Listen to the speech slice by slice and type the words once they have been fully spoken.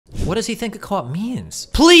What does he think a co-op means?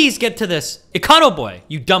 Please get to this. Econoboi,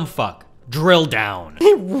 you dumb fuck. Drill down.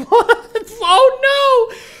 What? Oh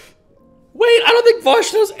no! Wait, I don't think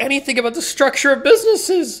Vaush knows anything about the structure of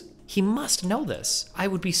businesses. He must know this. I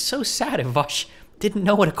would be so sad if Vaush didn't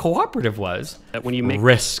know what a cooperative was. When you make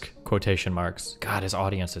risk, quotation marks. God, his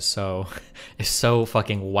audience is so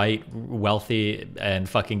fucking white, wealthy, and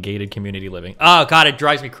fucking gated community living. Oh God, it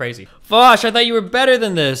drives me crazy. Vaush, I thought you were better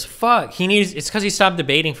than this. Fuck, it's because he stopped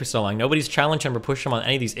debating for so long. Nobody's challenged him or pushed him on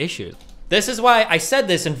any of these issues. This is why I said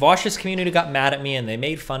this, and Vaush's community got mad at me, and they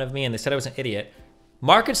made fun of me, and they said I was an idiot.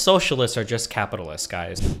 Market socialists are just capitalists,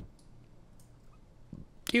 guys.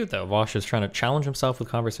 Cute though, Vaush is trying to challenge himself with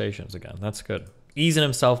conversations again. That's good. Easing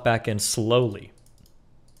himself back in slowly.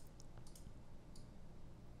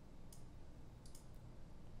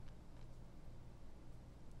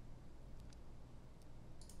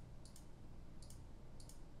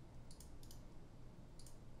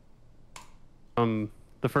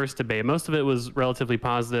 The first debate, most of it was relatively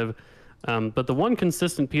positive, but the one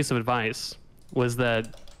consistent piece of advice was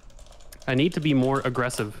that I need to be more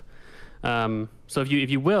aggressive. So if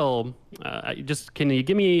you will, can you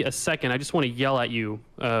give me a second? I just want to yell at you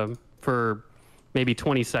for maybe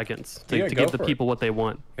 20 seconds to give the people what they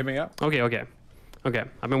want. Hit me up. Okay.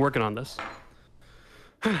 I've been working on this.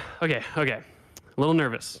 Okay. A little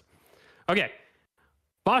nervous. Okay.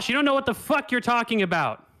 Vaush, you don't know what the fuck you're talking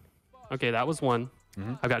about. Okay, that was one.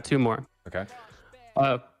 I've got two more. Okay.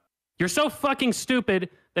 You're so fucking stupid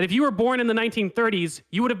that if you were born in the 1930s,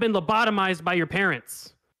 you would have been lobotomized by your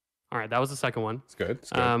parents. All right, that was the second one. It's good. It's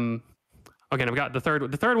good. Okay, and I've got the third.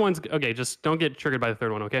 The third one's okay. Just don't get triggered by the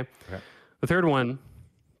third one, okay? Okay. The third one.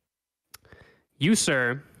 You,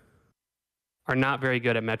 sir, are not very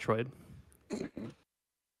good at Metroid.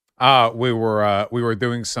 We were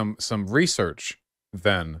doing some research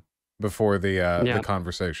then before the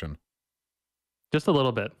conversation. Just a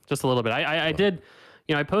little bit. I did,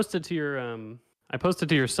 I posted to your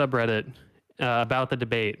subreddit about the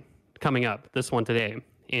debate coming up, this one today,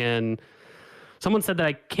 and someone said that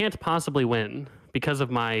I can't possibly win because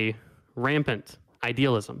of my rampant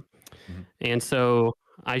idealism, and so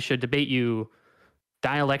I should debate you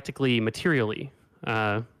dialectically, materially,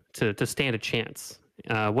 to stand a chance.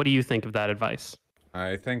 What do you think of that advice?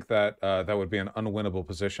 I think that that would be an unwinnable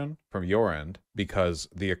position from your end because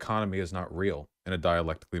the economy is not real in a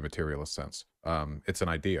dialectically materialist sense. It's an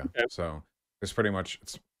idea, so it's pretty much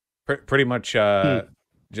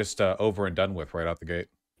just over and done with right out the gate.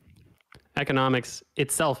 Economics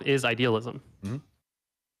itself is idealism.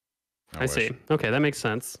 I see. Okay, that makes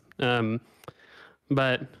sense.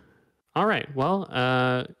 But all right, well,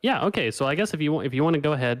 yeah, okay. So I guess if you want to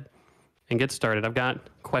go ahead and get started, I've got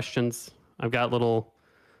questions. I've got a little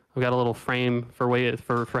frame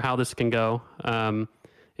for how this can go.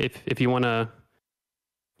 If you want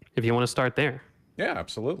to start there. Yeah,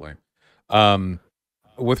 absolutely.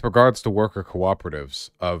 With regards to worker cooperatives,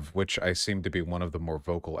 of which I seem to be one of the more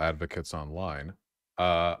vocal advocates online,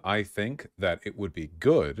 I think that it would be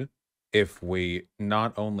good if we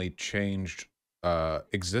not only changed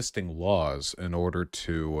existing laws in order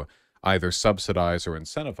to either subsidize or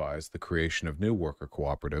incentivize the creation of new worker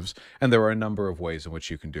cooperatives. And there are a number of ways in which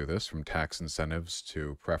you can do this, from tax incentives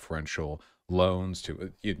to preferential loans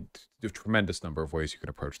to a tremendous number of ways you can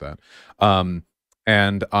approach that.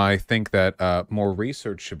 And I think that more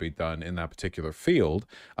research should be done in that particular field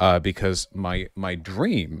because my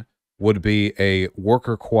dream would be a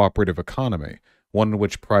worker cooperative economy, one in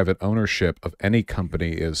which private ownership of any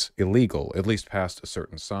company is illegal, at least past a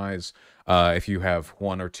certain size. If you have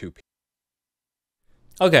one or two people.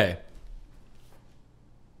 Okay.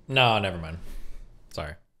 No, never mind.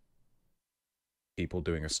 Sorry. People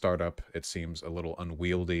doing a startup, it seems a little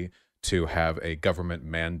unwieldy to have a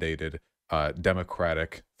government-mandated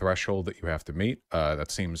democratic threshold that you have to meet.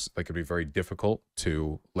 That seems like it'd be very difficult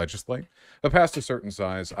to legislate. But past a certain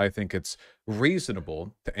size, I think it's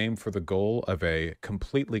reasonable to aim for the goal of a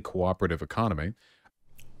completely cooperative economy.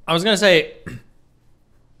 I was going to say,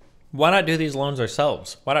 why not do these loans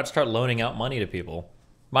ourselves? Why not start loaning out money to people?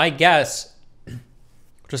 My guess,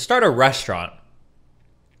 to start a restaurant,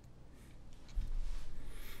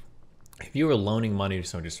 if you were loaning money to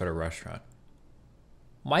somebody to start a restaurant,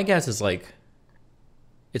 my guess is like,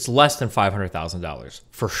 it's less than $500,000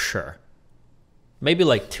 for sure. Maybe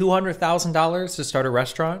like $200,000 to start a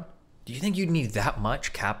restaurant. Do you think you'd need that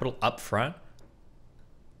much capital up front?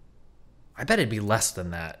 I bet it'd be less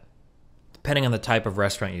than that, depending on the type of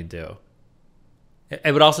restaurant you do.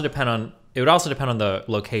 It would also depend on the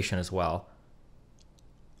location as well.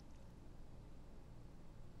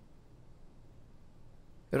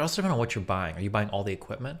 It would also depend on what you're buying. Are you buying all the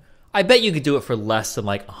equipment? I bet you could do it for less than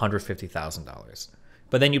like $150,000.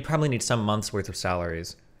 But then you'd probably need some months worth of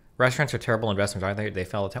salaries. Restaurants are terrible investments, aren't they? They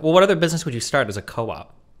fail at time. Well, what other business would you start as a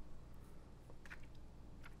co-op?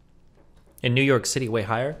 In New York City, way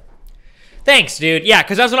higher? Thanks, dude. Yeah,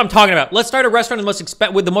 because that's what I'm talking about. Let's start a restaurant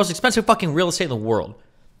with the most expensive fucking real estate in the world.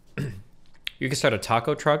 You can start a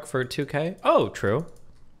taco truck for $2K. Oh, true.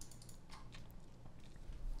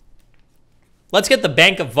 Let's get the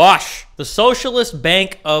Bank of Vaush. The Socialist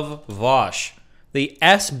Bank of Vaush. The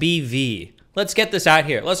SBV. Let's get this out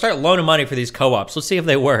here. Let's start loaning money for these co-ops. Let's see if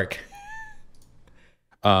they work.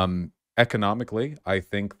 Economically, I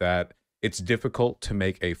think that it's difficult to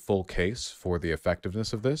make a full case for the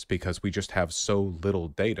effectiveness of this because we just have so little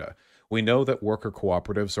data. We know that worker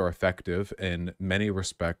cooperatives are effective in many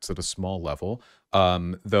respects at a small level,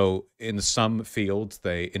 though in some fields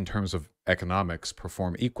they, in terms of economics,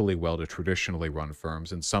 perform equally well to traditionally run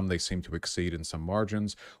firms. In some, they seem to exceed in some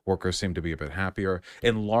margins. Workers seem to be a bit happier.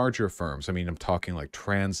 In larger firms, I mean, I'm talking like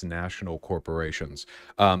transnational corporations,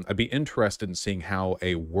 I'd be interested in seeing how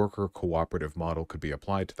a worker cooperative model could be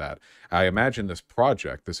applied to that. I imagine this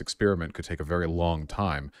project, this experiment, could take a very long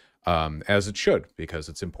time. As it should, because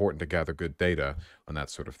it's important to gather good data on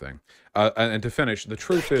that sort of thing. And to finish, the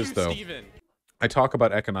truth is, though, I talk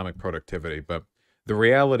about economic productivity, but the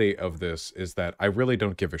reality of this is that I really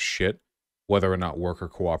don't give a shit whether or not worker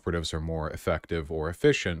cooperatives are more effective or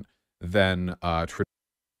efficient than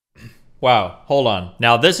Wow, hold on.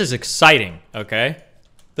 Now, this is exciting, okay?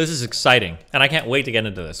 This is exciting, and I can't wait to get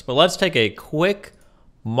into this. But let's take a quick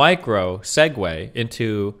micro segue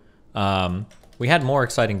into... we had more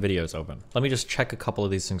exciting videos open. Let me just check a couple of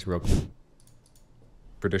these things real quick.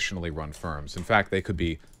 traditionally run firms. In fact, they could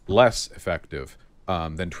be less effective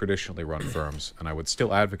than traditionally run firms, and I would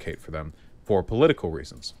still advocate for them for political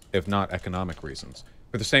reasons, if not economic reasons.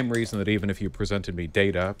 For the same reason that even if you presented me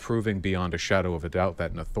data proving beyond a shadow of a doubt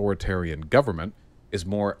that an authoritarian government is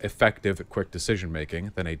more effective at quick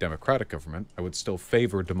decision-making than a democratic government, I would still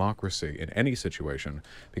favor democracy in any situation,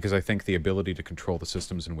 because I think the ability to control the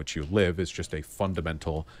systems in which you live is just a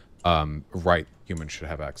fundamental right humans should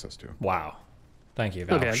have access to. Wow. Thank you,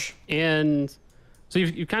 Vaush. Okay. And so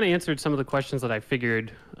you've kind of answered some of the questions that I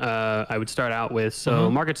figured I would start out with. So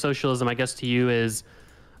market socialism, I guess to you, is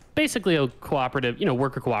basically a cooperative,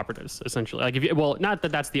 worker cooperatives, essentially. Like, if you, well, not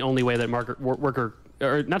that that's the only way that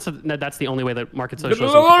that's the only way that market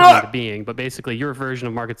socialism can come into being, but basically your version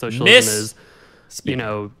of market socialism is,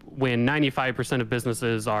 when 95% of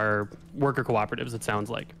businesses are worker cooperatives, it sounds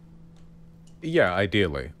like. Yeah,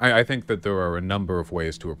 ideally. I think that there are a number of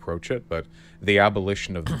ways to approach it, but the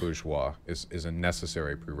abolition of the bourgeois is a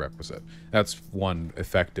necessary prerequisite. That's one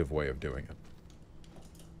effective way of doing it.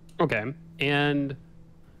 Okay, and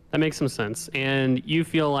that makes some sense. And you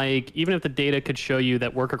feel like even if the data could show you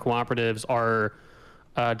that worker cooperatives are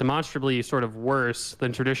demonstrably sort of worse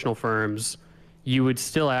than traditional firms, you would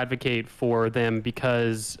still advocate for them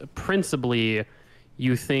because principally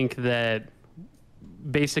you think that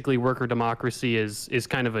basically worker democracy is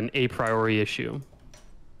kind of an a priori issue.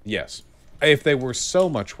 Yes. If they were so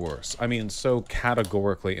much worse, I mean, so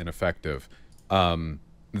categorically ineffective,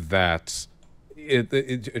 that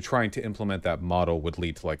trying to implement that model would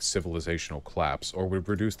lead to like civilizational collapse, or would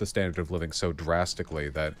reduce the standard of living so drastically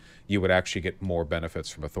that you would actually get more benefits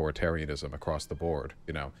from authoritarianism across the board.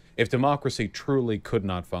 If democracy truly could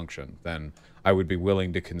not function, then I would be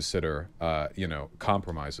willing to consider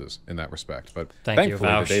compromises in that respect. But thankfully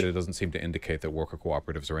the data doesn't seem to indicate that worker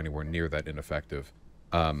cooperatives are anywhere near that ineffective,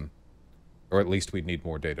 or at least we'd need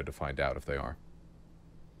more data to find out if they are.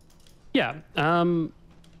 Yeah.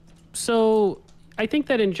 So I think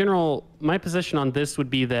that in general, my position on this would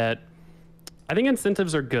be that I think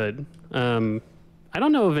incentives are good. I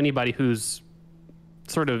don't know of anybody who's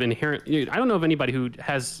sort of inherent. I don't know of anybody who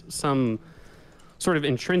has some sort of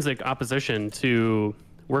intrinsic opposition to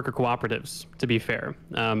worker cooperatives, to be fair.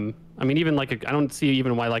 I mean, even like I don't see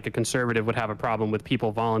even why like a conservative would have a problem with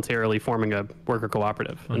people voluntarily forming a worker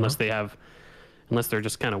cooperative, unless they're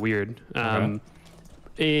just kind of weird.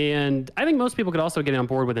 And I think most people could also get on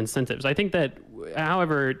board with incentives. I think that,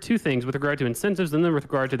 however, two things with regard to incentives and then with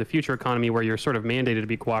regard to the future economy where you're sort of mandated to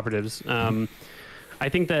be cooperatives. I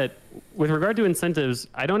think that with regard to incentives,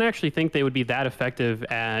 I don't actually think they would be that effective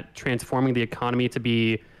at transforming the economy to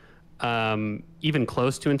be even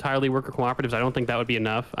close to entirely worker cooperatives. I don't think that would be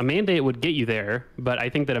enough. A mandate would get you there, but I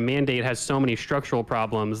think that a mandate has so many structural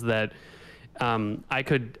problems that I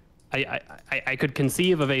could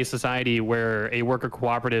conceive of a society where a worker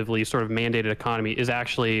cooperatively sort of mandated economy is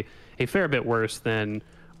actually a fair bit worse than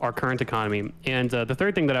our current economy. And the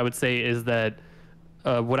third thing that I would say is that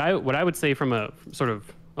what I would say from a sort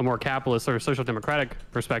of a more capitalist or social democratic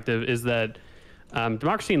perspective is that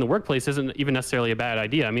democracy in the workplace isn't even necessarily a bad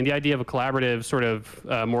idea. I mean, the idea of a collaborative, sort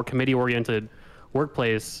of more committee-oriented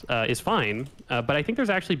workplace is fine, but I think there's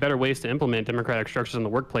actually better ways to implement democratic structures in the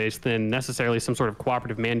workplace than necessarily some sort of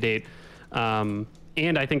cooperative mandate.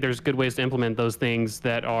 And I think there's good ways to implement those things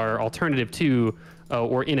that are alternative to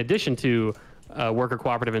or in addition to worker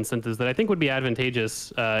cooperative incentives that I think would be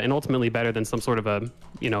advantageous and ultimately better than some sort of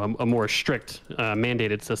a more strict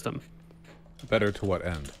mandated system. Better to what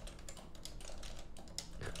end?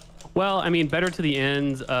 Well, I mean, better to the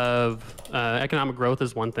end of economic growth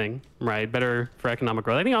is one thing, right? Better for economic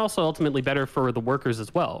growth. I think also ultimately better for the workers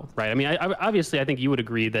as well, right? I mean, obviously, I think you would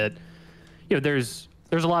agree that there's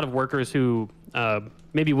a lot of workers who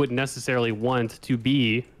maybe wouldn't necessarily want to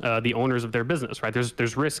be the owners of their business, right?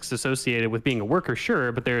 There's risks associated with being a worker,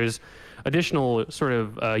 sure, but there's additional sort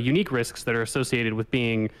of unique risks that are associated with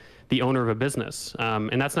being the owner of a business,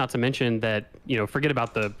 and that's not to mention that forget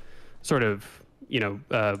about the sort of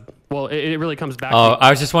well, it really comes back. Oh, I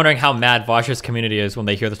was just wondering how mad Vaush's community is when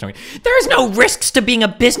they hear the story. There's no risks to being a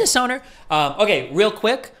business owner. Okay, real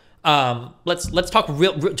quick. Let's talk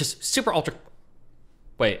just super ultra.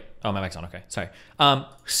 Wait. Oh, my mic's on. Okay, sorry.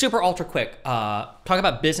 Super ultra quick. Talk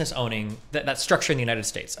about business owning, that structure in the United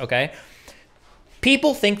States. Okay.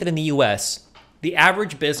 People think that in the U.S., the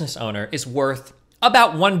average business owner is worth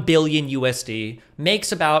about $1 billion USD,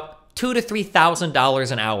 makes about $2,000 to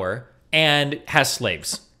 $3,000 an hour, and has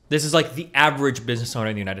slaves. This is like the average business owner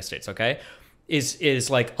in the United States, okay? Is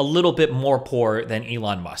like a little bit more poor than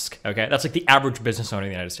Elon Musk, okay? That's like the average business owner in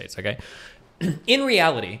the United States, okay? In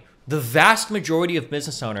reality, the vast majority of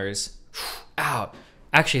business owners,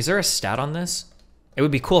 actually, is there a stat on this? It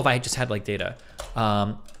would be cool if I just had like data.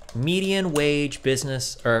 Median wage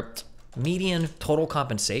business, or median total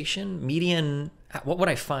compensation, median, what would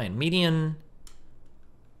I find? Median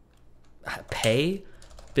pay?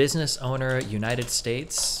 Business owner, United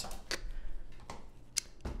States.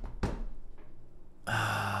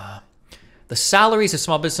 The salaries of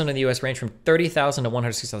small business owners in the U.S. range from $30,000 to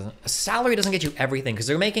 $160,000. A salary doesn't get you everything because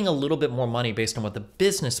they're making a little bit more money based on what the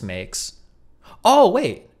business makes. Oh,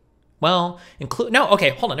 wait. Well, hold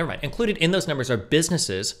on, never mind. Included in those numbers are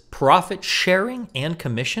businesses, profit sharing, and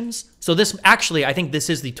commissions. So this actually, I think this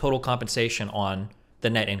is the total compensation on the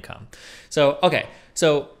net income. So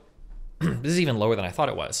this is even lower than I thought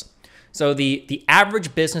it was. So the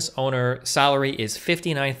average business owner salary is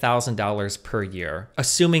 $59,000 per year,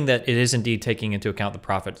 assuming that it is indeed taking into account the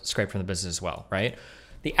profit scraped from the business as well, right?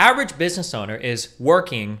 The average business owner is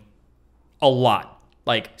working a lot,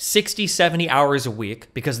 like 60, 70 hours a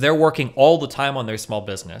week, because they're working all the time on their small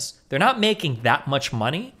business. They're not making that much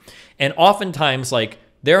money. And oftentimes, like,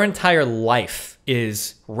 their entire life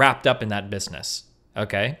is wrapped up in that business,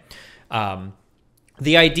 okay?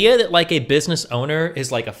 The idea that like a business owner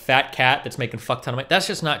is like a fat cat that's making fuck ton of money, that's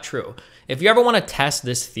just not true. If you ever want to test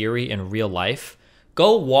this theory in real life,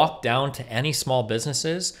 go walk down to any small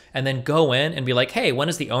businesses and then go in and be like, hey, when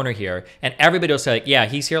is the owner here? And everybody will say like, yeah,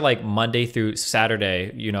 he's here like Monday through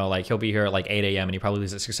Saturday, like he'll be here at like 8 a.m. and he probably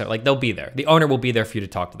leaves at 6 like they'll be there. The owner will be there for you to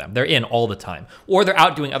talk to them. They're in all the time, or they're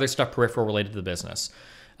out doing other stuff peripheral related to the business.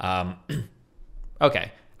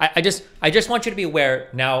 Okay. I just want you to be aware.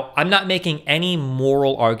 Now, I'm not making any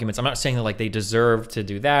moral arguments. I'm not saying that like they deserve to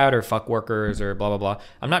do that or fuck workers or blah, blah, blah.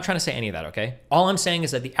 I'm not trying to say any of that, okay? All I'm saying is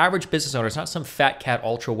that the average business owner is not some fat cat,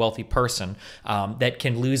 ultra wealthy person that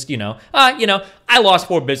can lose, I lost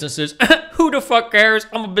 4 businesses. Who the fuck cares?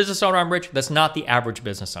 I'm a business owner. I'm rich. That's not the average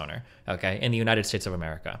business owner, okay, in the United States of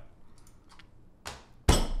America.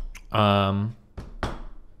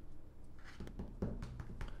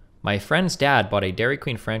 My friend's dad bought a Dairy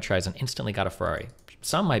Queen franchise and instantly got a Ferrari.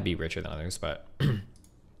 Some might be richer than others, but...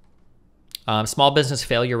 small business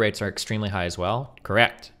failure rates are extremely high as well.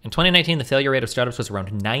 Correct. In 2019, the failure rate of startups was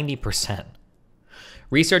around 90%.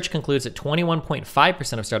 Research concludes that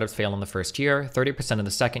 21.5% of startups fail in the first year, 30% in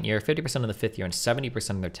the second year, 50% in the fifth year, and 70%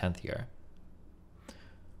 in their 10th year.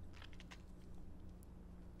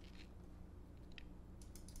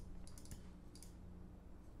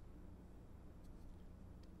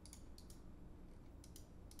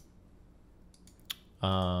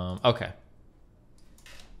 Okay.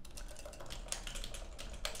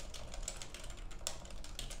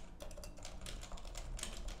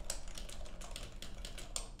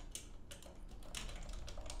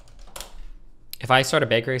 If I start a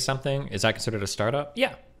bakery or something, is that considered a startup?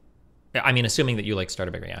 Yeah. I mean, assuming that you like start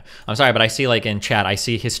a bakery, yeah. I'm sorry, but I see like in chat, I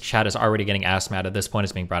see his chat is already getting ass mad at this point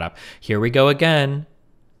is being brought up. Here we go again.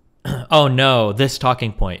 Oh no, this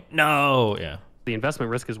talking point. No, yeah. The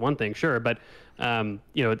investment risk is one thing, sure, but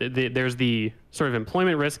there's the sort of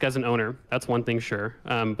employment risk as an owner. That's one thing, sure.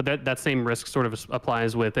 But that same risk sort of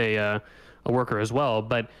applies with a worker as well.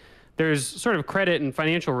 But there's sort of credit and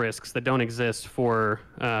financial risks that don't exist for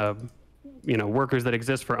workers that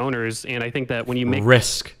exist for owners. And I think that when you make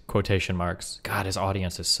risk quotation marks, God, his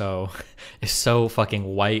audience is so fucking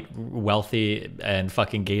white, wealthy, and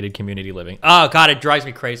fucking gated community living. Oh God, it drives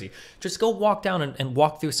me crazy. Just go walk down and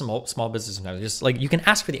walk through some small businesses. Just like, you can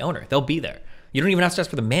ask for the owner; they'll be there. You don't even have to ask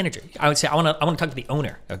for the manager. I would say, I want to talk to the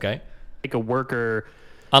owner. Okay. Like a worker.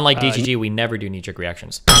 Unlike DGG, we never do knee-jerk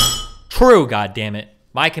reactions. True, God damn it.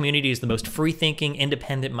 My community is the most free-thinking,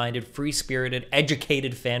 independent-minded, free-spirited,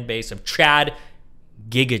 educated fan base of Chad,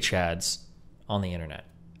 Giga Chads on the internet.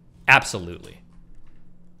 Absolutely.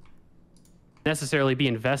 Necessarily be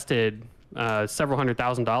invested several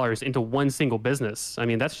 $100,000s into one single business. I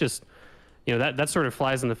mean, that's just, that sort of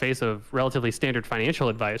flies in the face of relatively standard financial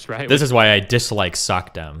advice, right? This is why I dislike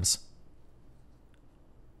sock dems.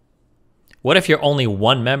 What if you're only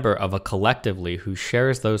one member of a collectively who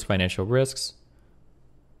shares those financial risks?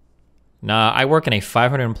 Nah, I work in a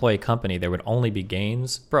 500 employee company. There would only be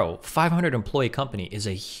gains. Bro, 500 employee company is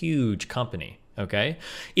a huge company, okay?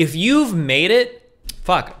 If you've made it,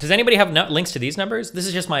 fuck, does anybody have links to these numbers? This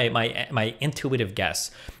is just my intuitive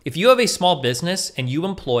guess. If you have a small business and you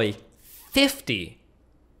employ 50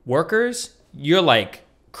 workers, you're like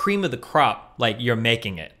cream of the crop, like you're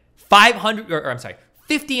making it.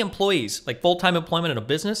 50 employees, like full-time employment in a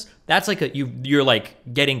business, that's like you're like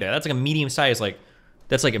getting there. That's like a medium size, like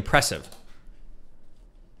that's like impressive.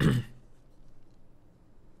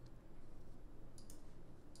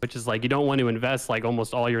 Which is like, you don't want to invest like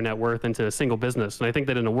almost all your net worth into a single business. And I think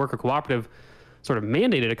that in a worker cooperative sort of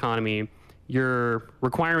mandated economy, you're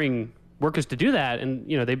requiring workers to do that, and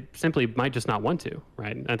they simply might just not want to,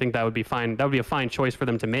 right? I think that would be fine. That would be a fine choice for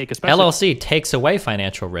them to make, especially LLC takes away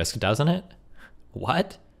financial risk, doesn't it?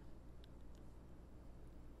 What?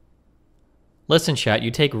 Listen, chat,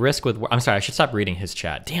 you take risk with... I'm sorry, I should stop reading his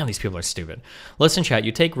chat. Damn, these people are stupid. Listen, chat,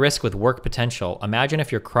 you take risk with work potential. Imagine if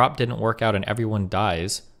your crop didn't work out and everyone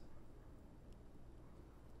dies.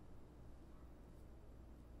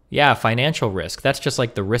 Yeah, financial risk. That's just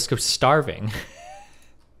like the risk of starving.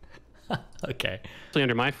 Okay.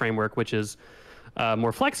 Under my framework, which is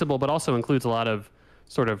more flexible, but also includes a lot of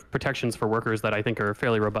sort of protections for workers that I think are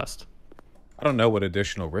fairly robust. I don't know what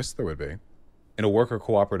additional risk there would be. In a worker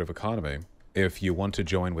cooperative economy, if you want to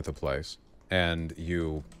join with a place and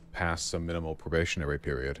you pass some minimal probationary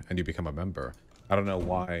period and you become a member, I don't know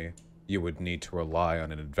why you would need to rely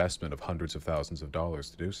on an investment of hundreds of thousands of dollars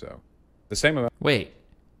to do so. The same amount... Wait.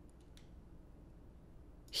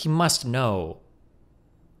 He must know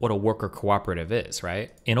what a worker cooperative is,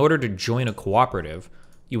 right? In order to join a cooperative,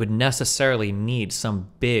 you would necessarily need some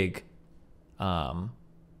big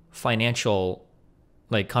financial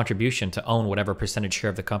contribution to own whatever percentage share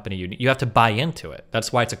of the company you have to buy into it.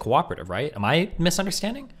 That's why it's a cooperative, right? Am I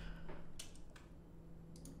misunderstanding?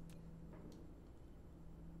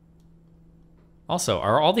 Also,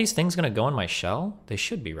 are all these things going to go in my shell? They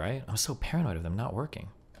should be, right? I'm so paranoid of them not working.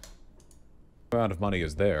 amount of money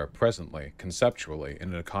is there presently, conceptually,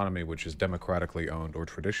 in an economy which is democratically owned or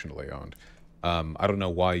traditionally owned. I don't know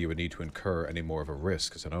why you would need to incur any more of a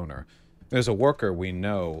risk as an owner. As a worker, we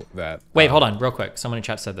know that... Wait, hold on, real quick. Someone in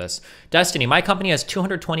chat said this. Destiny, my company has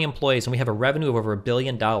 220 employees and we have a revenue of over $1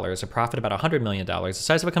 billion, a profit about $100 million. The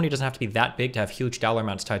size of a company doesn't have to be that big to have huge dollar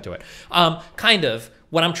amounts tied to it. Kind of.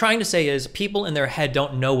 What I'm trying to say is people in their head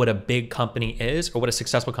don't know what a big company is or what a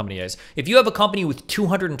successful company is. If you have a company with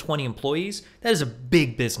 220 employees, that is a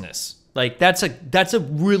big business. Like that's a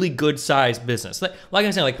really good sized business. Like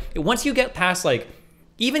I'm saying, like once you get past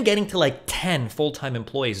even getting to 10 full-time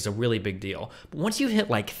employees is a really big deal. But once you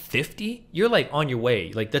hit 50, you're on your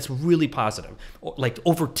way. That's really positive.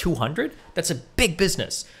 Over 200, that's a big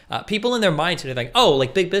business. People in their minds are like, oh,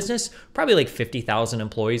 big business, probably 50,000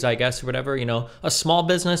 employees, I guess, or whatever. You know, a small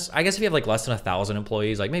business, I guess if you have less than 1,000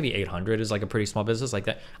 employees, maybe 800 is a pretty small business like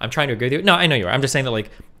that. I'm trying to agree with you. No, I know you are. I'm just saying that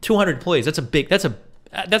 200 employees, that's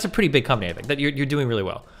a pretty big company. I think that you're doing really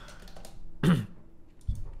well.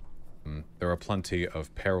 There are plenty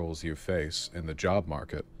of perils you face in the job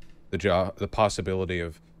market. The possibility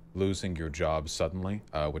of losing your job suddenly,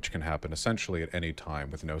 which can happen essentially at any time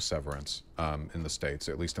with no severance in the States,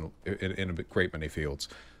 at least in a great many fields.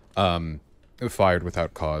 Fired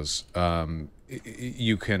without cause.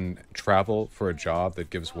 You can travel for a job that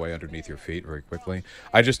gives way underneath your feet very quickly.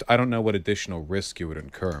 I don't know what additional risk you would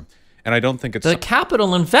incur. And I don't think it's... The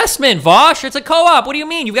capital investment, Vaush. It's a co-op. What do you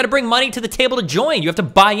mean? You've got to bring money to the table to join. You have to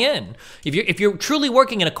buy in. If you're truly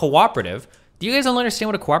working in a cooperative, Do you guys don't understand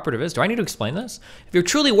what a cooperative is? Do I need to explain this? If you're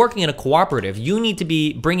truly working in a cooperative, you need to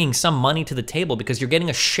be bringing some money to the table because you're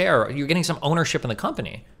getting a share, you're getting some ownership in the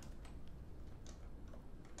company.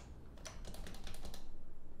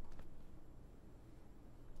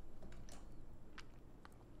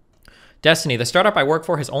 Destiny, the startup I work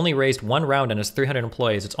for has only raised 1 round and has 300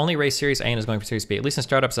 employees. It's only raised Series A and is going for Series B. At least in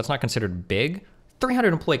startups, that's not considered big.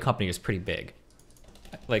 300 employee company is pretty big.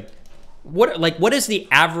 What is the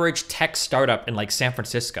average tech startup in like San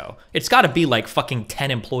Francisco? It's got to be like fucking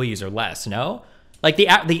 10 employees or less, no? Like the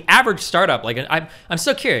average startup, like I'm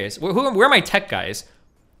so curious. Where are my tech guys?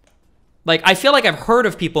 Like I feel like I've heard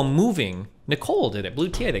of people moving. Nicole did it, Blue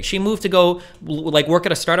Tea, I think. She moved to go like work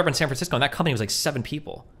at a startup in San Francisco, and that company was like 7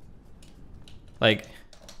 people. Like,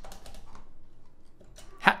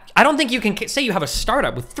 I don't think you can say you have a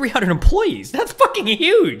startup with 300 employees. That's fucking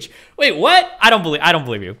huge. Wait, what? I don't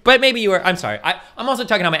believe you. But maybe you are. I'm sorry. I'm also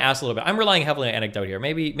talking on my ass a little bit. I'm relying heavily on anecdote here.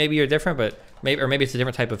 Maybe you're different, but maybe it's a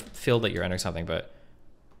different type of field that you're in or something. But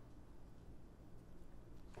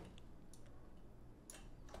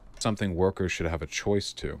something workers should have a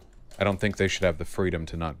choice to. I don't think they should have the freedom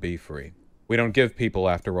to not be free. We don't give people,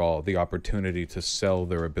 after all, the opportunity to sell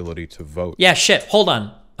their ability to vote. Yeah, shit. Hold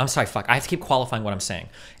on. I'm sorry, fuck. I have to keep qualifying what I'm saying.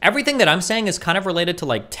 Everything that I'm saying is kind of related to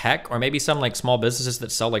like tech or maybe some like small businesses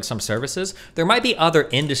that sell like some services. There might be other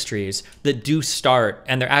industries that do start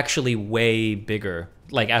and they're actually way bigger,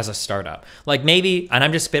 like as a startup. Like maybe, and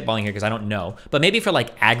I'm just spitballing here because I don't know, but maybe for like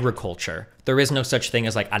agriculture, there is no such thing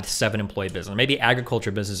as like a 7-employee business. Maybe agriculture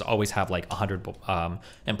businesses always have like 100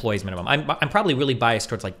 employees minimum. I'm probably really biased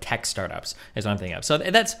towards like tech startups is what I'm thinking of. So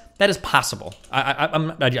that is possible. I don't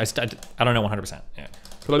know 100%. Yeah.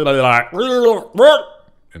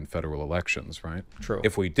 In federal elections, right? True.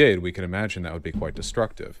 If we did, we could imagine that would be quite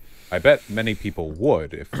destructive. I bet many people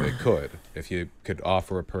would if they could. If you could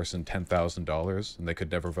offer a person $10,000 and they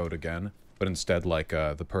could never vote again, but instead like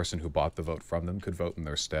the person who bought the vote from them could vote in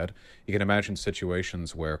their stead. You can imagine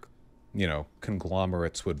situations where, you know,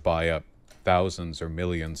 conglomerates would buy up thousands or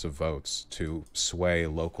millions of votes to sway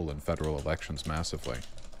local and federal elections massively.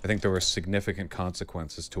 I think there are significant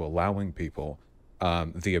consequences to allowing people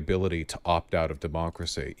the ability to opt out of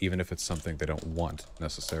democracy, even if it's something they don't want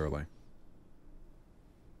necessarily.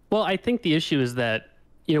 Well, I think the issue is that,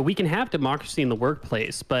 you know, we can have democracy in the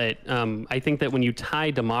workplace, but I think that when you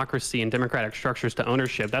tie democracy and democratic structures to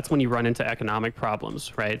ownership, that's when you run into economic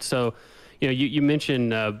problems, right? So, you know, you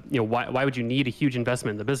mentioned, you know, why would you need a huge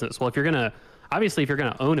investment in the business? Well, if you're going to, obviously, if you're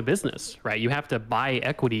going to own a business, right, you have to buy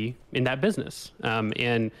equity in that business.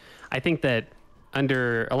 And I think that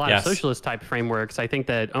under a lot of socialist type frameworks, I think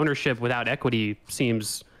that ownership without equity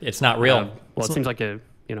seems... It's not real. Well, it seems like an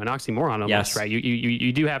oxymoron almost, right?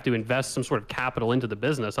 You do have to invest some sort of capital into the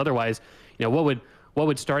business. Otherwise, you know, what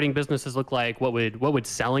would starting businesses look like? What would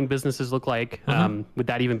selling businesses look like? Would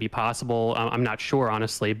that even be possible? I'm not sure,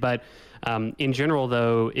 honestly. But in general,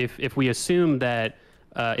 though, if we assume that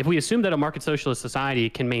a market socialist society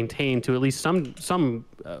can maintain to at least some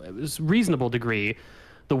reasonable degree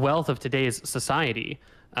the wealth of today's society,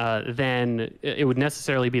 then it would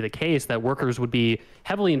necessarily be the case that workers would be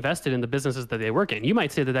heavily invested in the businesses that they work in. You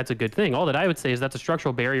might say that that's a good thing. All that I would say is that's a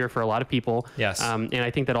structural barrier for a lot of people. Yes. And I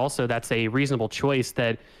think that also that's a reasonable choice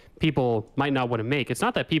that people might not want to make. It's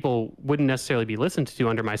not that people wouldn't necessarily be listened to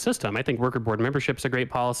under my system. I think worker board membership is a great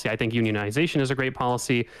policy. I think unionization is a great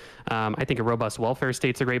policy. I think a robust welfare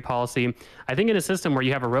state's a great policy. I think in a system where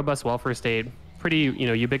you have a robust welfare state, pretty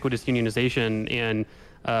ubiquitous unionization, and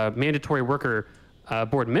mandatory worker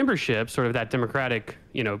board membership, sort of that democratic,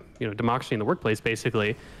 democracy in the workplace,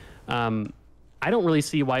 basically. I don't really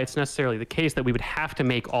see why it's necessarily the case that we would have to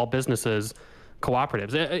make all businesses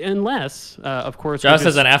cooperatives, unless, of course, just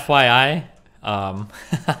as an FYI,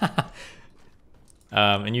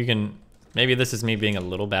 and you can, maybe this is me being a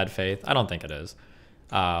little bad faith. I don't think it is.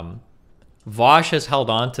 Vaush has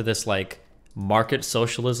held on to this like market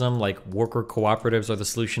socialism, like worker cooperatives are the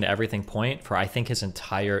solution to everything point for I think his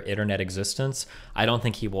entire internet existence. I don't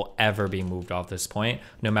think he will ever be moved off this point,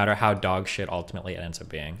 no matter how dog shit ultimately it ends up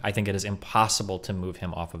being. I think it is impossible to move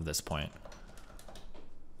him off of this point.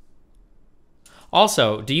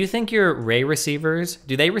 Also, do you think your ray receivers,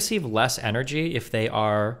 do they receive less energy if they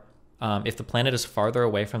are, if the planet is farther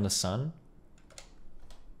away from the sun?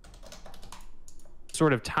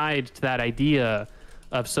 Sort of tied to that idea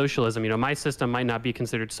of socialism. My system might not be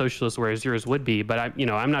considered socialist, whereas yours would be, but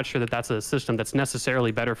I'm not sure that that's a system that's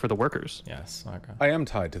necessarily better for the workers. Yes, okay. I am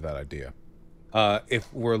tied to that idea.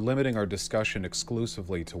 If we're limiting our discussion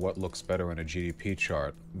exclusively to what looks better in a GDP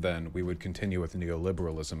chart, then we would continue with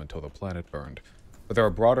neoliberalism until the planet burned. But there are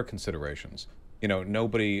broader considerations. You know,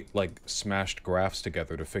 nobody like smashed graphs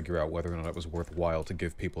together to figure out whether or not it was worthwhile to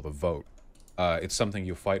give people the vote. It's something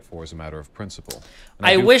you fight for as a matter of principle. And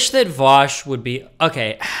I wish that Vaush would be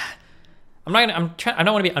okay. I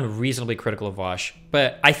don't want to be unreasonably critical of Vaush,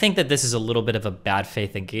 but I think that this is a little bit of a bad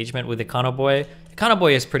faith engagement with Econoboi.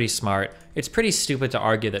 Econoboi is pretty smart. It's pretty stupid to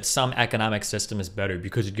argue that some economic system is better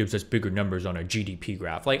because it gives us bigger numbers on our GDP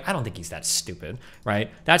graph. Like, I don't think he's that stupid, right?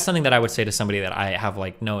 That's something that I would say to somebody that I have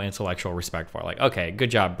like no intellectual respect for. Like, okay,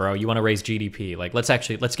 good job, bro. You want to raise GDP. Like, let's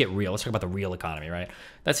get real. Let's talk about the real economy, right?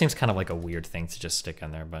 That seems kind of like a weird thing to just stick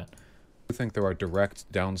in there, but I think there are direct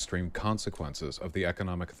downstream consequences of the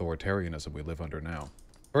economic authoritarianism we live under now.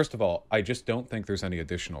 First of all, I just don't think there's any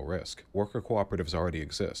additional risk. Worker cooperatives already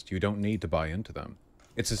exist. You don't need to buy into them.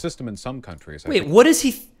 It's a system in some countries. Wait, what is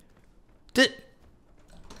he?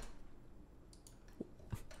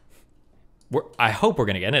 I hope we're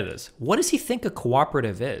going to get into this. What does he think a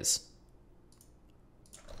cooperative is?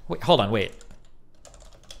 Wait, hold on, wait.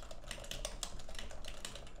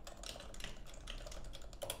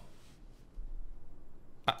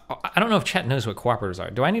 I don't know if chat knows what cooperatives are.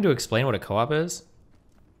 Do I need to explain what a co-op is?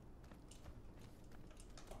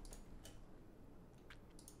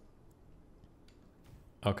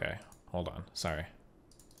 Okay, hold on. Sorry.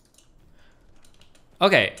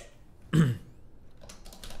 Okay.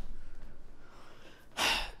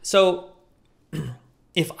 So,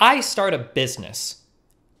 if I start a business,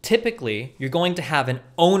 typically you're going to have an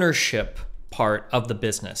ownership part of the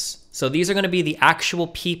business. So these are going to be the actual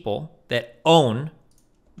people that own,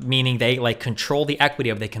 meaning they like control the equity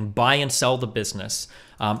of, they can buy and sell the business.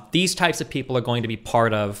 These types of people are going to be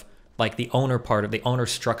part of like the owner part of the owner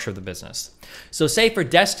structure of the business. So say for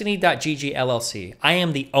Destiny.gg LLC, I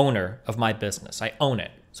am the owner of my business. I own it.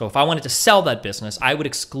 So if I wanted to sell that business, I would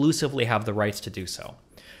exclusively have the rights to do so.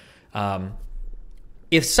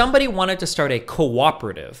 If somebody wanted to start a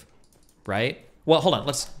cooperative, right? Well, hold on,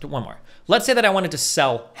 let's do one more. Let's say that I wanted to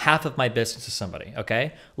sell half of my business to somebody,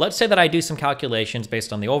 okay? Let's say that I do some calculations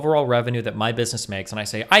based on the overall revenue that my business makes, and I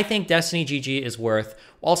say, I think Destiny GG is worth,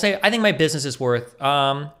 well, I'll say, I think my business is worth,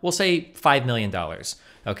 we'll say $5 million,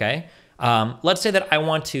 okay? Let's say that I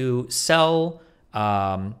want to sell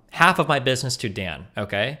half of my business to Dan,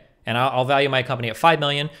 okay? And I'll value my company at $5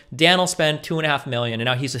 million. Dan will spend $2.5 million, and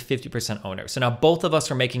now he's a 50% owner. So now both of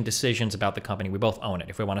us are making decisions about the company. We both own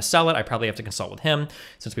it. If we want to sell it, I probably have to consult with him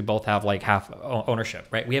since we both have like half ownership,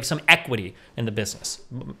 right? We have some equity in the business,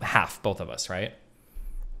 half, both of us, right?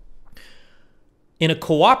 In a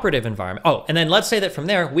cooperative environment, oh, and then let's say that from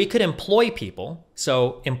there, we could employ people.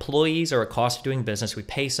 So employees are a cost of doing business. We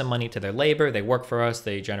pay some money to their labor. They work for us.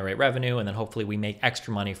 They generate revenue. And then hopefully we make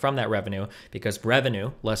extra money from that revenue, because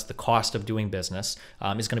revenue, less the cost of doing business,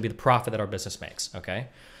 is going to be the profit that our business makes, okay?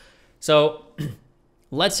 So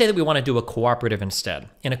let's say that we want to do a cooperative instead.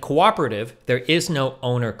 In a cooperative, there is no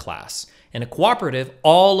owner class. In a cooperative,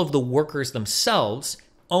 all of the workers themselves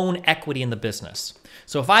own equity in the business.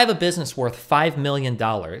 So if I have a business worth $5 million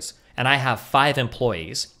and I have 5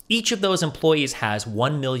 employees, each of those employees has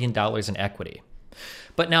 $1 million in equity.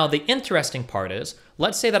 But now the interesting part is,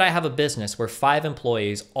 let's say that I have a business where 5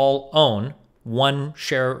 employees all own one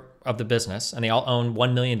share of the business, and they all own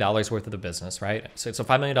 $1 million worth of the business, right? So it's a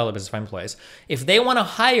 $5 million business, 5 employees. If they want to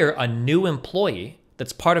hire a new employee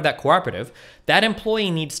that's part of that cooperative, that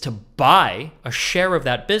employee needs to buy a share of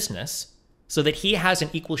that business so that he has an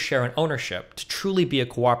equal share in ownership to truly be a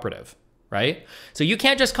cooperative, right? So you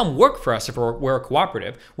can't just come work for us if we're a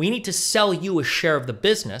cooperative. We need to sell you a share of the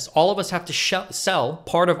business. All of us have to sell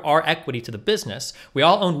part of our equity to the business. We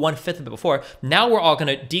all owned 1/5 of it before. Now we're all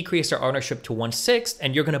gonna decrease our ownership to 1/6,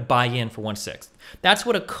 and you're gonna buy in for 1/6. That's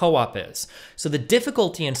what a co-op is. So the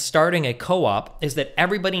difficulty in starting a co-op is that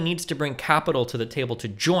everybody needs to bring capital to the table to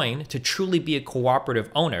join to truly be a cooperative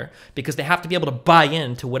owner, because they have to be able to buy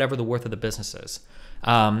into whatever the worth of the business is.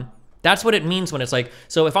 That's what it means when it's like,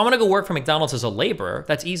 so if I want to go work for McDonald's as a laborer,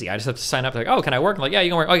 that's easy. I just have to sign up, like, oh, can I work? I'm like, yeah, you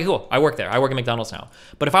can work. Okay, cool. I work there. I work at McDonald's now.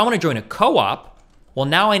 But if I want to join a co-op, well,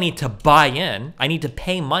 now I need to buy in. I need to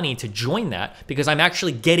pay money to join that, because I'm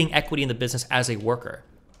actually getting equity in the business as a worker.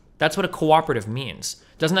 That's what a cooperative means.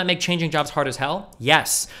 Doesn't that make changing jobs hard as hell?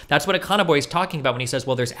 Yes. That's what Econoboi is talking about when he says,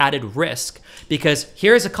 well, there's added risk, because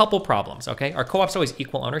here's a couple problems, okay? Are co-ops always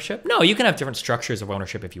equal ownership? No, you can have different structures of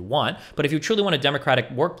ownership if you want, but if you truly want a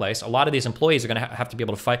democratic workplace, a lot of these employees are gonna have to be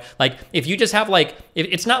able to fight. Like, if you just have like,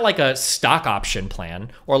 it's not like a stock option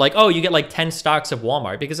plan, or like, oh, you get like 10 stocks of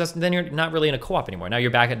Walmart, because then you're not really in a co-op anymore. Now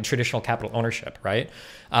you're back at traditional capital ownership, right?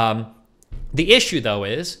 The issue though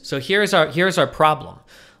is, so here's our problem.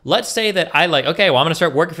 Let's say that I like, okay, well, I'm going to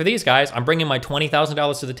start working for these guys. I'm bringing my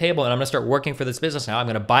 $20,000 to the table and I'm going to start working for this business now. I'm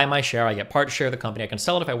going to buy my share. I get part share of the company. I can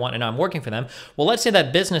sell it if I want, and now I'm working for them. Well, let's say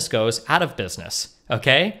that business goes out of business,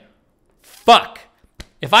 okay? Fuck.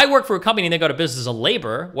 If I work for a company and they go to business as a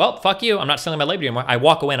laborer, well, fuck you. I'm not selling my labor anymore. I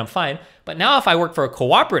walk away and I'm fine. But now if I work for a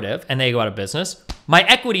cooperative and they go out of business, my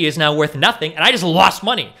equity is now worth nothing and I just lost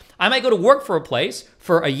money. I might go to work for a place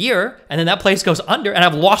for a year and then that place goes under and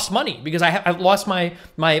I've lost money because I've lost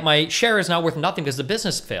my share is now worth nothing because the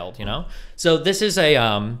business failed, you know? So this is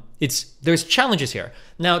there's challenges here.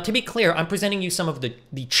 Now, to be clear, I'm presenting you some of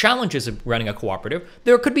the challenges of running a cooperative.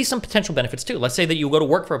 There could be some potential benefits too. Let's say that you go to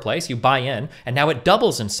work for a place, you buy in, and now it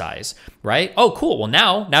doubles in size, right? Oh, cool. Well,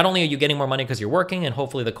 now, not only are you getting more money because you're working and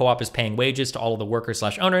hopefully the co-op is paying wages to all of the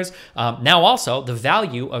workers/owners, now also the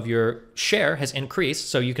value of your share has increased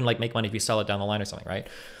so you can like make money if you sell it down the line or something, right?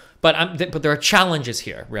 But there are challenges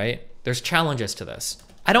here, right? There's challenges to this.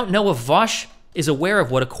 I don't know if Vaush is aware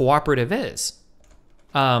of what a cooperative is.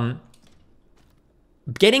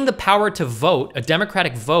 Getting the power to vote, a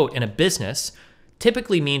democratic vote in a business,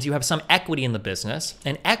 typically means you have some equity in the business,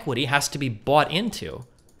 and equity has to be bought into.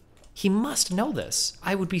 He must know this.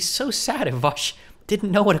 I would be so sad if Vaush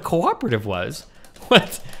didn't know what a cooperative was.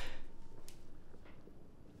 What?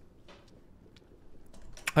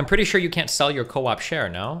 I'm pretty sure you can't sell your co-op share,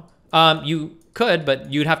 no? You could,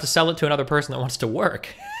 but you'd have to sell it to another person that wants to work.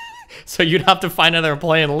 So you'd have to find another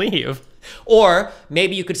employee and leave. Or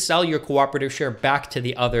maybe you could sell your cooperative share back to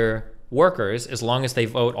the other workers as long as they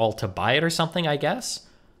vote all to buy it or something, I guess.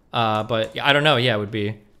 But I don't know. Yeah, it would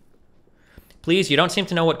be. Please, you don't seem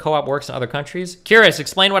to know what co-op works in other countries. Curious,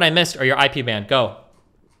 explain what I missed or your IP banned. Go.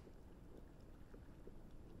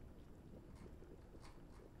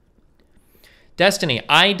 Destiny,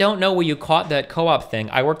 I don't know where you caught that co-op thing.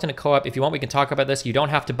 I worked in a co-op. If you want, we can talk about this. You don't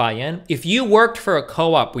have to buy in. If you worked for a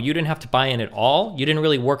co-op where you didn't have to buy in at all, you didn't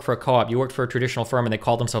really work for a co-op. You worked for a traditional firm and they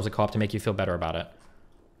called themselves a co-op to make you feel better about it.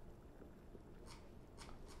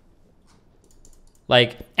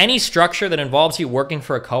 Like any structure that involves you working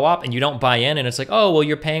for a co-op and you don't buy in and it's like, oh, well,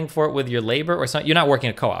 you're paying for it with your labor or something. You're not working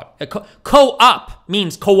a co-op. Co-op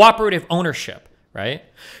means cooperative ownership, right?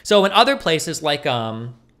 So in other places like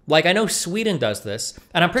I know Sweden does this,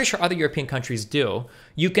 and I'm pretty sure other European countries do.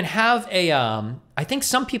 You can have I think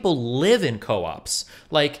some people live in co-ops.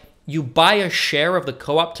 Like you buy a share of the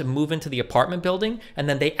co-op to move into the apartment building, and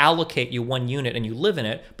then they allocate you one unit and you live in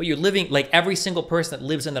it, but you're living, like every single person that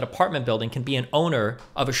lives in that apartment building can be an owner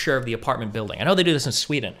of a share of the apartment building. I know they do this in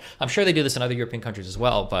Sweden. I'm sure they do this in other European countries as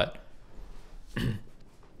well, but...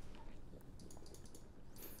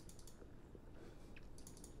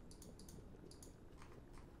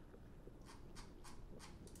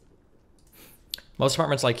 Most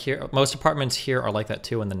apartments here are like that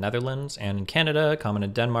too in the Netherlands and in Canada, common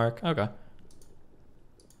in Denmark. Okay.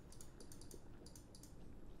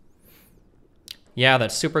 Yeah,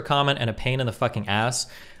 that's super common and a pain in the fucking ass.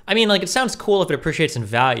 I mean, like, it sounds cool if it appreciates in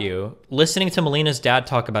value. Listening to Melina's dad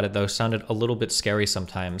talk about it, though, sounded a little bit scary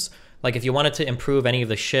sometimes. Like, if you wanted to improve any of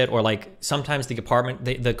the shit, or, like, sometimes the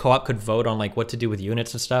co-op could vote on, like, what to do with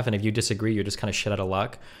units and stuff, and if you disagree, you're just kind of shit out of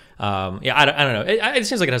luck. Yeah, I don't know. It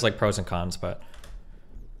seems like it has, like, pros and cons, but...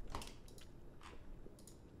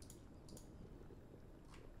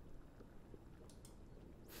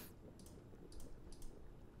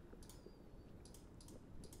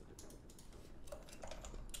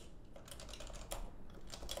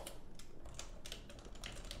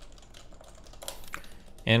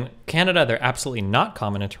 In Canada, they're absolutely not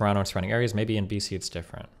common in Toronto and surrounding areas. Maybe in BC it's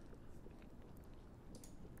different.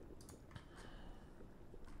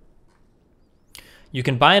 You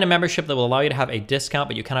can buy in a membership that will allow you to have a discount,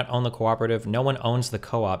 but you cannot own the cooperative. No one owns the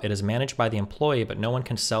co-op. It is managed by the employee, but no one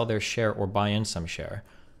can sell their share or buy in some share.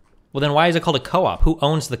 Well, then why is it called a co-op? Who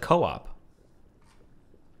owns the co-op?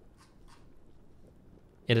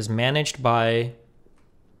 It is managed by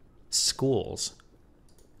schools.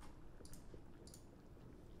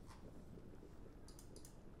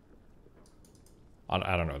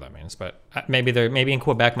 I don't know what that means, but maybe in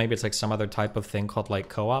Quebec, maybe it's like some other type of thing called like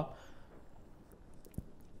co-op.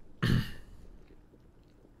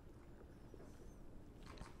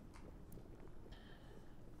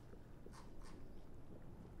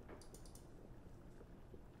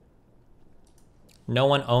 No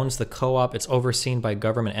one owns the co-op. It's overseen by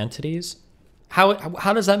government entities. How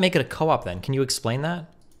does that make it a co-op then? Can you explain that?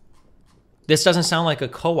 This doesn't sound like a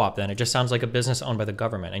co-op then. It just sounds like a business owned by the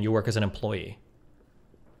government and you work as an employee.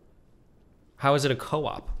 How is it a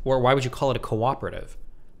co-op? Or why would you call it a cooperative?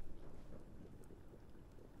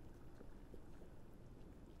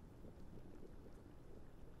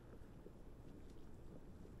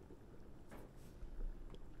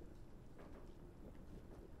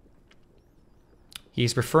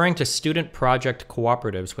 He's referring to student project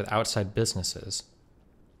cooperatives with outside businesses.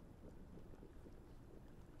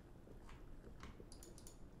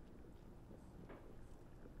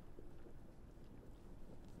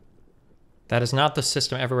 That is not the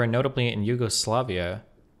system everywhere. Notably in Yugoslavia,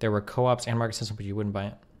 there were co-ops and market systems, but you wouldn't buy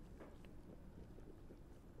it.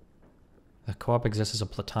 The co-op exists as a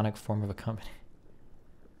platonic form of a company.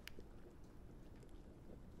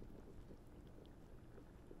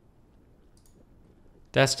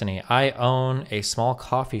 Destiny, I own a small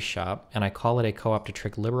coffee shop and I call it a co-op to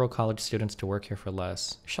trick liberal college students to work here for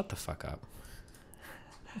less. Shut the fuck up.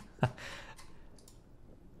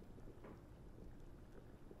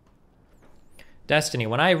 Destiny,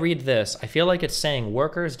 when I read this, I feel like it's saying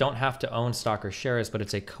workers don't have to own stock or shares, but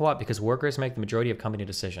it's a co-op because workers make the majority of company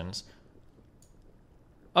decisions.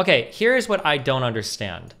 Okay, here's what I don't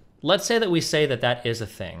understand. Let's say that we say that that is a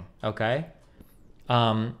thing, okay?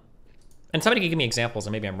 And somebody can give me examples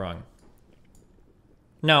and maybe I'm wrong.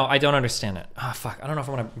 No, I don't understand it. Ah, fuck, I don't know if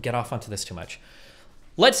I want to get off onto this too much.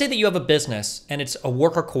 Let's say that you have a business and it's a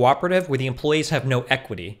worker cooperative where the employees have no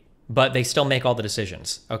equity, but they still make all the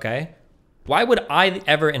decisions, okay? Why would I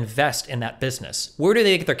ever invest in that business? Where do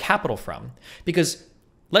they get their capital from? Because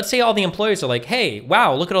let's say all the employees are like, hey,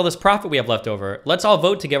 wow, look at all this profit we have left over. Let's all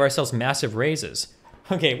vote to give ourselves massive raises.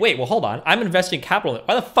 Okay, wait, well, hold on. I'm investing capital.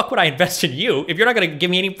 Why the fuck would I invest in you if you're not going to give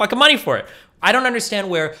me any fucking money for it? I don't understand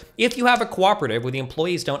where, if you have a cooperative where the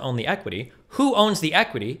employees don't own the equity, who owns the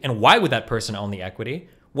equity and why would that person own the equity?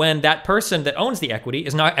 When that person that owns the equity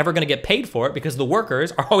is not ever going to get paid for it because the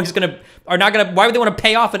workers are always not going to, why would they want to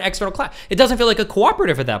pay off an external class? It doesn't feel like a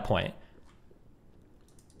cooperative at that point.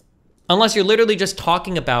 Unless you're literally just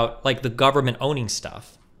talking about like the government owning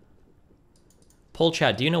stuff. Poll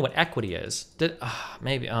chat, do you know what equity is?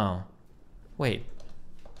 Maybe, oh, wait.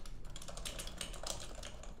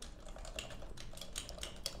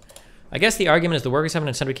 I guess the argument is the workers have an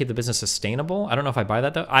incentive to keep the business sustainable. I don't know if I buy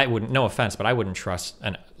that though. I wouldn't, no offense, but I wouldn't trust,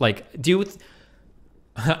 and like, I'm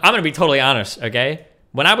gonna be totally honest, okay?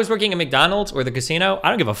 When I was working at McDonald's or the casino, I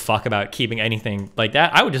don't give a fuck about keeping anything like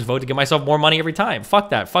that. I would just vote to give myself more money every time. Fuck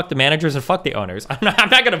that. Fuck the managers and fuck the owners. I'm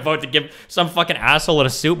not gonna vote to give some fucking asshole in a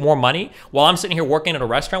suit more money while I'm sitting here working at a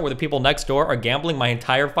restaurant where the people next door are gambling my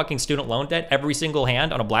entire fucking student loan debt every single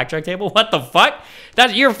hand on a blackjack table. What the fuck?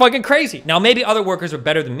 You're fucking crazy. Now, maybe other workers are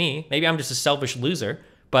better than me. Maybe I'm just a selfish loser.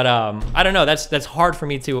 But I don't know. That's hard for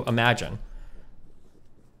me to imagine.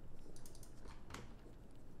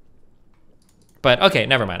 But okay,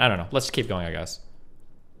 never mind. I don't know. Let's keep going, I guess.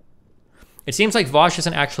 It seems like Vaush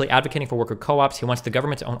isn't actually advocating for worker co-ops. He wants the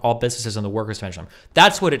government to own all businesses and the workers to manage them.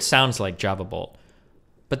 That's what it sounds like, Java Bolt.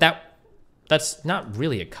 But that's not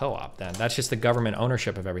really a co-op then. That's just the government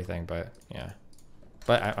ownership of everything, but yeah.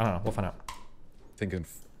 But I don't know. We'll find out. I think in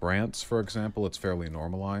France, for example, it's fairly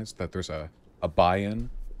normalized that there's a buy-in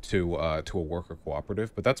to a worker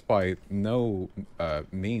cooperative, but that's by no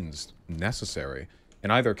means necessary. In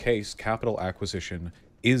either case, capital acquisition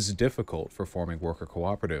is difficult for forming worker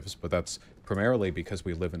cooperatives, but that's primarily because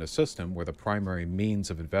we live in a system where the primary means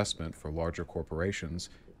of investment for larger corporations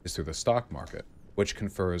is through the stock market, which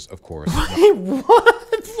confers, of course... Wait,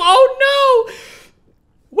 what? Oh, no!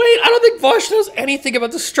 Wait, I don't think Vaush knows anything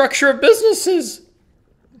about the structure of businesses.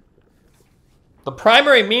 The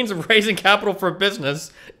primary means of raising capital for a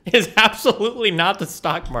business is absolutely not the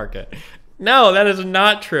stock market. No, that is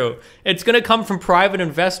not true. It's going to come from private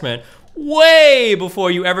investment way before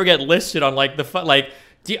you ever get listed on like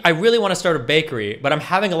I really want to start a bakery, but I'm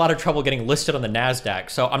having a lot of trouble getting listed on the NASDAQ.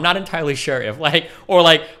 So I'm not entirely sure if I'm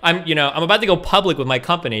about to go public with my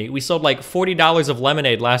company. We sold like $40 of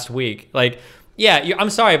lemonade last week. Like, yeah, I'm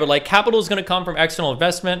sorry, but like capital is going to come from external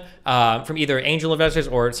investment, from either angel investors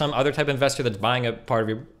or some other type of investor that's buying a part of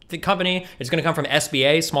your company. It's going to come from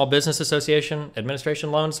SBA, Small Business Association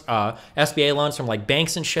Administration loans, SBA loans from like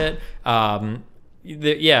banks and shit. That's.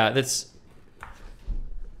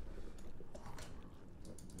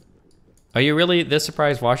 Are you really this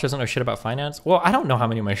surprised Vaush doesn't know shit about finance? Well, I don't know how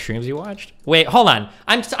many of my streams you watched. Wait, hold on.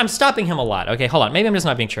 I'm stopping him a lot. Okay, hold on. Maybe I'm just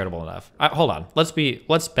not being charitable enough. Hold on. Let's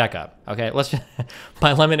back up. Okay,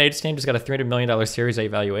 my Lemonade stand just got a $300 million Series A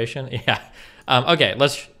valuation. Yeah. Okay,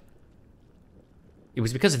 it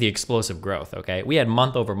was because of the explosive growth, okay? We had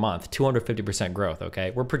month over month, 250% growth,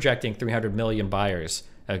 okay? We're projecting 300 million buyers,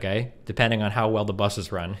 okay? Depending on how well the buses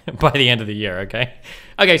run by the end of the year, okay?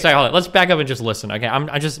 Okay, sorry, hold on. Let's back up and just listen, okay?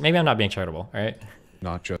 Maybe I'm not being charitable, all right?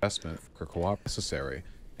 Not just investment for co-op necessary.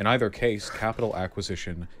 In either case, capital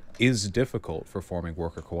acquisition is difficult for forming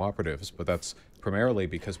worker cooperatives, but that's primarily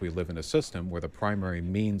because we live in a system where the primary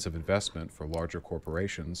means of investment for larger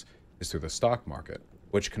corporations is through the stock market,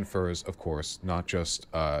 which confers, of course, not just,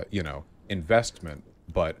 you know, investment,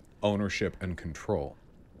 but ownership and control.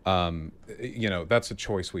 You know, that's a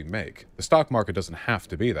choice we make. The stock market doesn't have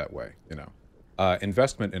to be that way, you know.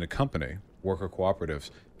 Investment in a company, worker cooperatives,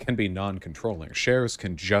 can be non-controlling. Shares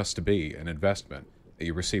can just be an investment that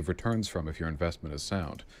you receive returns from if your investment is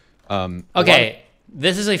sound. Okay,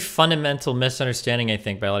 this is a fundamental misunderstanding, I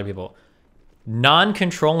think, by a lot of people.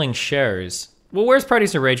 Non-controlling shares. Well, where's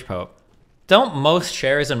Parties of Rage Pope? Don't most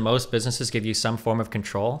shares in most businesses give you some form of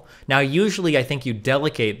control? Now, usually, I think you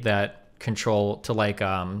delegate that control to like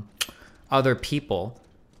other people.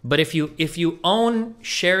 But if you own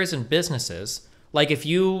shares in businesses, like if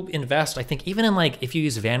you invest, I think even in like if you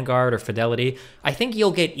use Vanguard or Fidelity, I think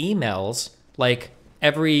you'll get emails like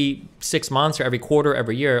every 6 months or every quarter,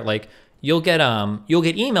 every year, like you'll get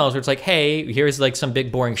emails where it's like, hey, here's like some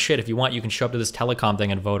big boring shit. If you want, you can show up to this telecom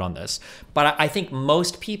thing and vote on this. But I think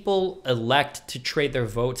most people elect to trade their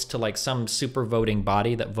votes to like some super voting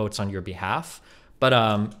body that votes on your behalf. But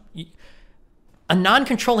a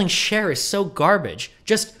non-controlling share is so garbage.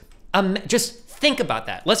 Just think about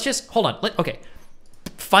that. Let's just hold on. Okay.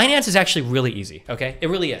 Finance is actually really easy, okay? It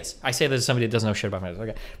really is. I say that as somebody that doesn't know shit about finance,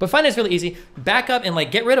 okay? But finance is really easy. Back up and like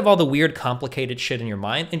get rid of all the weird, complicated shit in your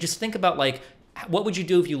mind and just think about like, what would you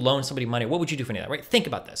do if you loan somebody money? What would you do for any of that, right? Think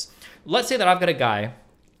about this. Let's say that I've got a guy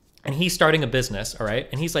and he's starting a business, all right?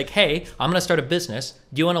 And he's like, hey, I'm gonna start a business.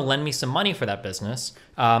 Do you wanna lend me some money for that business?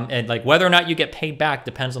 And like whether or not you get paid back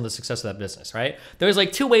depends on the success of that business, right? There's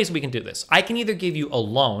like two ways we can do this. I can either give you a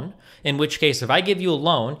loan, in which case, if I give you a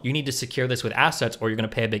loan, you need to secure this with assets or you're gonna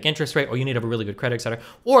pay a big interest rate or you need to have a really good credit, et cetera.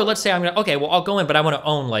 Or let's say okay, well, I'll go in, but I wanna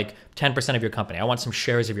own like 10% of your company. I want some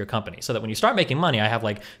shares of your company so that when you start making money, I have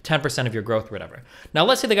like 10% of your growth or whatever. Now,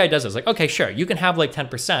 let's say the guy does this, like, okay, sure, you can have like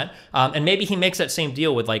 10%, and maybe he makes that same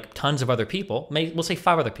deal with like tons of other people, we'll say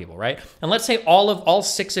 5 other people, right? And let's say all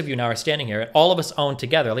 6 of you now are standing here and all of us own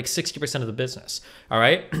together like 60% of the business, all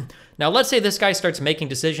right? Now, let's say this guy starts making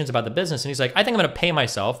decisions about the business and he's like, I think I'm gonna pay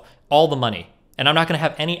myself all the money and I'm not gonna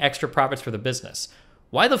have any extra profits for the business.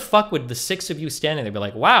 Why the fuck would the 6 of you standing there be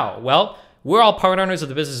like, wow, well, we're all part owners of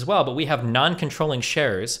the business as well, but we have non-controlling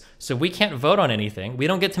shares, so we can't vote on anything. We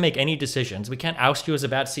don't get to make any decisions. We can't oust you as a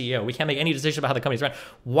bad CEO. We can't make any decision about how the company's run.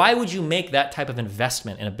 Why would you make that type of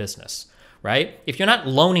investment in a business, right? If you're not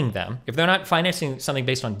loaning them, if they're not financing something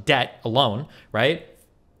based on debt alone, right?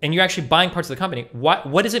 And you're actually buying parts of the company,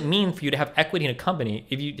 what does it mean for you to have equity in a company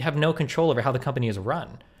if you have no control over how the company is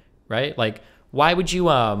run, right? Like, why would you,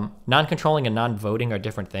 non-controlling and non-voting are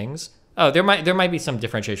different things? Oh, there might be some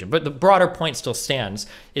differentiation, but the broader point still stands,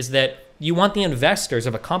 is that you want the investors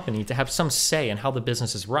of a company to have some say in how the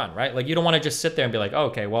business is run, right? Like you don't want to just sit there and be like, oh,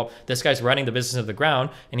 okay, well, this guy's running the business of the ground,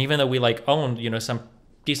 and even though we like own, you know, some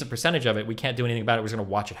decent percentage of it, we can't do anything about it. We're just gonna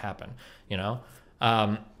watch it happen, you know?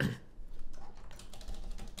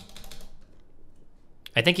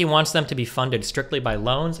 I think he wants them to be funded strictly by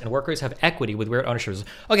loans and workers have equity with weird ownership.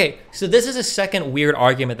 Okay, so this is a second weird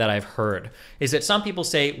argument that I've heard, is that some people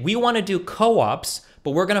say, we want to do co-ops,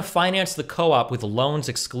 but we're going to finance the co-op with loans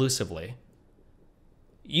exclusively.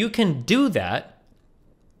 You can do that,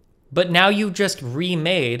 but now you just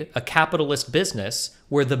remade a capitalist business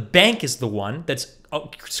where the bank is the one that's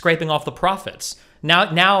scraping off the profits.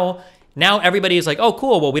 Now everybody is like, oh,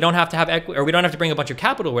 cool, well, we don't have to have equity, or we don't have to bring a bunch of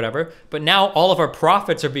capital or whatever, but now all of our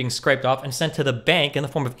profits are being scraped off and sent to the bank in the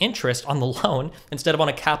form of interest on the loan instead of on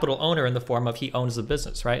a capital owner in the form of he owns the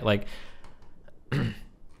business, right? Like,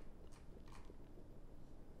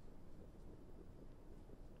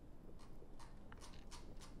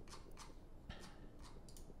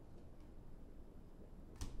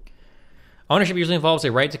 ownership usually involves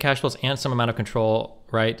a right to cash flows and some amount of control,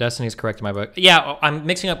 right? Destiny is correct in my book. Yeah, I'm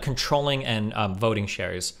mixing up controlling and voting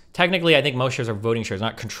shares. Technically, I think most shares are voting shares,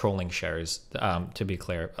 not controlling shares, to be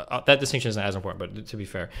clear. That distinction isn't as important, but to be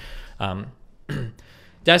fair.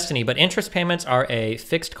 Destiny, but interest payments are a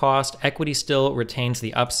fixed cost. Equity still retains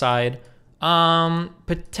the upside.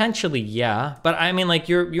 Potentially, yeah. But I mean, like,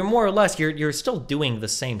 you're more or less, you're still doing the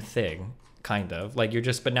same thing. Kind of like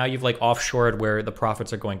but now you've like offshored where the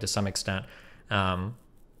profits are going to some extent. Yeah,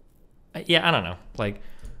 I don't know. Like,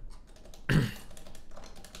 a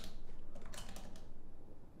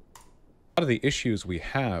lot of the issues we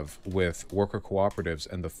have with worker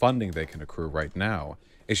cooperatives and the funding they can accrue right now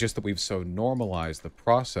is just that we've so normalized the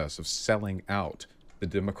process of selling out the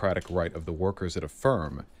democratic right of the workers at a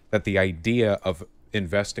firm that the idea of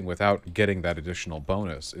investing without getting that additional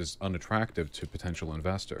bonus is unattractive to potential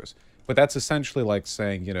investors. But that's essentially like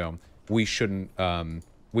saying, you know, we shouldn't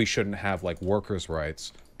have like workers'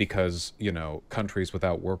 rights because, you know, countries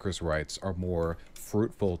without workers' rights are more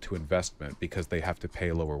fruitful to investment because they have to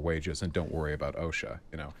pay lower wages and don't worry about OSHA,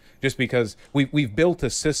 you know. Just because we've built a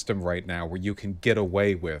system right now where you can get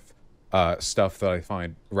away with stuff that I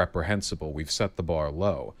find reprehensible. We've set the bar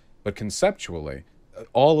low. But conceptually,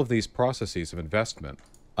 all of these processes of investment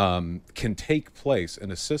can take place in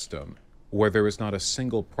a system where there is not a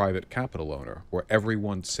single private capital owner, where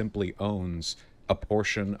everyone simply owns a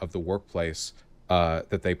portion of the workplace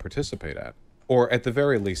that they participate at, or at the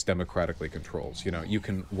very least democratically controls. You know, you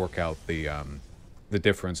can work out the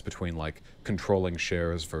difference between like controlling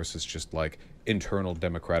shares versus just like internal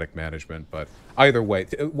democratic management. But either way,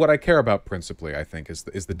 what I care about principally, I think, is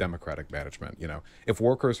the democratic management. You know, if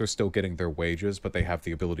workers are still getting their wages but they have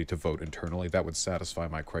the ability to vote internally, that would satisfy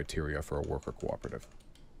my criteria for a worker cooperative.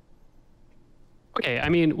 Okay, I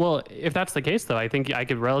mean, well, if that's the case, though, I think I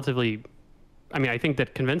could relatively, I mean, I think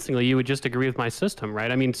that convincingly you would just agree with my system,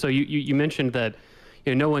 right? I mean, so you mentioned that,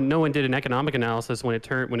 you know, no one did an economic analysis when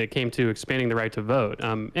it came to expanding the right to vote,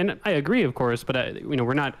 and I agree, of course, but you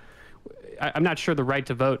know, I'm not sure the right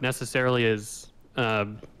to vote necessarily is.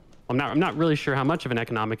 I'm not really sure how much of an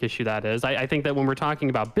economic issue that is. I think that when we're talking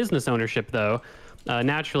about business ownership, though,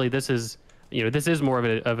 naturally this is more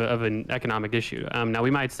of an economic issue. Now we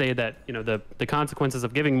might say that, you know, the consequences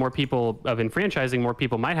of enfranchising more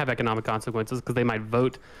people might have economic consequences because they might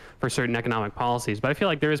vote for certain economic policies. But I feel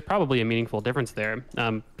like there is probably a meaningful difference there.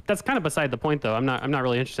 That's kind of beside the point, though. I'm not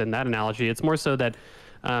really interested in that analogy. It's more so that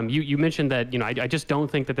you mentioned that, you know, I just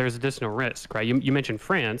don't think that there's additional risk, right? You mentioned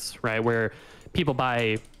France, right, where people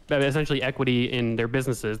buy essentially equity in their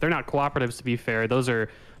businesses. They're not cooperatives, to be fair. Those are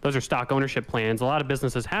stock ownership plans. A lot of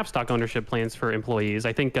businesses have stock ownership plans for employees.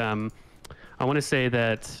 I think I want to say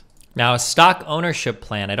that now a stock ownership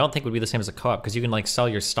plan I don't think would be the same as a co-op, because you can like sell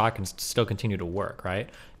your stock and still continue to work, right?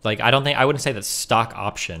 Like I wouldn't say that stock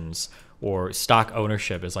options or stock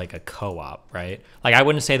ownership is like a co-op, right? Like I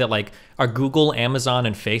wouldn't say that like are Google, Amazon,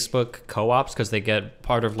 and Facebook co-ops because they get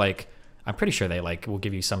part of like, I'm pretty sure they like will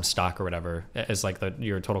give you some stock or whatever as like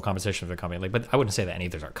your total compensation of the company. Like, but I wouldn't say that any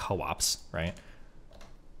of those are co-ops, right?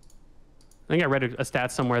 I think I read a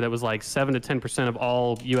stat somewhere that was like 7 to 10% of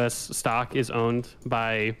all U.S. stock is owned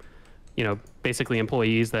by, you know, basically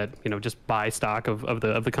employees that, you know, just buy stock of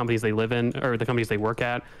the companies they live in or the companies they work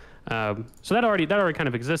at. So that already kind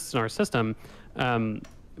of exists in our system,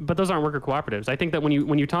 but those aren't worker cooperatives. I think that when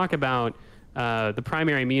you talk about the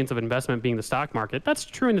primary means of investment being the stock market, that's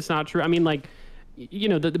true and it's not true. I mean, like, you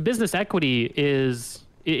know, the business equity is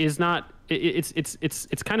not,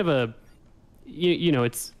 it's kind of a, you know,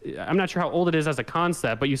 I'm not sure how old it is as a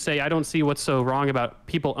concept, but you say, I don't see what's so wrong about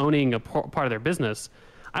people owning a part of their business.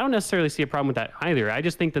 I don't necessarily see a problem with that either. I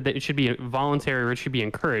just think that it should be voluntary or it should be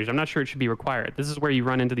encouraged. I'm not sure it should be required. This is where you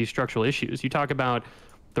run into these structural issues. You talk about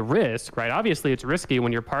the risk, right? Obviously, it's risky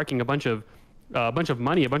when you're parking a bunch of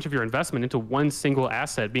money, a bunch of your investment into one single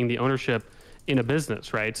asset, being the ownership in a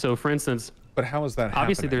business, right? So, for instance, but how is that happening?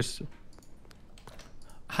 Obviously, there's.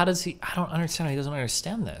 How does he? I don't understand. He doesn't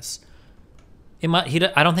understand this.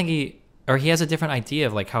 I don't think he has a different idea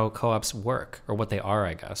of like how co-ops work or what they are.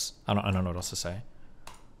 I guess I don't know what else to say.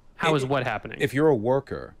 How is what happening? If you're a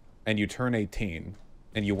worker and you turn 18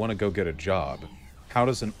 and you want to go get a job, how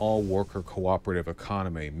does an all-worker cooperative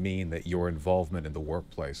economy mean that your involvement in the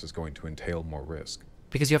workplace is going to entail more risk?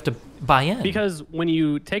 Because you have to buy in. Because when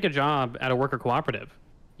you take a job at a worker cooperative,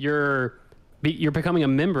 you're becoming a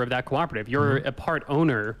member of that cooperative. You're a part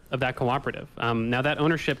owner of that cooperative. Now that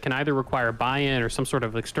ownership can either require buy-in or some sort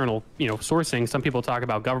of external, you know, sourcing. Some people talk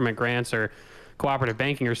about government grants or cooperative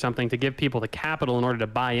banking or something to give people the capital in order to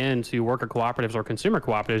buy into worker cooperatives or consumer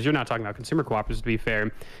cooperatives. You're not talking about consumer cooperatives, to be fair,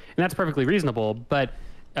 and that's perfectly reasonable. But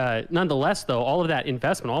nonetheless, though, all of that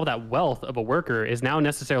investment, all of that wealth of a worker is now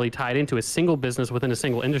necessarily tied into a single business within a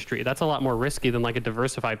single industry. That's a lot more risky than like a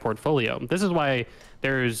diversified portfolio. This is why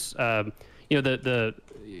there's, you know,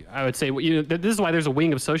 I would say, you know, this is why there's a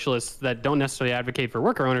wing of socialists that don't necessarily advocate for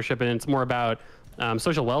worker ownership, and it's more about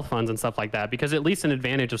social wealth funds and stuff like that, because at least an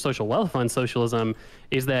advantage of social wealth fund socialism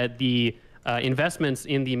is that the investments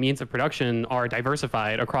in the means of production are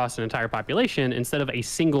diversified across an entire population instead of a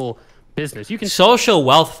single business. You can social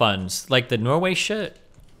wealth funds like the Norway shit.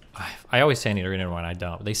 I always say I need to read one. I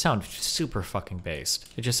don't. They sound super fucking based.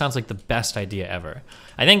 It just sounds like the best idea ever.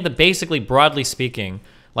 I think that basically, broadly speaking,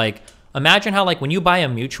 like imagine how like when you buy a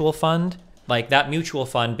mutual fund. Like that mutual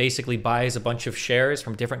fund basically buys a bunch of shares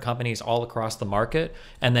from different companies all across the market,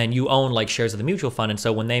 and then you own like shares of the mutual fund. And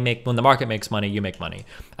so when the market makes money, you make money.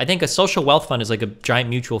 I think a social wealth fund is like a giant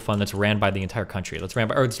mutual fund that's ran by the entire country. It's ran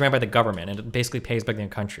by the government, and it basically pays back the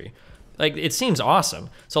country. Like, it seems awesome.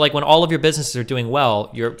 So like when all of your businesses are doing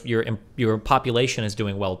well, your population is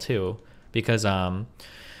doing well too. Because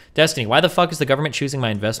Destiny, why the fuck is the government choosing my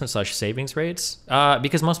investment/savings rates?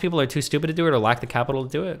 Because most people are too stupid to do it or lack the capital to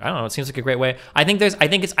do it. I don't know. It seems like a great way. I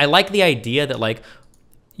like the idea that like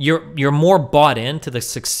you're more bought into the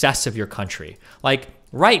success of your country. Like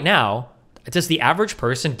right now, does the average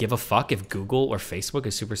person give a fuck if Google or Facebook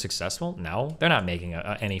is super successful? No, they're not making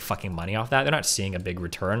any fucking money off that. They're not seeing a big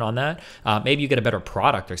return on that. Maybe you get a better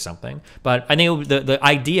product or something. But I think the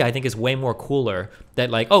idea, I think, is way more cooler that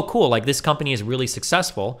like, oh, cool, like this company is really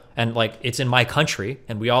successful and like it's in my country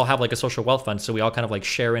and we all have like a social wealth fund. So we all kind of like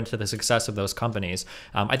share into the success of those companies.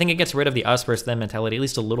 I think it gets rid of the us versus them mentality, at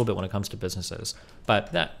least a little bit when it comes to businesses.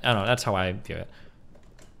 But that, I don't know, that's how I view it.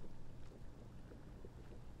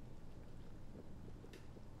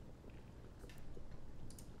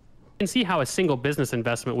 Can see how a single business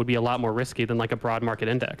investment would be a lot more risky than like a broad market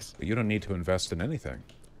index. But you don't need to invest in anything.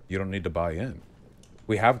 You don't need to buy in.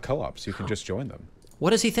 We have co-ops. You can just join them. What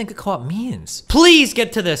does he think a co-op means? Please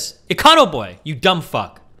get to this. Econoboi, you dumb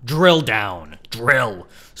fuck. Drill down. Drill.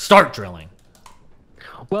 Start drilling.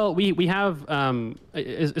 Well, we have,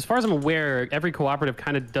 as far as I'm aware, every cooperative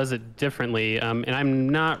kind of does it differently, and I'm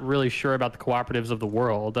not really sure about the cooperatives of the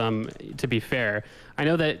world, to be fair. I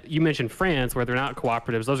know that you mentioned France, where they're not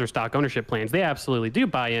cooperatives. Those are stock ownership plans. They absolutely do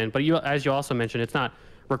buy in, but as you also mentioned, it's not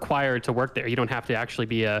required to work there. You don't have to actually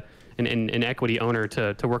be an equity owner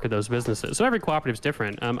to work at those businesses. So every cooperative is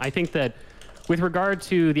different. I think that with regard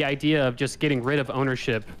to the idea of just getting rid of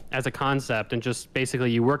ownership as a concept and just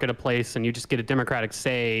basically you work at a place and you just get a democratic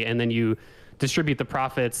say and then you distribute the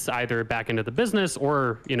profits either back into the business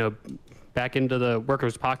or, you know, back into the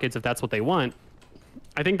workers' pockets if that's what they want.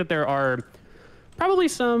 I think that there are probably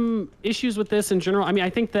some issues with this in general. I mean,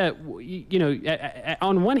 I think that, you know,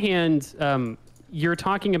 on one hand, you're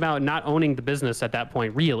talking about not owning the business at that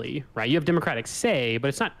point, really, right? You have democratic say, but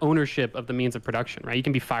it's not ownership of the means of production, right? You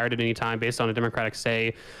can be fired at any time based on a democratic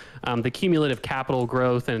say. The cumulative capital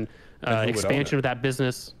growth and expansion of that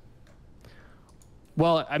business.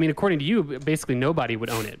 Well, I mean, according to you, basically nobody would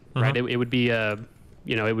own it, right? It would be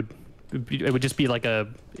you know, it would just be like a,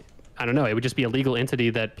 I don't know, it would just be a legal entity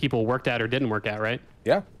that people worked at or didn't work at, right?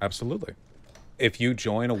 Yeah, absolutely. If you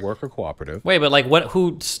join a worker cooperative. Wait, but like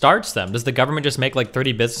who starts them? Does the government just make like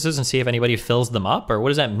 30 businesses and see if anybody fills them up? Or what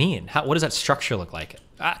does that mean? What does that structure look like?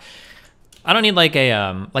 I don't need like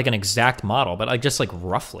an exact model, but like just like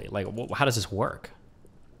roughly, like how does this work?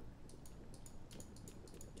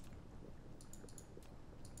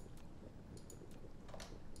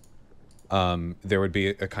 There would be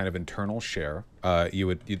a kind of internal share.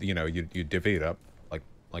 You divvy it up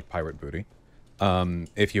like pirate booty.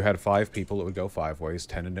 If you had 5 people, it would go 5 ways.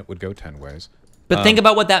 10 and it would go 10 ways. But think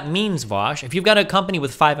about what that means, Vaush. If you've got a company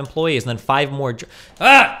with 5 employees and then 5 more,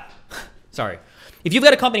 sorry. If you've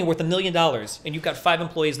got a company worth $1 million and you've got 5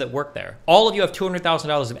 employees that work there, all of you have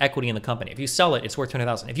 $200,000 of equity in the company. If you sell it, it's worth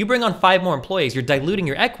 $200,000. If you bring on 5 more employees, you're diluting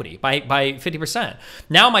your equity by 50%.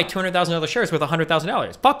 Now my $200,000 share is worth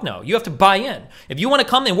 $100,000. Fuck no, you have to buy in. If you want to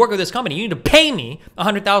come and work with this company, you need to pay me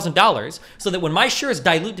 $100,000 so that when my shares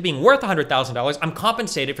dilute to being worth $100,000, I'm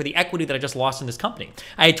compensated for the equity that I just lost in this company.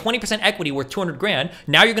 I had 20% equity worth 200 grand.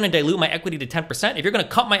 Now you're going to dilute my equity to 10%. If you're going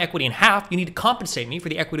to cut my equity in half, you need to compensate me for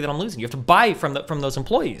the equity that I'm losing. You have to buy from those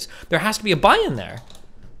employees. There has to be a buy-in there.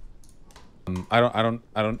 I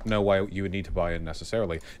don't know why you would need to buy in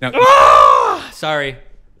necessarily. Now, sorry.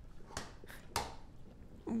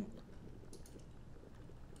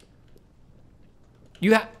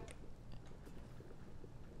 You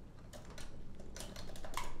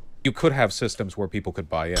could have systems where people could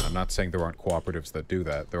buy in. I'm not saying there aren't cooperatives that do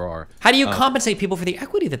that. There are. How do you compensate people for the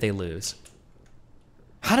equity that they lose?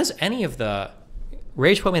 How does any of the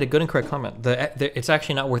RagePo made a good and correct comment. It's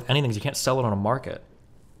actually not worth anything because you can't sell it on a market.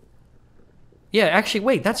 Yeah, actually,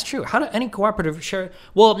 wait, that's true. How do any cooperative share?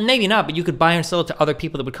 Well, maybe not, but you could buy and sell it to other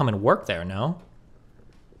people that would come and work there, no?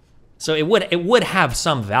 So it would have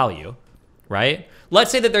some value, right? Let's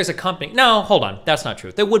say that there's a company. No, hold on. That's not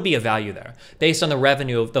true. There would be a value there based on the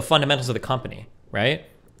revenue of the fundamentals of the company, right?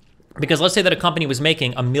 Because let's say that a company was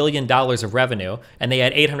making $1 million of revenue and they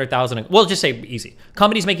had 800,000. Well, just say easy.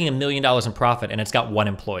 Company's making $1 million in profit and it's got 1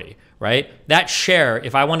 employee, right? That share,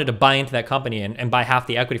 if I wanted to buy into that company and buy half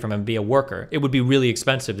the equity from them and be a worker, it would be really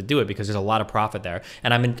expensive to do it because there's a lot of profit there.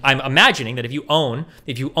 And I'm imagining that if you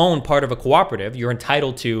own part of a cooperative, you're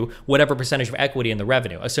entitled to whatever percentage of equity in the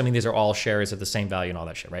revenue, assuming these are all shares at the same value and all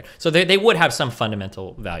that shit, right? So they would have some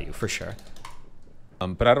fundamental value for sure.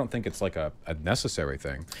 But I don't think it's like a necessary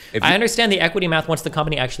thing. I understand the equity math once the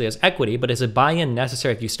company actually has equity, but is a buy-in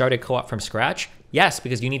necessary if you start a co-op from scratch? Yes,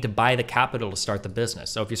 because you need to buy the capital to start the business.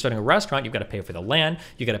 So if you're starting a restaurant, you've got to pay for the land,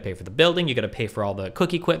 you got to pay for the building, you got to pay for all the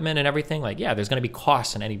cook equipment and everything. Like, yeah, there's going to be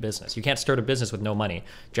costs in any business. You can't start a business with no money,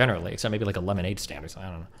 generally, except maybe like a lemonade stand or something.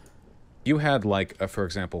 I don't know. You had like, for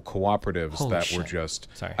example, cooperatives Holy that shit. were just,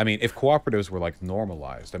 Sorry. I mean, if cooperatives were like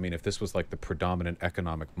normalized, I mean, if this was like the predominant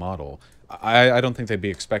economic model, I don't think they'd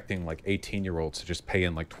be expecting like 18-year-olds to just pay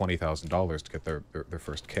in like $20,000 to get their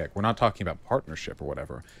first kick. We're not talking about partnership or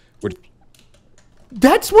whatever.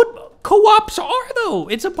 That's what co-ops are, though.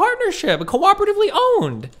 It's a partnership, cooperatively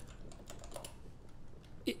owned.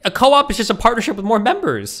 A co-op is just a partnership with more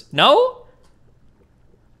members. No?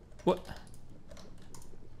 What?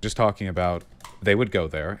 Just talking about they would go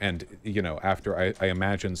there and, you know, after I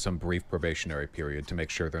imagine some brief probationary period to make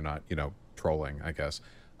sure they're not, you know, trolling, I guess,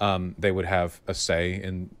 they would have a say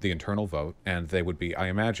in the internal vote, and they would be, I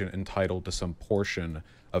imagine, entitled to some portion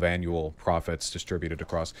of annual profits distributed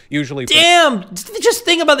across, usually... Damn! Just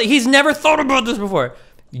think about that. He's never thought about this before.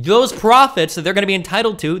 Those profits that they're going to be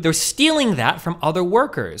entitled to, they're stealing that from other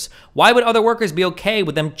workers. Why would other workers be okay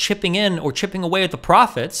with them chipping in or chipping away at the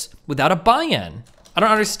profits without a buy-in? I don't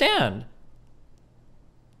understand.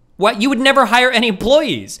 What? You would never hire any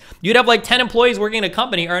employees. You'd have like 10 employees working in a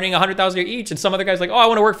company earning $100,000 each, and some other guy's like, oh, I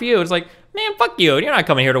want to work for you. It's like, man, fuck you. You're not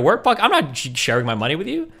coming here to work. Fuck, I'm not sharing my money with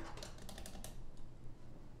you.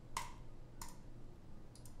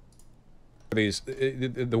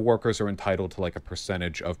 The workers are entitled to like a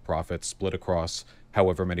percentage of profits split across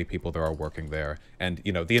however many people there are working there. And,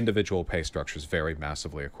 you know, the individual pay structures vary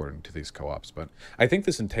massively according to these co-ops. But I think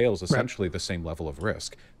this entails essentially the same level of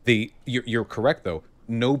risk. You're correct, though.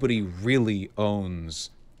 Nobody really owns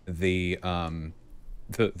the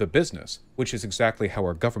business, which is exactly how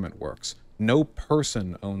our government works. No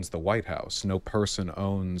person owns the White House. No person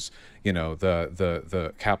owns, you know,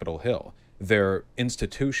 the Capitol Hill. They're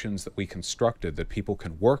institutions that we constructed that people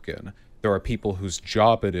can work in. There are people whose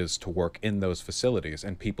job it is to work in those facilities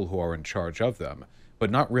and people who are in charge of them, but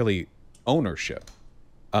not really ownership.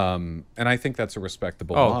 And I think that's a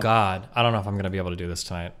respectable model. God. I don't know if I'm going to be able to do this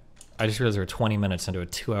tonight. I just realized we're 20 minutes into a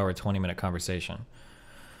 2-hour, 20-minute conversation.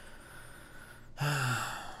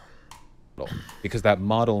 Because that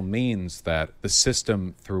model means that the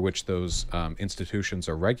system through which those institutions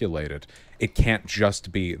are regulated, it can't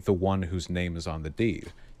just be the one whose name is on the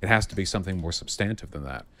deed. It has to be something more substantive than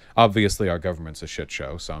that. Obviously, our government's a shit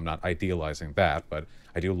show, so I'm not idealizing that, but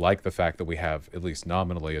I do like the fact that we have, at least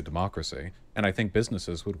nominally, a democracy, and I think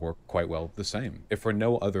businesses would work quite well the same, if for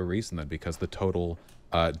no other reason than because the total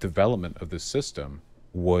development of this system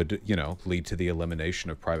would, you know, lead to the elimination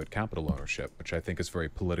of private capital ownership, which I think is very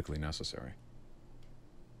politically necessary.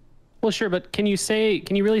 Well, sure, but can you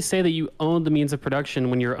really say that you own the means of production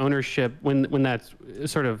when your ownership, when that's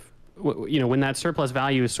sort of, you know, when that surplus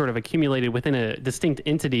value is sort of accumulated within a distinct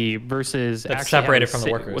entity versus that's actually separated from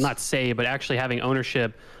the workers? Well, not say, but actually having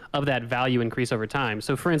ownership of that value increase over time.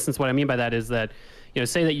 So, for instance, what I mean by that is that, you know,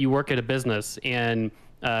 say that you work at a business and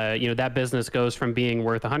you know, that business goes from being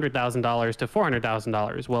worth $100,000 to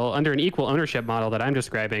 $400,000. Well, under an equal ownership model that I'm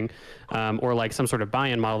describing, or like some sort of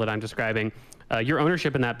buy-in model that I'm describing, your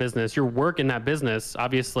ownership in that business, your work in that business,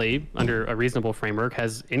 obviously under a reasonable framework,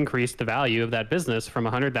 has increased the value of that business from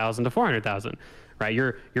 100,000 to 400,000. Right,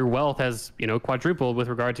 your wealth has, you know, quadrupled with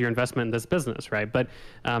regard to your investment in this business, right? But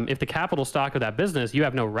if the capital stock of that business, you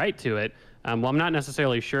have no right to it. Well, I'm not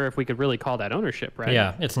necessarily sure if we could really call that ownership, right?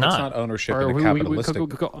 Yeah, it's not. It's not ownership in a capitalistic...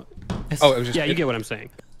 Oh, it was just, yeah, you get what I'm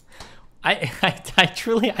saying. I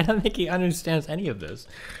truly, I don't think he understands any of this.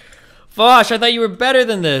 Vaush, I thought you were better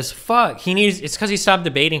than this. Fuck. It's because he stopped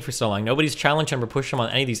debating for so long. Nobody's challenged him or pushed him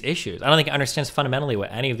on any of these issues. I don't think he understands fundamentally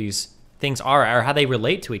what any of these things are, or how they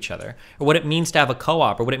relate to each other, or what it means to have a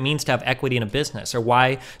co-op, or what it means to have equity in a business, or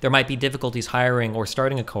why there might be difficulties hiring or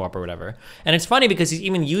starting a co-op or whatever. And it's funny because he's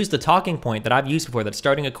even used the talking point that I've used before, that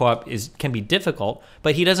starting a co-op can be difficult,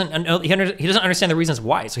 but he doesn't understand the reasons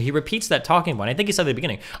why. So he repeats that talking point. I think he said at the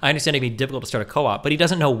beginning, I understand it'd be difficult to start a co-op, but he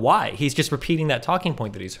doesn't know why. He's just repeating that talking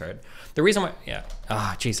point that he's heard. The reason why, yeah.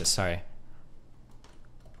 Ah, Jesus, sorry.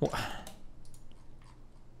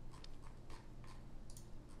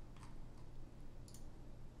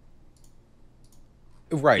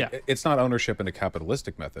 Right. Yeah. It's not ownership in a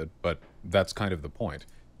capitalistic method, but that's kind of the point.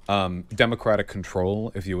 Democratic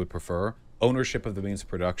control, if you would prefer. Ownership of the means of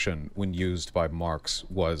production, when used by Marx,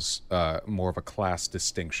 was more of a class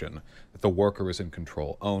distinction. That the worker is in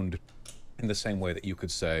control, owned in the same way that you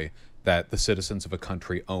could say that the citizens of a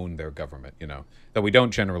country own their government, you know. Though we don't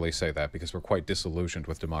generally say that because we're quite disillusioned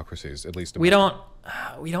with democracies, at least. We don't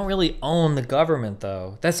really own the government,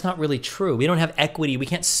 though. That's not really true. We don't have equity. We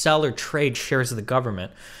can't sell or trade shares of the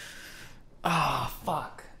government. Oh,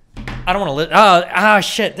 fuck. I don't want to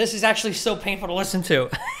shit. This is actually so painful to listen to.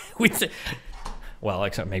 Well,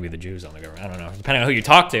 except maybe the Jews on the government. I don't know. Depending on who you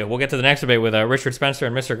talk to. We'll get to the next debate with Richard Spencer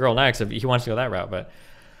and Mr. Girl next if he wants to go that route. But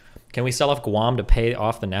can we sell off Guam to pay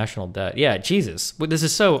off the national debt? Yeah, Jesus. This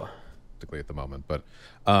is so... At the moment, but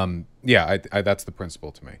yeah, that's the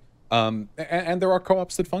principle to me. And there are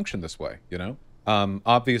co-ops that function this way, you know.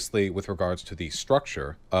 Obviously, with regards to the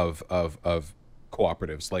structure of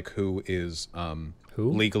cooperatives, like who is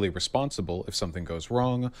legally responsible if something goes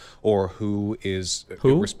wrong, or who is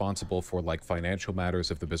responsible for like financial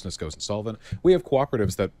matters if the business goes insolvent. We have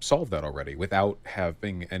cooperatives that solve that already without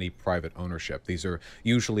having any private ownership. These are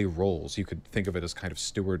usually roles. You could think of it as kind of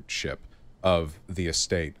stewardship of the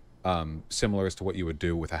estate. Similar as to what you would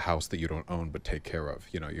do with a house that you don't own but take care of.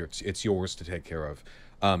 You know, it's yours to take care of,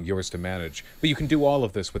 yours to manage. But you can do all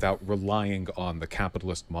of this without relying on the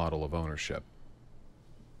capitalist model of ownership.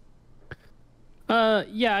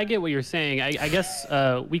 Yeah, I get what you're saying. I guess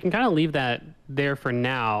we can kind of leave that there for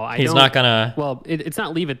now. He's not gonna... Well, it's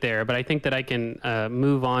not leave it there, but I think that I can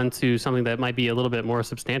move on to something that might be a little bit more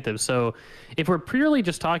substantive. So if we're purely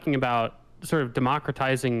just talking about sort of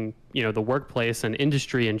democratizing, you know, the workplace and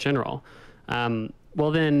industry in general, well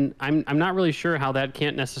then I'm not really sure how that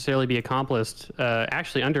can't necessarily be accomplished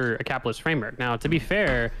actually under a capitalist framework. Now, to be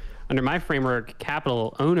fair, under my framework,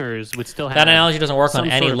 capital owners would still have... That analogy doesn't work on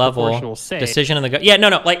any level. Decision in the... Yeah,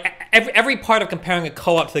 no. Like, every part of comparing a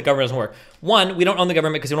co-op to the government doesn't work. One, we don't own the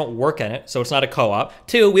government because we don't work in it, so it's not a co-op.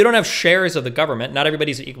 Two, we don't have shares of the government. Not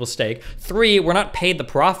everybody's at equal stake. Three, we're not paid the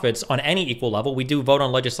profits on any equal level. We do vote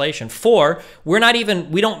on legislation. Four, we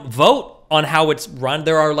don't vote on how it's run.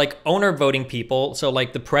 There are like owner voting people. So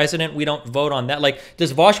like the president, we don't vote on that. Like,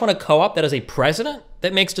 does Vaush want a co-op that has a president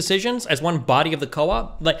that makes decisions as one body of the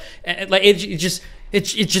co-op? It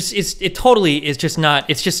totally is just not.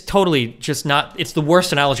 It's just totally just not. It's the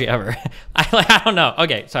worst analogy ever. I don't know.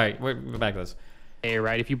 Okay, sorry. We're back to this.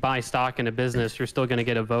 Right. If you buy stock in a business, you're still going to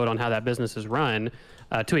get a vote on how that business is run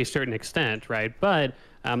to a certain extent, right? But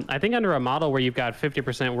I think under a model where you've got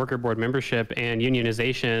 50% worker board membership and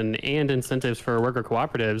unionization and incentives for worker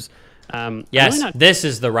cooperatives. Yes, this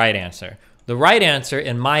is the right answer. The right answer,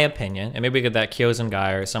 in my opinion, and maybe we get that Kyozen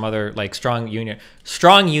guy or some other like strong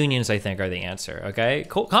unions, I think, are the answer. Okay,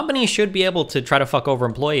 companies should be able to try to fuck over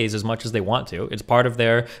employees as much as they want to. It's part of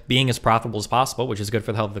their being as profitable as possible, which is good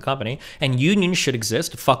for the health of the company. And unions should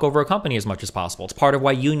exist to fuck over a company as much as possible. It's part of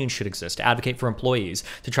why unions should exist, to advocate for employees,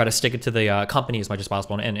 to try to stick it to the company as much as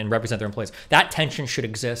possible and represent their employees. That tension should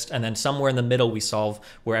exist, and then somewhere in the middle we solve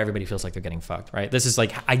where everybody feels like they're getting fucked. Right? This is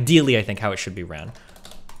like ideally, I think, how it should be ran.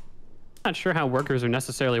 Not sure how workers are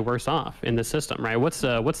necessarily worse off in the system, right? What's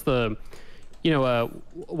the,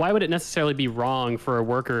 why would it necessarily be wrong for a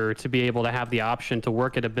worker to be able to have the option to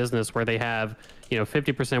work at a business where they have,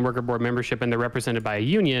 50% worker board membership and they're represented by a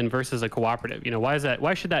union versus a cooperative? Why is that?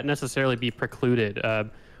 Why should that necessarily be precluded?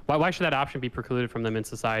 Why should that option be precluded from them in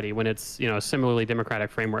society when it's, a similarly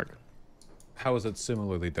democratic framework? How is it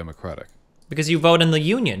similarly democratic? Because you vote in the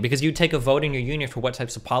union, because you take a vote in your union for what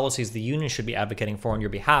types of policies the union should be advocating for on your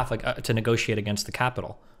behalf, like to negotiate against the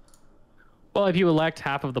capital. Well, if you elect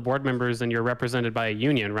half of the board members and you're represented by a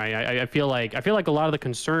union, right? I feel like a lot of the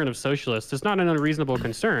concern of socialists is not an unreasonable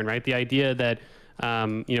concern, right? The idea that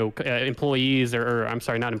employees, or I'm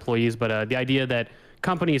sorry, not employees, but the idea that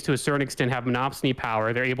companies to a certain extent have monopoly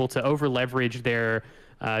power, they're able to over leverage their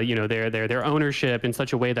their ownership in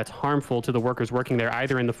such a way that's harmful to the workers working there,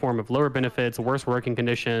 either in the form of lower benefits, worse working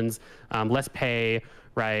conditions, less pay,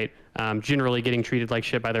 right? Generally getting treated like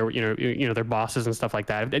shit by their, their bosses and stuff like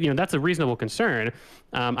that. That's a reasonable concern.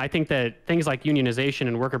 I think that things like unionization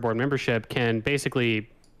and worker board membership can basically,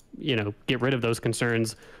 get rid of those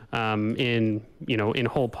concerns in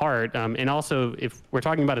whole part. And also, if we're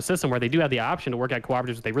talking about a system where they do have the option to work at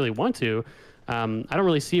cooperatives if they really want to, I don't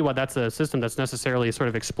really see why that's a system that's necessarily sort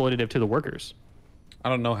of exploitative to the workers. I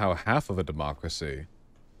don't know how half of a democracy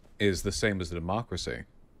is the same as a democracy.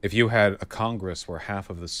 If you had a Congress where half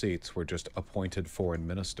of the seats were just appointed foreign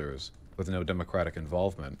ministers with no democratic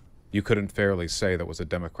involvement, you couldn't fairly say that was a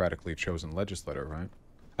democratically chosen legislator, right?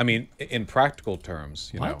 I mean, in practical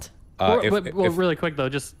terms, really quick though,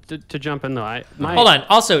 just to jump in though, hold on.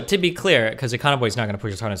 Also, to be clear, because Econoboi is not going to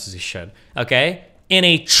push as hard as he should, okay? In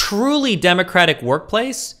a truly democratic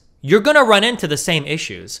workplace, you're going to run into the same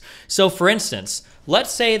issues. So for instance,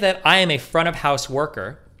 let's say that I am a front of house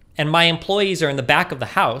worker and my employees are in the back of the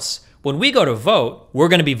house When we go to vote, we're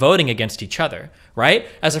going to be voting against each other, right?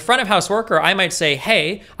 As a front of house worker, I might say,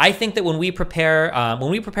 hey, I think that when we prepare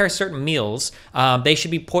certain meals, they should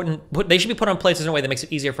be put on plates in a way that makes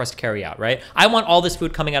it easier for us to carry out, right? I want all this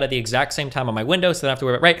food coming out at the exact same time on my window, so I don't have to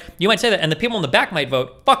worry about, right? You might say that, and the people in the back might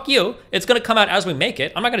vote, fuck you. It's going to come out as we make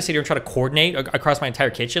it. I'm not going to sit here and try to coordinate across my entire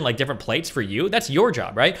kitchen, like different plates for you. That's your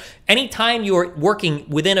job, right? Anytime you're working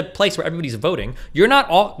within a place where everybody's voting, you're not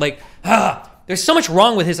all like, there's so much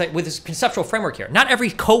wrong with his conceptual framework here. Not every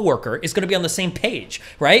coworker is going to be on the same page,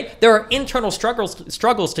 right? There are internal struggles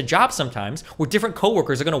to jobs sometimes where different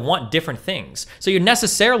coworkers are going to want different things. So you're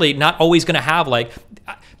necessarily not always going to have like,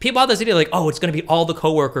 people have this idea like, oh, it's going to be all the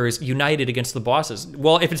coworkers united against the bosses.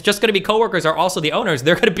 Well, if it's just going to be coworkers or also the owners,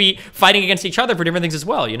 they're going to be fighting against each other for different things as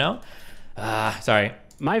well, you know? Sorry.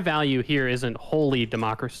 My value here isn't wholly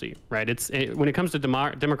democracy, right? When it comes to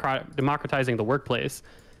democratizing the workplace,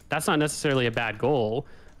 that's not necessarily a bad goal,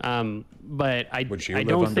 but I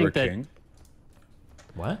don't think that. King?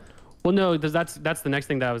 What? Well, no, that's the next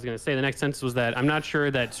thing that I was going to say. The next sentence was that I'm not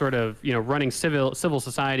sure that sort of running civil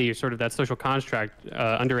society or sort of that social construct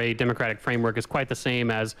under a democratic framework is quite the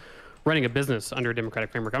same as running a business under a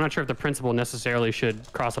democratic framework. I'm not sure if the principle necessarily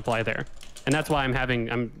should cross apply there, and that's why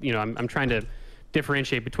I'm trying to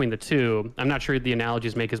differentiate between the two. I'm not sure the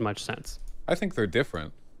analogies make as much sense. I think they're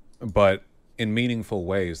different, but in meaningful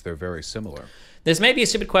ways, they're very similar. This may be a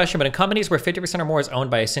stupid question, but in companies where 50% or more is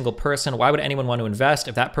owned by a single person, why would anyone want to invest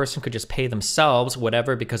if that person could just pay themselves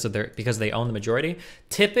whatever because they own the majority?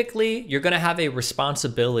 Typically, you're going to have a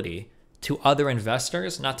responsibility to other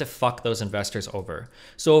investors not to fuck those investors over.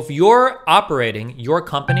 So if you're operating your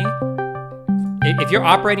company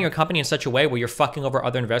in such a way where you're fucking over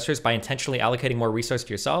other investors by intentionally allocating more resources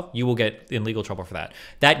to yourself, you will get in legal trouble for that.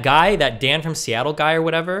 That guy, that Dan from Seattle guy or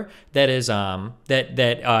whatever, that is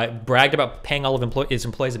bragged about paying all of his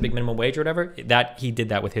employees a big minimum wage or whatever, that he did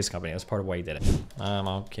that with his company. That's part of why he did it.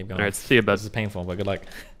 I'll keep going. All right, see you, bud. This is painful, but good luck.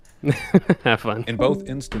 Have fun. In both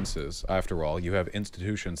instances, after all, you have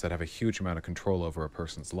institutions that have a huge amount of control over a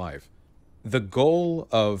person's life. The goal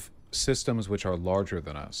of systems which are larger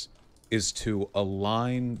than us is to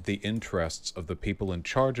align the interests of the people in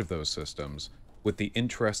charge of those systems with the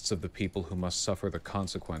interests of the people who must suffer the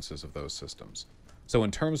consequences of those systems. So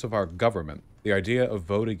in terms of our government, the idea of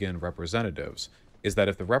voting in representatives is that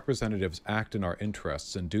if the representatives act in our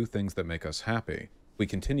interests and do things that make us happy, we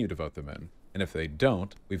continue to vote them in. And if they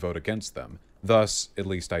don't, we vote against them. Thus, at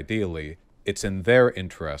least ideally, it's in their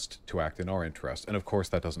interest to act in our interest. And of course,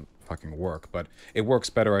 that doesn't fucking work, but it works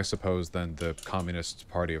better, I suppose, than the Communist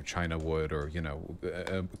Party of China would, or,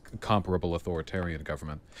 a comparable authoritarian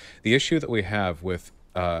government. The issue that we have with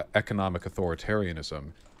economic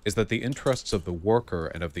authoritarianism is that the interests of the worker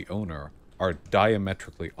and of the owner are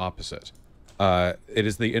diametrically opposite. It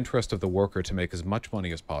is the interest of the worker to make as much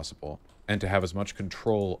money as possible and to have as much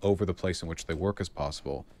control over the place in which they work as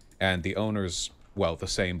possible, and the owners, well, the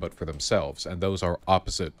same, but for themselves, and those are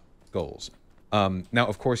opposite goals. Now,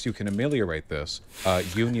 of course, you can ameliorate this.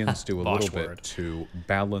 Unions do a little bit to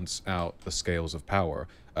balance out the scales of power,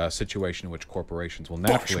 a situation in which corporations will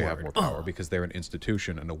naturally have more power because they're an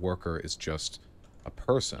institution and a worker is just a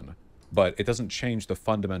person. But it doesn't change the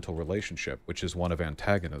fundamental relationship, which is one of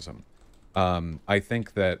antagonism. I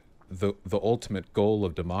think that the ultimate goal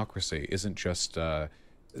of democracy isn't just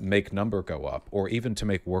make number go up or even to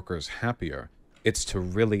make workers happier. It's to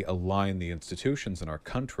really align the institutions in our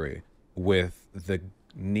country with the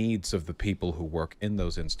needs of the people who work in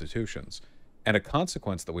those institutions. And a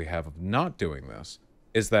consequence that we have of not doing this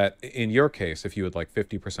is that in your case, if you had like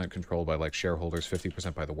 50% control by like shareholders,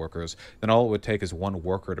 50% by the workers, then all it would take is one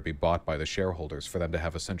worker to be bought by the shareholders for them to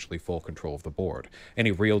have essentially full control of the board.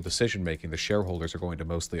 Any real decision making the shareholders are going to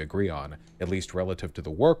mostly agree on, at least relative to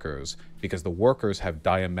the workers, because the workers have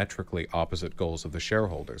diametrically opposite goals of the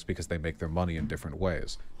shareholders because they make their money in different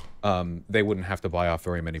ways. They wouldn't have to buy off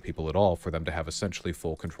very many people at all for them to have essentially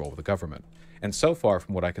full control of the government. And so far,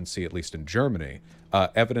 from what I can see, at least in Germany,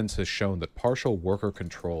 evidence has shown that partial worker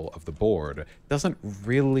control of the board doesn't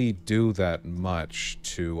really do that much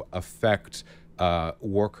to affect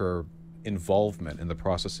worker involvement in the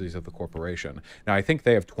processes of the corporation. Now, I think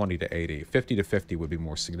they have 20 to 80. 50 to 50 would be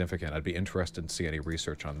more significant. I'd be interested to see any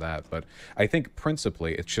research on that. But I think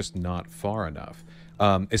principally it's just not far enough.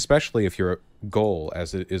 Especially if your goal,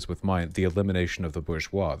 as it is with mine, the elimination of the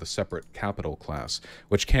bourgeois, the separate capital class,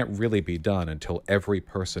 which can't really be done until every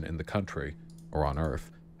person in the country, or on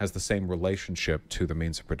Earth, has the same relationship to the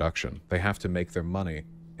means of production. They have to make their money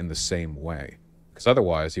in the same way. Because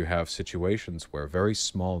otherwise you have situations where very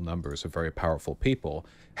small numbers of very powerful people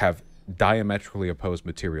have diametrically opposed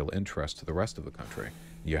material interests to the rest of the country.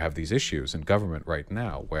 You have these issues in government right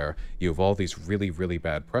now where you have all these really, really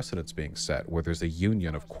bad precedents being set, where there's a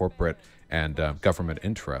union of corporate and government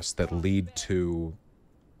interests that lead to,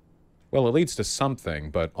 well, it leads to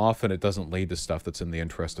something, but often it doesn't lead to stuff that's in the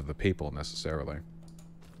interest of the people necessarily.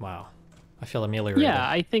 Wow. I feel ameliorated. Yeah,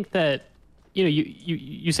 I think that, you know,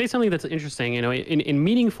 you say something that's interesting. You know, in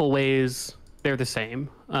meaningful ways, they're the same.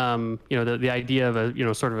 You know, the idea of a, you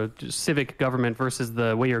know, sort of a civic government versus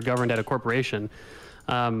the way you're governed at a corporation.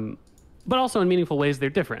 But also in meaningful ways, they're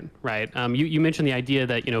different, right? You mentioned the idea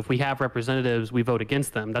that, you know, if we have representatives, we vote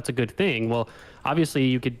against them. That's a good thing. Well, obviously,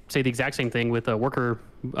 you could say the exact same thing with a worker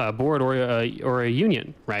board or a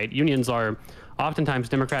union, right? Unions are oftentimes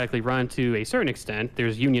democratically run to a certain extent.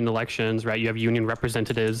 There's union elections, right? You have union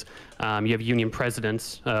representatives, you have union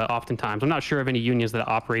presidents oftentimes. I'm not sure of any unions that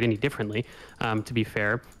operate any differently, to be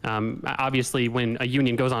fair. Obviously, when a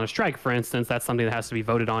union goes on a strike, for instance, that's something that has to be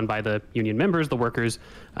voted on by the union members, the workers,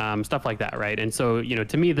 stuff like that, right? And so, you know,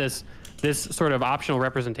 to me, this sort of optional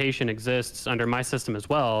representation exists under my system as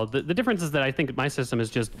well. The difference is that I think my system is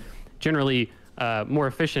just generally more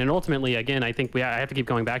efficient, and ultimately, again, I think I have to keep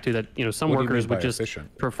going back to that. You know, some workers would just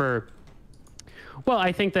prefer. Well,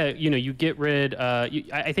 I think that, you know, you get rid.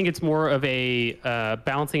 I think it's more of a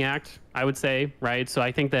balancing act, I would say, right? So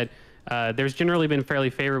I think that there's generally been fairly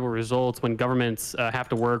favorable results when governments have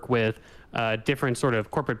to work with different sort of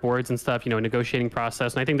corporate boards and stuff, you know, negotiating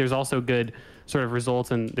process. And I think there's also good sort of results,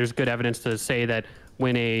 and there's good evidence to say that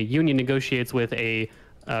when a union negotiates with a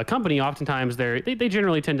company, oftentimes they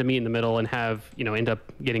generally tend to meet in the middle and have, you know, end up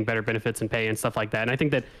getting better benefits and pay and stuff like that. And I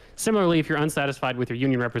think that similarly, if you're unsatisfied with your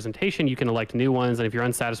union representation, you can elect new ones. And if you're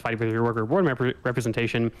unsatisfied with your worker board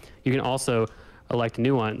representation, you can also elect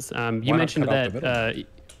new ones. You mentioned that.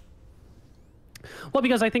 Well,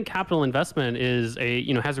 because I think capital investment is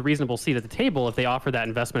has a reasonable seat at the table if they offer that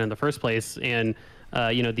investment in the first place, and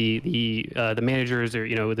you know, the managers, or,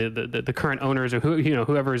 you know, the current owners, or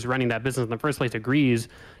whoever is running that business in the first place agrees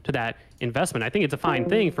to that investment. I think it's a fine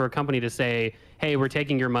thing for a company to say, hey, we're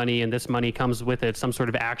taking your money, and this money comes with it some sort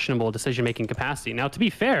of actionable decision-making capacity. Now, to be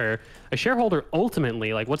fair, a shareholder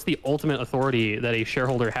ultimately, like, what's the ultimate authority that a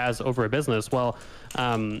shareholder has over a business? Well,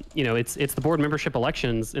 you know, it's the board membership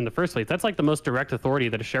elections in the first place. That's like the most direct authority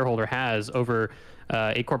that a shareholder has over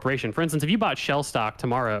a corporation. For instance, if you bought Shell stock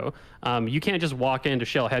tomorrow, you can't just walk into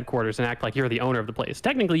Shell headquarters and act like you're the owner of the place.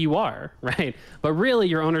 Technically, you are, right? But really,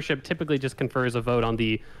 your ownership typically just confers a vote on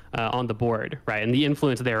the board, right, and the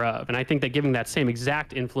influence thereof. And I think that giving that same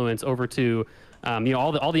exact influence over to you know,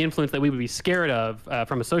 all the influence that we would be scared of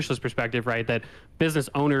from a socialist perspective, right? That business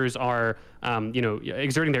owners are, you know,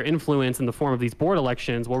 exerting their influence in the form of these board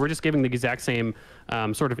elections. Well, we're just giving the exact same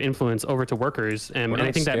sort of influence over to workers, and I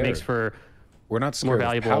think that makes for we're not more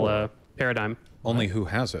valuable paradigm. Only who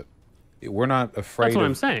has it. We're not afraid That's what of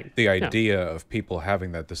I'm saying. The idea of people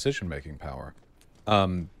having that decision-making power.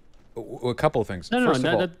 A couple of things. No,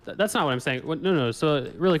 that's not what I'm saying. No. So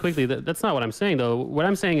really quickly, that's not what I'm saying, though. What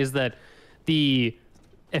I'm saying is that the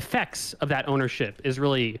effects of that ownership is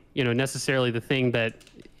really, you know, necessarily the thing that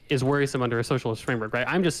is worrisome under a socialist framework, right?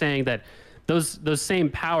 I'm just saying that those same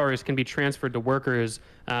powers can be transferred to workers,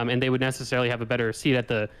 and they would necessarily have a better seat at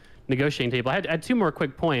the negotiating table. I had two more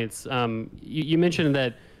quick points. You mentioned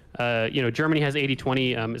that you know, Germany has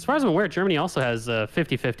 80-20. As far as I'm aware, Germany also has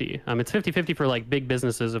 50-50. It's 50-50 for like big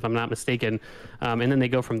businesses, if I'm not mistaken, and then they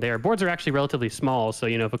go from there. Boards are actually relatively small, so,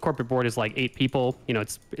 you know, if a corporate board is like 8 people, you know,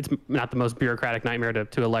 it's not the most bureaucratic nightmare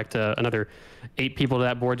to elect another 8 people to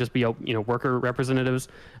that board, just be, you know, worker representatives.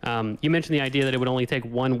 You mentioned the idea that it would only take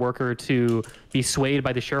one worker to be swayed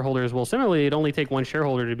by the shareholders. Well, similarly, it'd only take one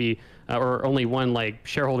shareholder to be, or only one like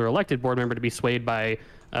shareholder elected board member to be swayed by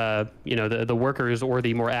you know, the workers or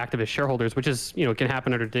the more activist shareholders, which is, you know, can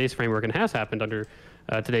happen under today's framework and has happened under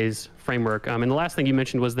today's framework. And the last thing you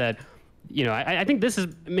mentioned was that, you know, I think this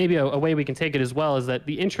is maybe a way we can take it as well, is that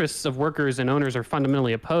the interests of workers and owners are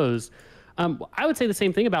fundamentally opposed. I would say the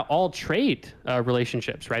same thing about all trade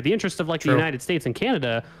relationships, right? The interests of like the United States and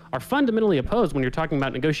Canada are fundamentally opposed when you're talking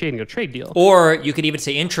about negotiating a trade deal. Or you could even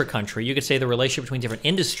say intra-country. You could say the relationship between different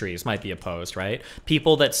industries might be opposed, right?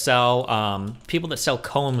 People that sell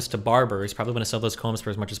combs to barbers probably want to sell those combs for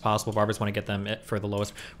as much as possible. Barbers want to get them for the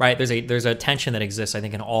lowest, right? There's a tension that exists, I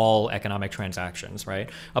think, in all economic transactions, right?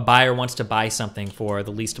 A buyer wants to buy something for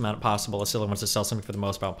the least amount possible. A seller wants to sell something for the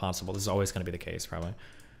most amount possible. This is always going to be the case, probably.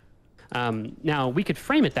 Now, we could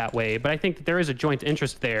frame it that way, but I think that there is a joint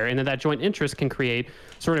interest there, and that joint interest can create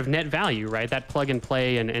sort of net value, right? That plug and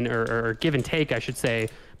play or give and take, I should say,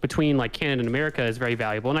 between like Canada and America is very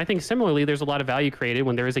valuable. And I think similarly, there's a lot of value created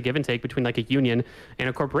when there is a give and take between like a union and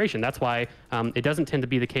a corporation. That's why it doesn't tend to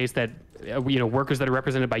be the case that workers that are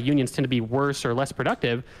represented by unions tend to be worse or less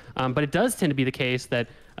productive. But it does tend to be the case that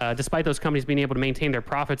despite those companies being able to maintain their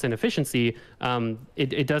profits and efficiency,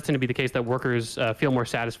 it does tend to be the case that workers feel more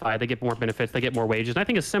satisfied, they get more benefits, they get more wages. And I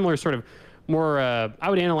think a similar sort of more, I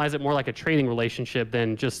would analyze it more like a trading relationship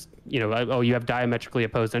than just, oh, you have diametrically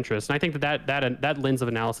opposed interests. And I think that lens of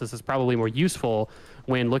analysis is probably more useful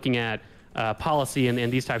when looking at policy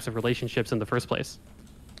and these types of relationships in the first place.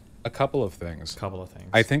 A couple of things. Couple of things.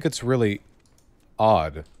 I think it's really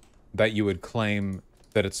odd that you would claim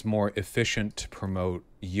that it's more efficient to promote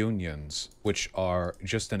unions, which are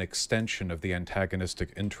just an extension of the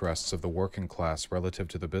antagonistic interests of the working class relative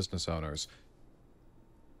to the business owners.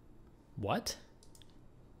 What?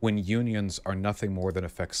 When unions are nothing more than a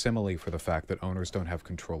facsimile for the fact that owners don't have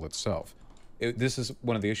control itself. This is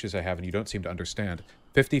one of the issues I have, and you don't seem to understand.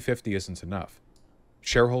 50-50 isn't enough.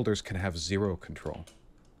 Shareholders can have zero control.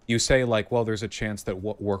 You say, like, well, there's a chance that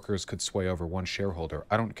workers could sway over one shareholder.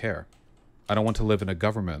 I don't care. I don't want to live in a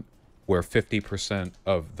government where 50%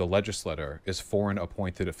 of the legislature is foreign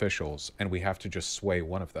appointed officials, and we have to just sway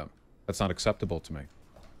one of them. That's not acceptable to me.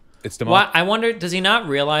 Well, I wonder, does he not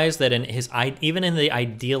realize that in his, even in the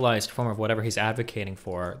idealized form of whatever he's advocating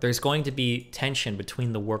for, there's going to be tension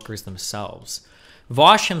between the workers themselves?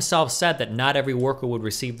 Vaush himself said that not every worker would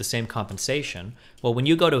receive the same compensation. Well, when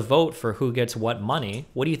you go to vote for who gets what money,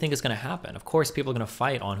 what do you think is going to happen? Of course, people are going to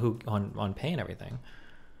fight on pay and everything.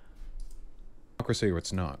 Democracy or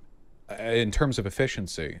it's not. In terms of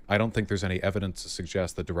efficiency, I don't think there's any evidence to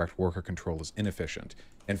suggest that direct worker control is inefficient.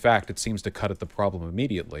 In fact, it seems to cut at the problem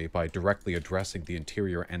immediately by directly addressing the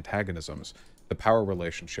interior antagonisms, the power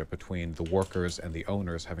relationship between the workers and the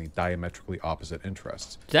owners having diametrically opposite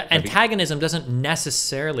interests. That antagonism doesn't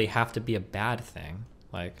necessarily have to be a bad thing.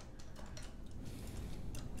 Like,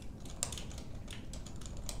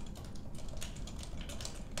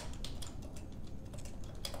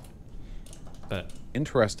 but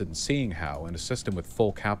interested in seeing how, in a system with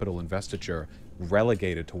full capital investiture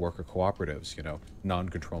relegated to worker cooperatives,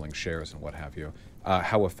 non-controlling shares and what have you,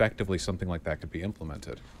 how effectively something like that could be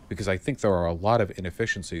implemented. Because I think there are a lot of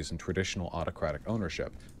inefficiencies in traditional autocratic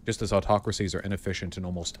ownership, just as autocracies are inefficient in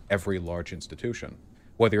almost every large institution.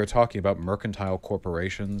 Whether you're talking about mercantile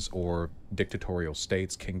corporations or dictatorial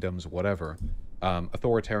states, kingdoms, whatever,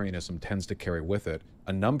 authoritarianism tends to carry with it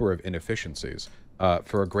a number of inefficiencies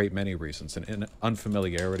for a great many reasons. An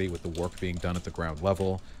unfamiliarity with the work being done at the ground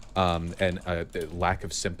level, and the lack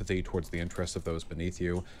of sympathy towards the interests of those beneath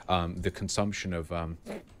you, the consumption of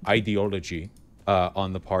ideology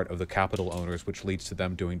on the part of the capital owners, which leads to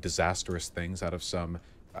them doing disastrous things out of some,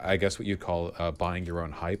 I guess what you'd call buying your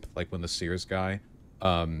own hype, like when the Sears guy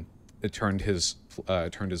it turned his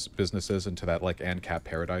businesses into that like ANCAP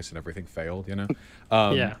paradise and everything failed,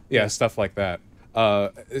 yeah, stuff like that.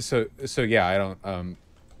 So yeah, I don't.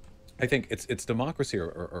 I think it's democracy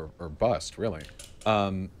or bust, really.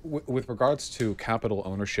 With regards to capital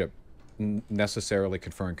ownership necessarily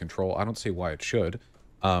conferring control, I don't see why it should.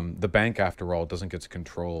 The bank, after all, doesn't get to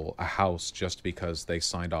control a house just because they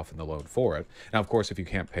signed off on the loan for it. Now, of course, if you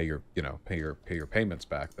can't pay your payments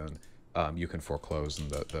back, then you can foreclose and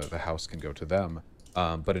the house can go to them.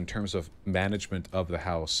 But in terms of management of the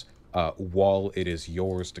house, while it is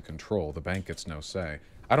yours to control, the bank gets no say.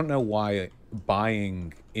 I don't know why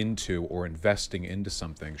buying into or investing into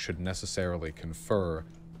something should necessarily confer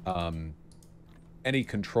any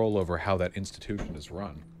control over how that institution is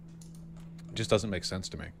run. It just doesn't make sense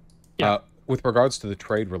to me. Yeah. With regards to the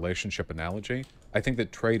trade relationship analogy, I think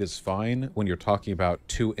that trade is fine when you're talking about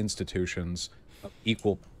two institutions of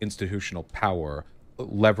equal institutional power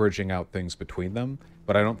leveraging out things between them,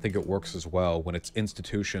 but I don't think it works as well when it's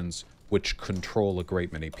institutions which control a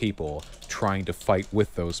great many people trying to fight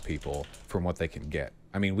with those people from what they can get.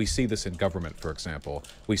 I mean, we see this in government, for example.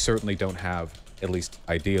 We certainly don't have, at least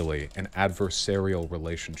ideally, an adversarial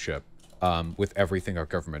relationship with everything our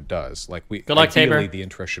government does. Like, ideally, the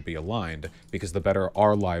interests should be aligned, because the better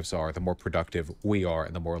our lives are, the more productive we are,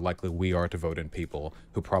 and the more likely we are to vote in people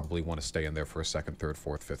who probably want to stay in there for a second, third,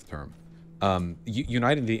 fourth, fifth term.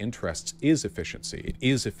 Uniting the interests is efficiency. It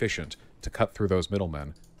is efficient to cut through those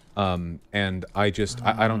middlemen. And I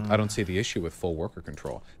don't see the issue with full worker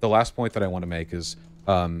control. The last point that I want to make is,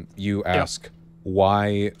 you ask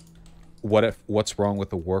what's wrong with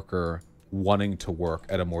the worker wanting to work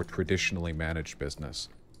at a more traditionally managed business?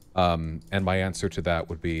 And my answer to that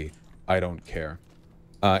would be, I don't care.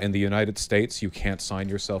 In the United States, you can't sign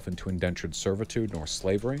yourself into indentured servitude nor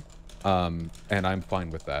slavery, and I'm fine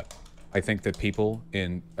with that. I think that people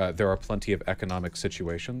in there are plenty of economic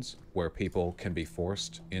situations where people can be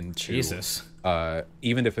forced into, Jesus.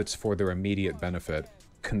 Even if it's for their immediate benefit,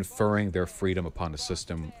 conferring their freedom upon a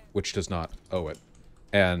system which does not owe it.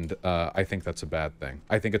 And I think that's a bad thing.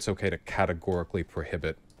 I think it's okay to categorically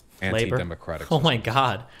prohibit anti-democratic Oh my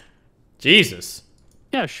God. Jesus.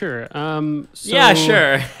 Yeah, sure. Yeah,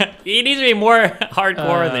 sure. He needs to be more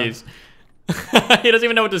hardcore in these. He doesn't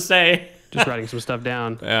even know what to say. Just writing some stuff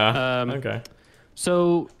down. Yeah. Okay.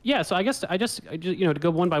 So yeah, so I just to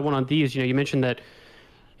go one by one on these, you mentioned that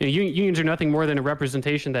unions are nothing more than a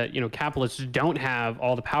representation that capitalists don't have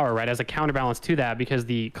all the power, right? As a counterbalance to that, because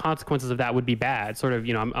the consequences of that would be bad. Sort of,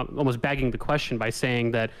 I'm almost begging the question by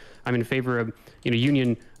saying that I'm in favor of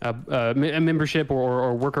union membership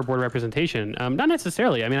or worker board representation. Not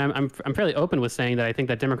necessarily. I mean, I'm fairly open with saying that I think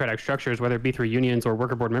that democratic structures, whether it be through unions or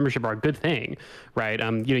worker board membership, are a good thing, right?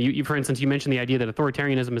 You for instance, you mentioned the idea that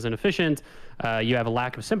authoritarianism is inefficient. You have a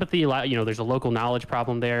lack of sympathy. There's a local knowledge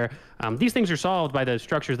problem there. These things are solved by the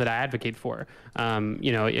structures that I advocate for.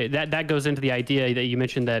 That goes into the idea that you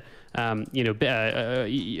mentioned that what do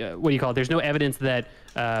you call it? There's no evidence that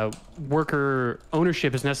worker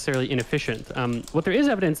ownership is necessarily inefficient. What there is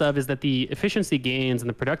evidence of is that the efficiency gains and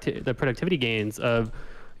the productivity gains of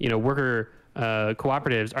worker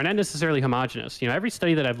cooperatives are not necessarily homogenous. Every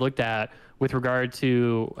study that I've looked at with regard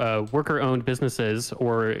to worker-owned businesses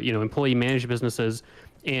or employee-managed businesses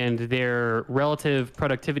and their relative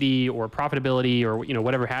productivity or profitability or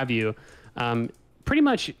whatever have you, pretty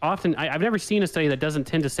much often I've never seen a study that doesn't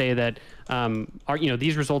tend to say that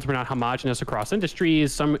these results were not homogenous across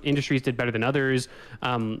industries. Some industries did better than others.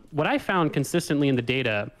 What I found consistently in the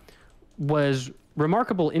data was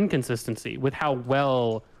remarkable inconsistency with how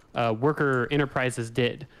well worker enterprises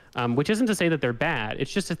did, which isn't to say that they're bad.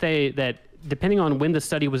 It's just to say that depending on when the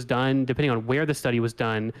study was done, depending on where the study was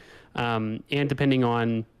done, and depending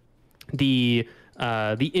on the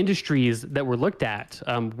industries that were looked at,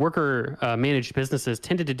 worker managed businesses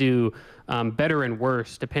tended to do better and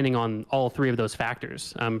worse depending on all three of those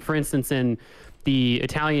factors. For instance, in the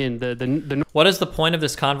Italian, the What is the point of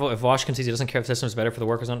this convo if Vaush concedes he doesn't care if the system is better for the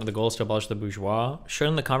workers and the goal is to abolish the bourgeois?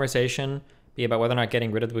 Shouldn't the conversation be about whether or not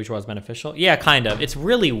getting rid of the bourgeois is beneficial? Yeah, kind of. It's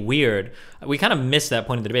really weird. We kind of missed that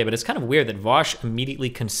point of the debate, but it's kind of weird that Vaush immediately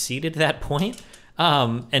conceded that point.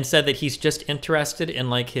 And said that he's just interested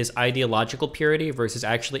in his ideological purity versus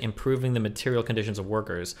actually improving the material conditions of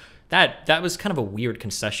workers. That was kind of a weird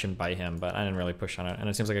concession by him, but I didn't really push on it. And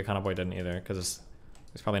it seems like Econoboi didn't either, because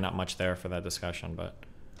there's probably not much there for that discussion. But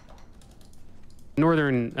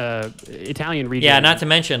northern Italian region. Yeah, not to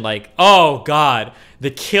mention oh God,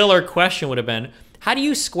 the killer question would have been, how do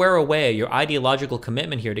you square away your ideological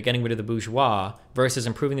commitment here to getting rid of the bourgeois versus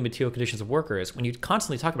improving the material conditions of workers when you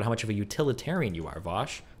constantly talk about how much of a utilitarian you are,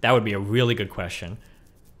 Vaush? That would be a really good question.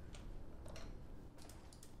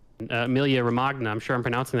 Emilia Romagna, I'm sure I'm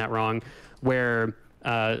pronouncing that wrong, where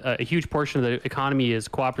a huge portion of the economy is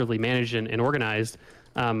cooperatively managed and organized.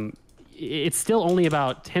 It's still only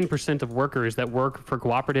about 10% of workers that work for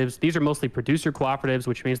cooperatives. These are mostly producer cooperatives,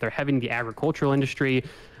 which means they're heavy in the agricultural industry.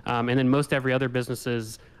 And then most every other business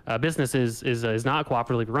is not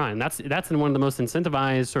cooperatively run. That's in one of the most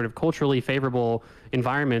incentivized, sort of culturally favorable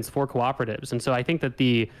environments for cooperatives. And so I think that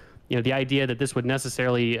the idea that this would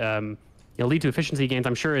necessarily lead to efficiency gains,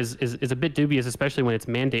 I'm sure is a bit dubious, especially when it's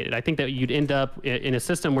mandated. I think that you'd end up in a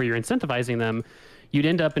system where you're incentivizing them. You'd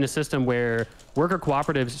end up in a system where worker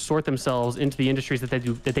cooperatives sort themselves into the industries that they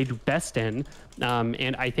do best in,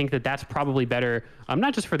 and I think that that's probably better,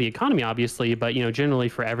 not just for the economy, obviously, but generally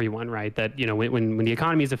for everyone, right? That when the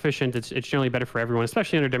economy is efficient, it's generally better for everyone,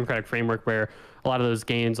 especially under a democratic framework where a lot of those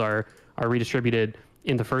gains are redistributed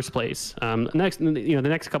in the first place. The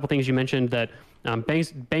next couple things you mentioned that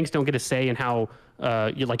banks don't get a say in how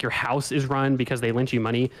your house is run because they lent you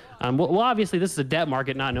money. Well, obviously this is a debt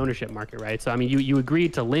market, not an ownership market, right? So I mean, you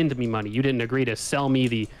agreed to lend me money. You didn't agree to sell me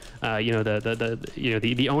the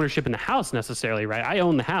ownership in the house necessarily, right? I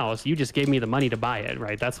own the house. You just gave me the money to buy it,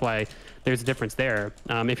 right? That's why there's a difference there.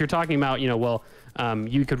 If you're talking about,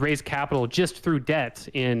 you could raise capital just through debt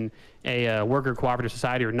in a worker cooperative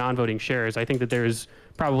society or non-voting shares, I think that there's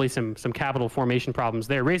probably some capital formation problems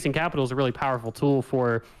there. Raising capital is a really powerful tool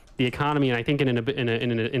for the economy, and I think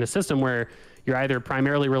in a system where you're either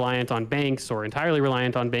primarily reliant on banks or entirely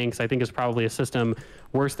reliant on banks, I think is probably a system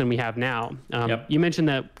worse than we have now. Yep. You mentioned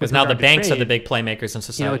that because now the banks are the big playmakers in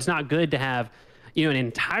society. It's not good to have an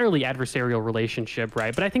entirely adversarial relationship,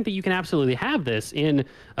 right? But I think that you can absolutely have this in,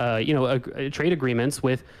 trade agreements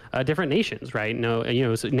with different nations, right?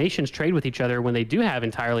 So nations trade with each other when they do have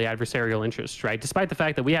entirely adversarial interests, right? Despite the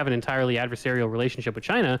fact that we have an entirely adversarial relationship with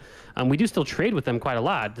China, we do still trade with them quite a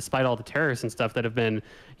lot, despite all the terrorists and stuff that have been,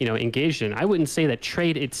 engaged in. I wouldn't say that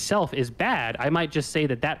trade itself is bad. I might just say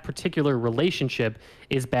that that particular relationship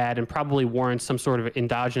is bad and probably warrants some sort of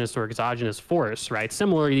endogenous or exogenous force, right?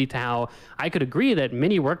 Similarly to how I could agree that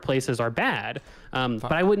many workplaces are bad,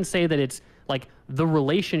 but I wouldn't say that it's like the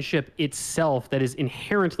relationship itself that is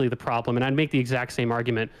inherently the problem. And I'd make the exact same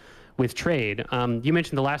argument with trade. You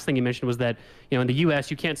mentioned the last thing you mentioned was that, in the U.S.,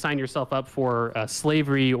 you can't sign yourself up for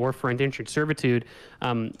slavery or for indentured servitude.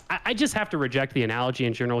 I just have to reject the analogy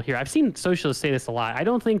in general here. I've seen socialists say this a lot. I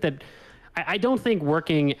don't think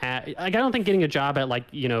working at, like, I don't think getting a job at, like,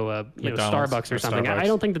 Starbucks or something. I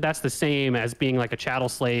don't think that that's the same as being like a chattel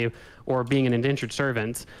slave or being an indentured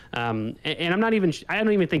servant. And I don't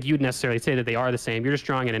even think you'd necessarily say that they are the same. You're just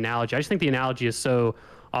drawing an analogy. I just think the analogy is so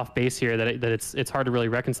off base here that it's hard to really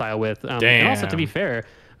reconcile with. And also, to be fair,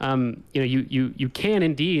 you can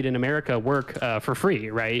indeed in America work for free,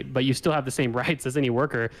 right? But you still have the same rights as any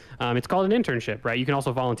worker. It's called an internship, right? You can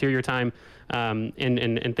also volunteer your time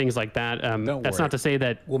and things like that. That's not to say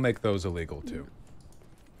that we'll make those illegal too.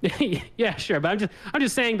 Yeah, sure. But I'm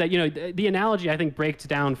just saying that, the analogy, I think, breaks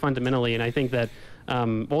down fundamentally, and I think that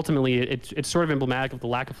ultimately it's sort of emblematic of the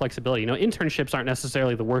lack of flexibility. Internships aren't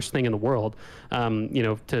necessarily the worst thing in the world,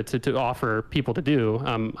 to offer people to do.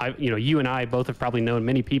 You and I both have probably known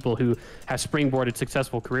many people who have springboarded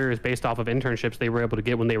successful careers based off of internships they were able to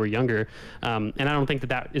get when they were younger. And I don't think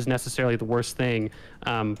that is necessarily the worst thing.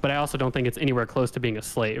 But I also don't think it's anywhere close to being a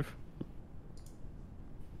slave.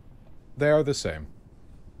 They are the same.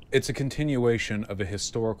 It's a continuation of a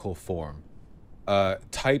historical form.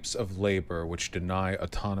 Types of labor which deny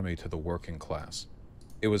autonomy to the working class.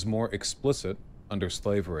 It was more explicit under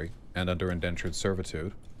slavery and under indentured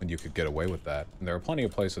servitude, when you could get away with that. And there are plenty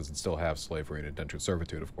of places that still have slavery and indentured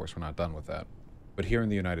servitude, of course, we're not done with that. But here in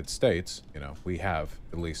the United States, we have,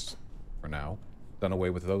 at least for now, done away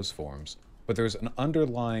with those forms. But there's an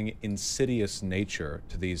underlying insidious nature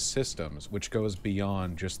to these systems which goes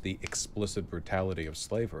beyond just the explicit brutality of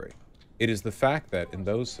slavery. It is the fact that in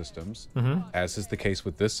those systems, as is the case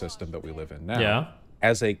with this system that we live in now,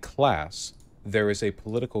 as a class, there is a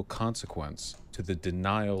political consequence to the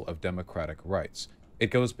denial of democratic rights. It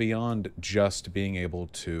goes beyond just being able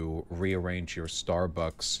to rearrange your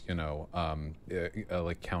Starbucks,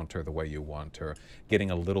 like counter the way you want, or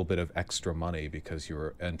getting a little bit of extra money because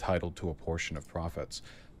you're entitled to a portion of profits.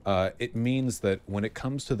 It means that when it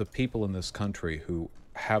comes to the people in this country who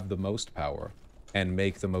have the most power and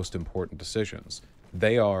make the most important decisions,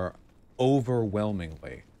 they are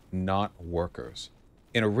overwhelmingly not workers.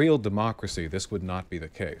 In a real democracy, this would not be the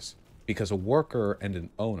case, because a worker and an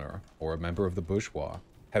owner, or a member of the bourgeois,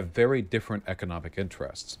 have very different economic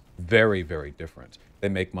interests. Very, very different. They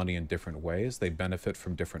make money in different ways. They benefit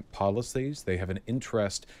from different policies. They have an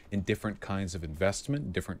interest in different kinds of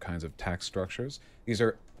investment, different kinds of tax structures. These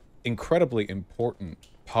are incredibly important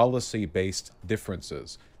policy-based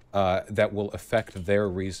differences that will affect their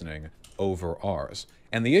reasoning over ours.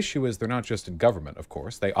 And the issue is they're not just in government, of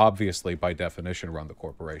course. They obviously, by definition, run the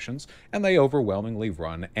corporations, and they overwhelmingly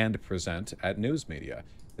run and present at news media.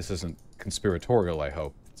 This isn't conspiratorial, I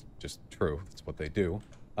hope. It's just true. It's what they do.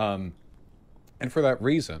 And for that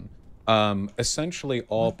reason, essentially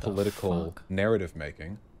all political narrative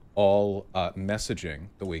making, all messaging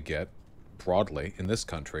that we get broadly in this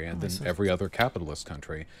country and in every other capitalist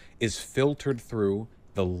country is filtered through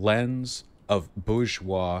the lens of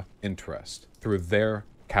bourgeois interest, through their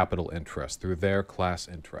capital interest, through their class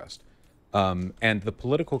interest. And the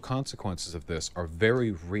political consequences of this are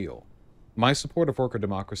very real. My support of worker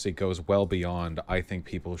democracy goes well beyond, I think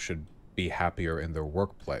people should be happier in their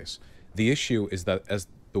workplace. The issue is that as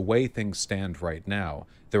the way things stand right now,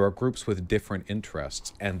 there are groups with different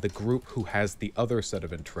interests, and the group who has the other set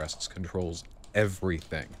of interests controls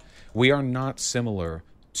everything. We are not similar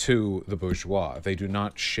to the bourgeois. They do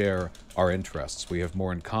not share our interests. We have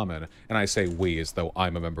more in common, and I say we as though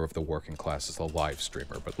I'm a member of the working class as a live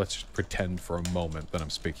streamer, but let's just pretend for a moment that I'm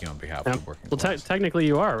speaking on behalf of the working class. Well, technically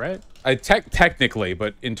you are, right? Technically,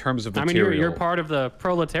 but in terms of material... I mean, you're part of the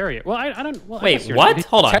proletariat. Well, I don't... Well, wait, what?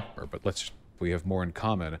 Hold on. But we have more in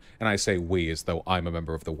common, and I say we as though I'm a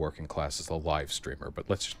member of the working class as a live streamer, but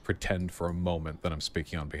let's just pretend for a moment that I'm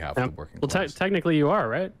speaking on behalf of the working class. Well, technically you are,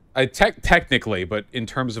 right? Technically, but in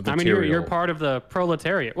terms of material... I mean, you're part of the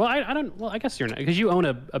proletariat. Well, I don't... Well, I guess you're not, because you own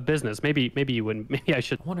a business. Maybe you wouldn't. Maybe I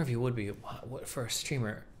should... I wonder if you would be. What for a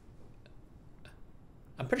streamer?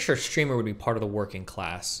 I'm pretty sure streamer would be part of the working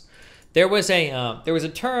class. There was a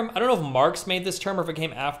term, I don't know if Marx made this term or if it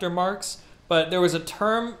came after Marx, but there was a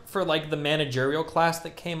term for like the managerial class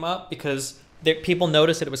that came up because people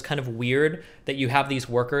noticed that it was kind of weird that you have these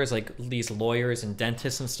workers, like these lawyers and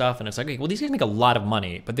dentists and stuff, and it's like, well, these guys make a lot of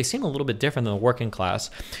money, but they seem a little bit different than the working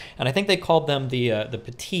class. And I think they called them the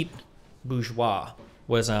petite bourgeois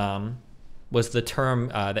was the term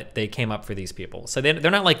that they came up for these people. So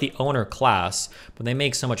they're not like the owner class, but they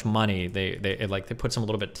make so much money. They put them a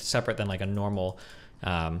little bit separate than like a normal,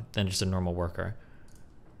 than just a normal worker.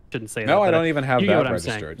 Shouldn't say no, that. I don't even have that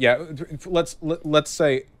registered. Yeah, let's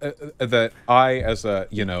say that I, as a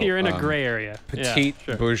you're in a gray area, petite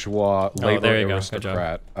bourgeois labor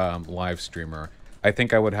aristocrat live streamer, I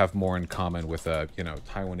think I would have more in common with a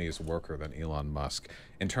Taiwanese worker than Elon Musk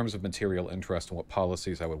in terms of material interest and what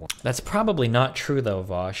policies I would want. That's probably not true though,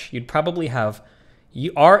 Vaush. You'd probably have.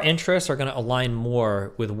 Our interests are going to align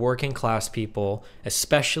more with working class people,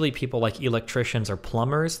 especially people like electricians or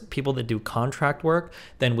plumbers, people that do contract work,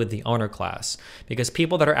 than with the owner class. Because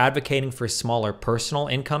people that are advocating for smaller personal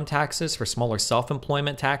income taxes, for smaller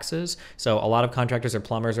self-employment taxes, so a lot of contractors or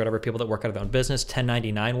plumbers or whatever, people that work out of their own business,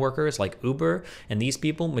 1099 workers like Uber, and these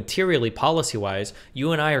people, materially, policy-wise,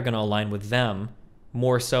 you and I are going to align with them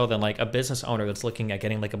more so than like a business owner that's looking at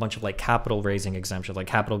getting like a bunch of like capital raising exemptions, like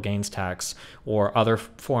capital gains tax or other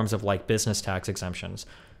forms of like business tax exemptions.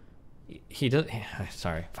 He doesn't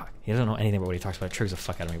know anything about what he talks about. It triggers the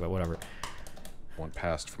fuck out of me, but whatever. Want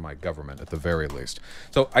passed for my government at the very least.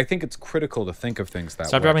 So I think it's critical to think of things that way.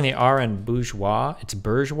 Stop dropping the R in bourgeois. It's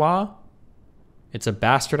bourgeois. It's a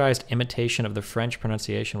bastardized imitation of the French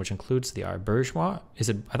pronunciation, which includes the R. Bourgeois? Is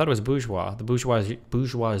it? I thought it was bourgeois. The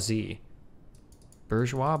bourgeoisie.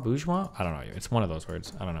 Bourgeois? I don't know. It's one of those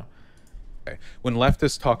words. I don't know. Okay. When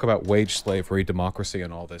leftists talk about wage slavery, democracy,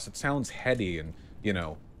 and all this, it sounds heady and,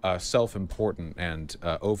 self-important and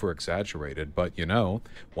over-exaggerated. But,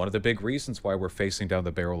 one of the big reasons why we're facing down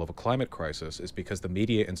the barrel of a climate crisis is because the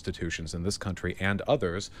media institutions in this country and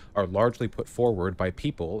others are largely put forward by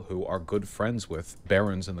people who are good friends with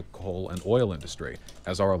barons in the coal and oil industry,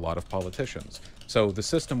 as are a lot of politicians. So the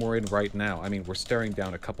system we're in right now, I mean, we're staring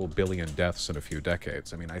down a couple billion deaths in a few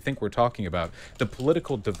decades. I mean, I think we're talking about the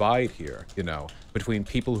political divide here, between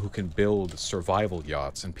people who can build survival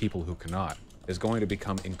yachts and people who cannot, is going to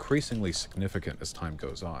become increasingly significant as time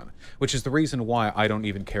goes on, which is the reason why I don't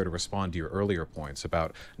even care to respond to your earlier points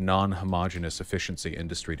about non-homogeneous efficiency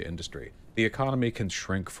industry to industry. The economy can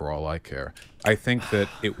shrink for all I care. I think that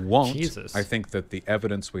it won't. Jesus. I think that the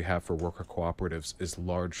evidence we have for worker cooperatives is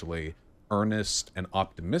largely earnest and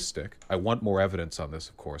optimistic. I want more evidence on this,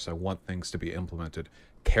 of course. I want things to be implemented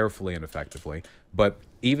carefully and effectively. But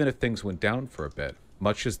even if things went down for a bit,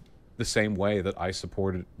 much as the same way that I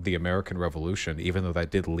supported the American Revolution, even though that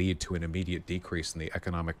did lead to an immediate decrease in the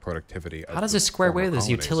economic productivity of How does this square away with this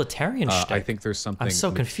utilitarian shit? I think there's something so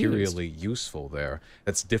materially useful there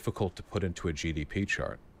that's difficult to put into a GDP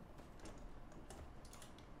chart.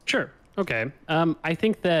 Sure. Okay. I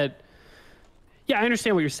think that, yeah, I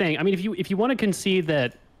understand what you're saying. I mean, if you want to concede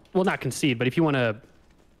that, well, not concede, but if you want to,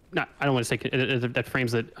 I don't want to say that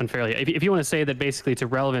frames it unfairly. If you want to say that basically it's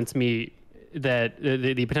irrelevant to me that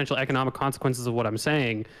the potential economic consequences of what I'm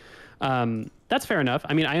saying, that's fair enough.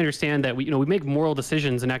 I mean, I understand that we make moral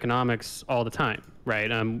decisions in economics all the time, right?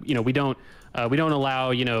 We don't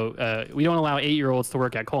allow 8-year-olds to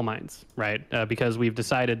work at coal mines, right? Because we've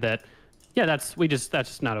decided that, yeah, that's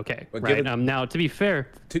just not okay, but right? Now, to be fair,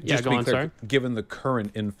 sorry. Given the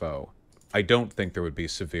current info, I don't think there would be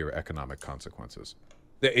severe economic consequences.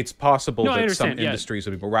 It's possible that some industries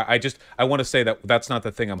would be more. I want to say that that's not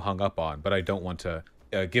the thing I'm hung up on, but I don't want to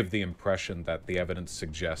give the impression that the evidence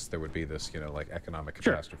suggests there would be this, like economic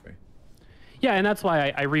catastrophe. Yeah, and that's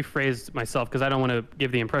why I rephrased myself, because I don't want to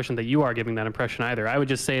give the impression that you are giving that impression either. I would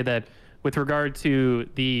just say that with regard to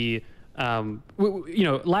the,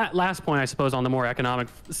 last point, I suppose, on the more economic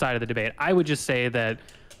side of the debate, I would just say that,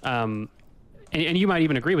 and you might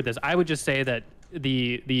even agree with this, I would just say that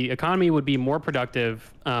the economy would be more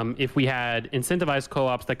productive if we had incentivized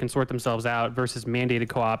co-ops that can sort themselves out versus mandated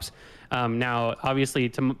co-ops. Now, obviously,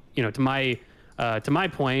 to my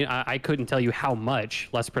point, I couldn't tell you how much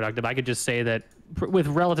less productive. I could just say that with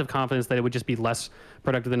relative confidence that it would just be less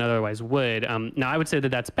productive than otherwise would. Now, I would say that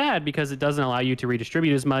that's bad because it doesn't allow you to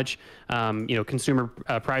redistribute as much. Consumer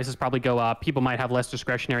prices probably go up. People might have less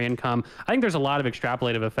discretionary income. I think there's a lot of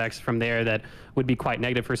extrapolative effects from there that would be quite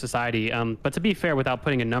negative for society. But to be fair, without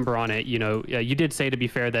putting a number on it, you did say, to be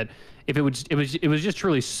fair, that if it was just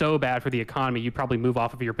truly so bad for the economy, you'd probably move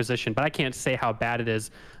off of your position. But I can't say how bad it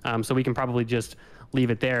is. So we can probably just leave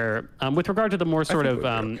it there. With regard to the more sort of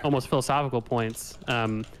almost philosophical points,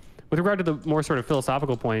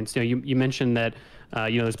 you mentioned that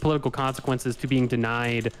there's political consequences to being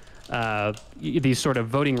denied these sort of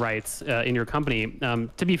voting rights in your company.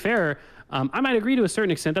 To be fair, I might agree to a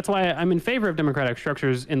certain extent. That's why I'm in favor of democratic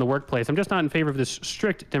structures in the workplace. I'm just not in favor of this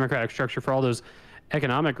strict democratic structure for all those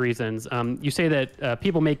economic reasons. You say that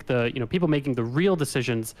people making the real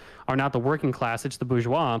decisions are not the working class, it's the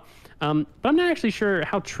bourgeois. But I'm not actually sure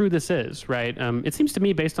how true this is, right? It seems to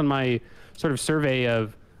me, based on my sort of survey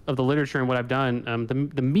of the literature and what I've done,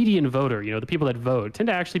 the median voter, the people that vote, tend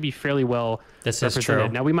to actually be fairly well represented. Is true.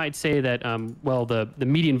 Now, we might say that, the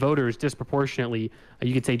median voter is disproportionately,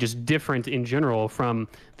 you could say, just different in general from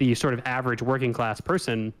the sort of average working class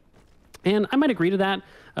person. And I might agree to that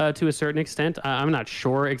to a certain extent. I'm not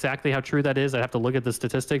sure exactly how true that is. I'd have to look at the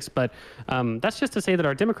statistics. But that's just to say that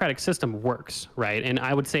our democratic system works, right? And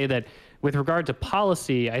I would say that with regard to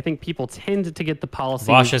policy, I think people tend to get the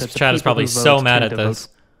policy. Vaush's chat is probably so mad at this.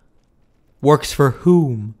 Works for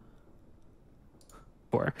whom?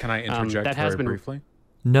 Can I interject very briefly?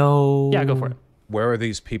 No. Yeah, go for it. Where are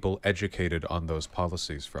these people educated on those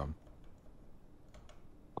policies from?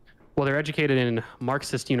 Well, they're educated in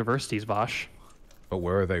Marxist universities, Vaush. But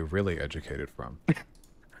where are they really educated from?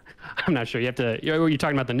 I'm not sure. Were you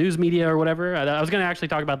talking about the news media or whatever? I was going to actually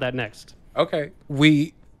talk about that next. Okay.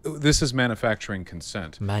 This is manufacturing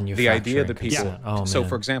consent. The idea that people... consent. Oh, so, man.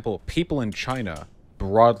 for example, people in China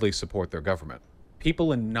broadly support their government.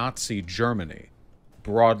 People in Nazi Germany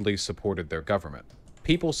broadly supported their government.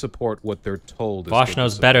 People support what they're told. Vaush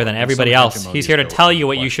knows better than everybody else. He's here to tell you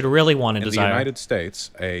what you should really want and desire. In the United States,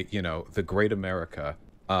 the great America,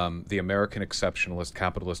 the American exceptionalist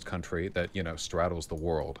capitalist country that straddles the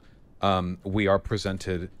world, we are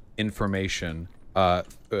presented information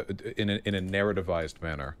in a narrativized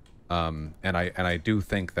manner, and I do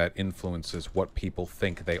think that influences what people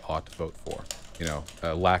think they ought to vote for.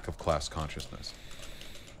 A lack of class consciousness.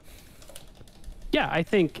 Yeah, I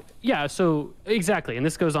think, so exactly. And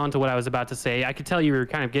this goes on to what I was about to say. I could tell you were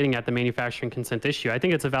kind of getting at the manufacturing consent issue. I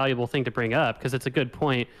think it's a valuable thing to bring up because it's a good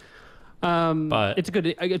point. But it's a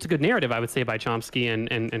good narrative, I would say, by Chomsky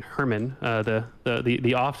and Herman,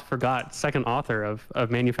 the oft forgot second author of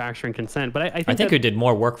Manufacturing Consent. But I think who did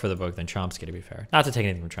more work for the book than Chomsky, to be fair. Not to take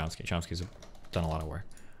anything from Chomsky. Chomsky's done a lot of work.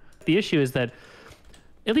 The issue is that,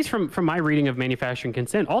 at least from my reading of manufacturing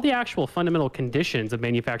consent, all the actual fundamental conditions of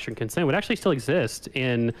manufacturing consent would actually still exist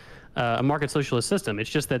in a market socialist system. It's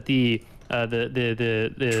just that the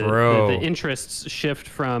interests shift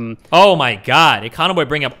from... Oh my God, Econoboi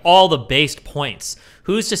bring up all the based points.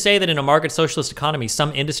 Who's to say that in a market socialist economy,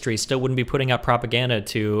 some industries still wouldn't be putting out propaganda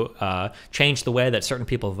to change the way that certain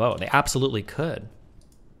people vote? They absolutely could.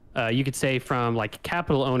 You could say from like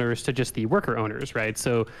capital owners to just the worker owners, right?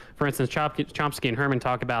 So, for instance, Chomsky and Herman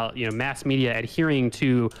talk about mass media adhering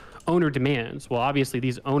to owner demands. Well, obviously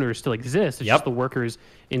these owners still exist. It's just the workers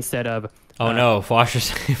instead of. Oh no, Vaush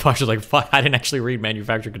is like, fuck! I didn't actually read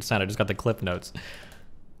manufacturing consent. I just got the clip notes.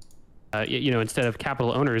 Instead of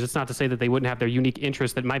capital owners, it's not to say that they wouldn't have their unique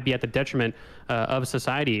interests that might be at the detriment of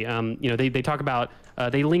society. They talk about,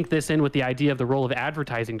 they link this in with the idea of the role of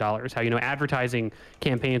advertising dollars, how, advertising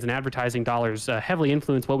campaigns and advertising dollars heavily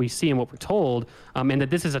influence what we see and what we're told, and that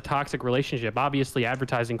this is a toxic relationship. Obviously,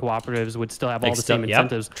 advertising cooperatives would still have all the same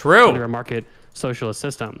incentives under a market socialist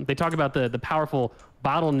system. They talk about the powerful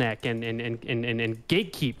bottleneck and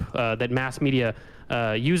gatekeep that mass media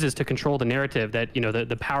uses to control the narrative, that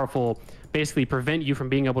the powerful basically prevent you from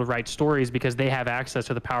being able to write stories because they have access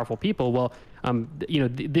to the powerful people. Well,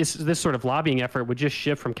 this sort of lobbying effort would just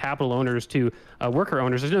shift from capital owners to worker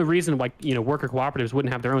owners. There's no reason why worker cooperatives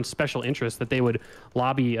wouldn't have their own special interests that they would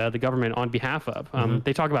lobby the government on behalf of.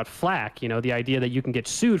 They talk about flack, the idea that you can get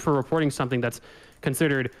sued for reporting something that's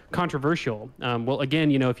considered controversial. Well,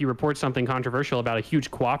 again, if you report something controversial about a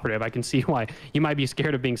huge cooperative, I can see why you might be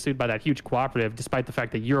scared of being sued by that huge cooperative, despite the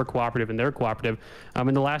fact that you're a cooperative and they're a cooperative.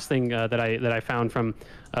 And the last thing that I found from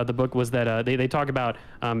the book was that they talk about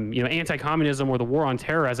anti-communism or the war on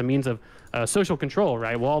terror as a means of social control,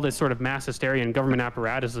 right? Well, all this sort of mass hysteria and government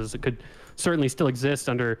apparatuses could certainly still exist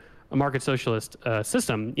under a market socialist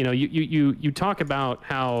system. You talk about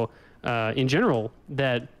how, in general,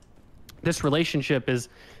 that this relationship is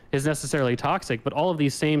necessarily toxic, but all of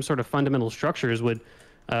these same sort of fundamental structures would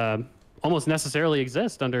almost necessarily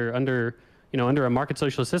exist under a market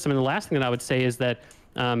socialist system. And the last thing that I would say is that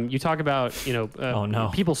you talk about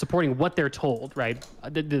people supporting what they're told, right?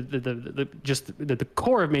 The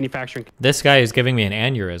core of manufacturing. This guy is giving me an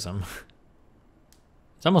aneurysm.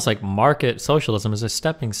 It's almost like market socialism is a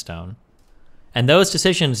stepping stone, and those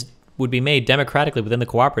decisions would be made democratically within the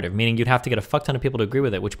cooperative, meaning you'd have to get a fuck ton of people to agree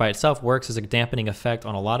with it, which by itself works as a dampening effect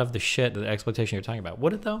on a lot of the shit, the exploitation you're talking about.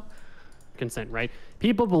 Would it though? Consent, right?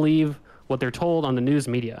 People believe what they're told on the news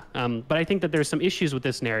media. But I think that there's some issues with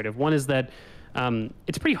this narrative. One is that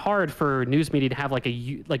it's pretty hard for news media to have like a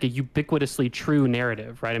ubiquitously true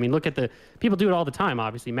narrative, right? I mean, look at people do it all the time,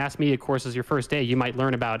 obviously. Mass media courses, your first day, you might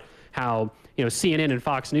learn about how, CNN and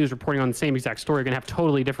Fox News reporting on the same exact story are going to have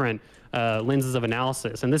totally different lenses of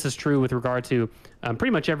analysis. And this is true with regard to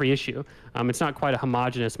pretty much every issue. It's not quite a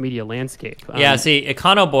homogenous media landscape. Yeah, see,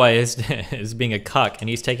 Econoboi is being a cuck, and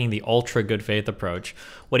he's taking the ultra good faith approach.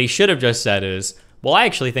 What he should have just said is, well, I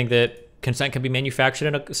actually think that consent can be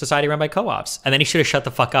manufactured in a society run by co-ops. And then he should have shut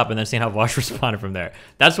the fuck up and then seen how Vaush responded from there.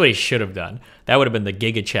 That's what he should have done. That would have been the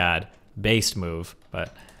Giga Chad based move.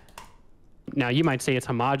 But now you might say it's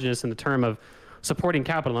homogenous in the term of supporting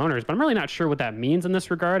capital owners, but I'm really not sure what that means in this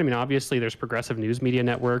regard. I mean, obviously there's progressive news media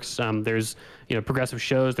networks. There's, progressive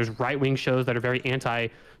shows. There's right-wing shows that are very anti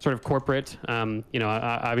sort of corporate.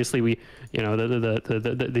 Obviously we,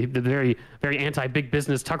 the very, very anti-big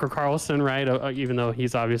business Tucker Carlson, right? Even though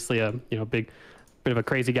he's obviously a, bit of a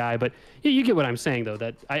crazy guy, but you get what I'm saying though,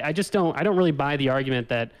 that I don't really buy the argument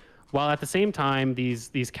that while at the same time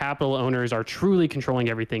these capital owners are truly controlling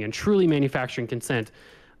everything and truly manufacturing consent,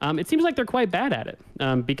 it seems like they're quite bad at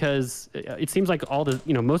it because it seems like all the,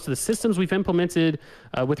 most of the systems we've implemented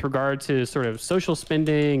with regard to sort of social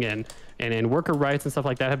spending and worker rights and stuff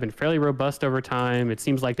like that have been fairly robust over time. It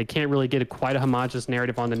seems like they can't really get quite a homogenous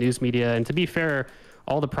narrative on the news media. And to be fair,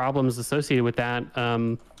 all the problems associated with that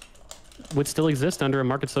would still exist under a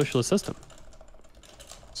market socialist system.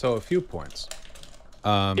 So a few points.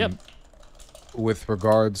 Yep. With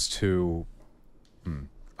regards to...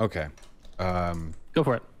 okay. Go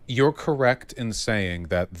for it. You're correct in saying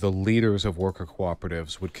that the leaders of worker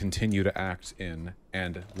cooperatives would continue to act in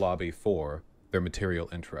and lobby for their material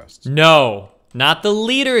interests. no, not the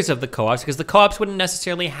leaders of the co-ops, because the co-ops wouldn't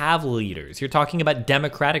necessarily have leaders. You're talking about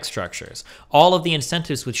democratic structures. All of the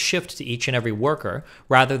incentives would shift to each and every worker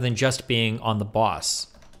rather than just being on the boss.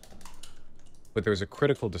 But there's a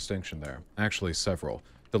critical distinction there, actually several.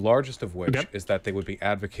 The largest of which is that they would be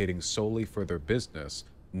advocating solely for their business,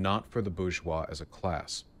 not for the bourgeois as a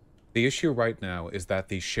class. The issue right now is that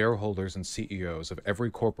the shareholders and CEOs of every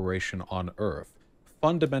corporation on Earth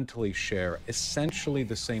fundamentally share essentially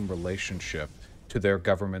the same relationship to their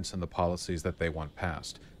governments and the policies that they want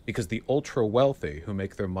passed. Because the ultra-wealthy, who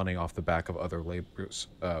make their money off the back of other laborers'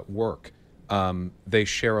 work, they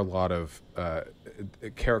share a lot of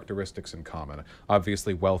characteristics in common.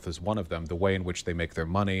 Obviously, wealth is one of them. The way in which they make their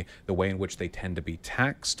money, the way in which they tend to be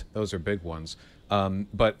taxed, those are big ones.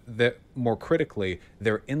 But more critically,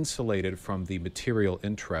 they're insulated from the material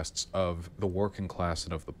interests of the working class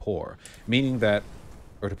and of the poor. Meaning that,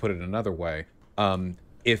 or to put it another way,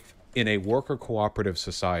 if in a worker cooperative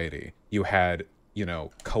society you had,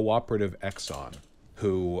 cooperative Exxon,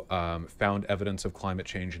 who found evidence of climate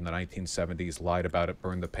change in the 1970s, lied about it,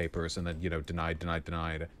 burned the papers, and then,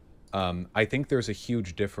 denied. I think there's a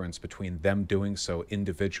huge difference between them doing so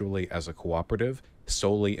individually as a cooperative,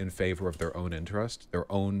 solely in favor of their own interest, their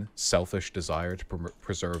own selfish desire to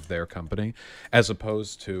preserve their company, as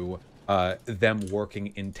opposed to them working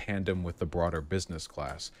in tandem with the broader business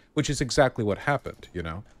class, which is exactly what happened,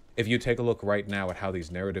 If you take a look right now at how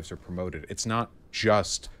these narratives are promoted, it's not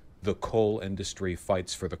just the coal industry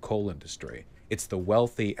fights for the coal industry. It's the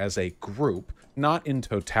wealthy as a group, not in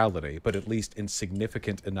totality, but at least in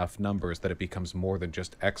significant enough numbers that it becomes more than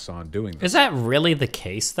just Exxon doing this. Is that really the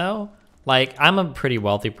case, though? Like, I'm a pretty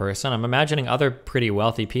wealthy person. I'm imagining other pretty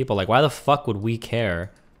wealthy people. Like, why the fuck would we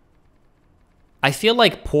care? I feel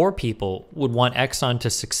like poor people would want Exxon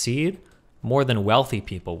to succeed more than wealthy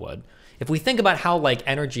people would. If we think about how, like,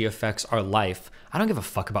 energy affects our life, I don't give a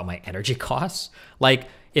fuck about my energy costs. Like,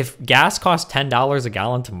 if gas costs $10 a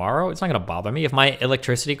gallon tomorrow, it's not going to bother me. If my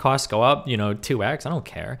electricity costs go up, 2x, I don't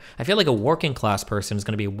care. I feel like a working class person is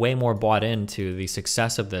going to be way more bought into the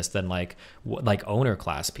success of this than like owner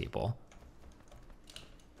class people.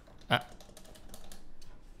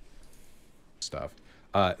 Stuff.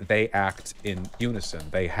 They act in unison.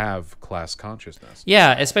 They have class consciousness.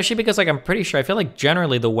 Yeah, especially because, like, I'm pretty sure, I feel like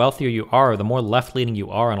generally the wealthier you are, the more left-leaning you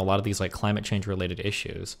are on a lot of these, like, climate change related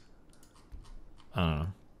issues. I don't know.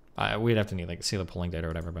 We'd have to see the polling data or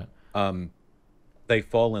whatever, but they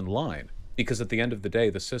fall in line because at the end of the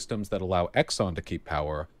day, the systems that allow Exxon to keep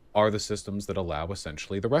power are the systems that allow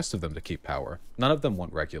essentially the rest of them to keep power. None of them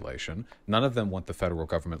want regulation. None of them want the federal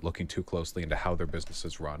government looking too closely into how their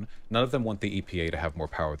businesses run. None of them want the EPA to have more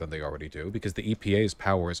power than they already do, because the EPA's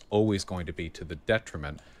power is always going to be to the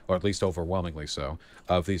detriment, or at least overwhelmingly so,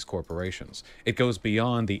 of these corporations. It goes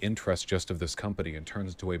beyond the interest just of this company and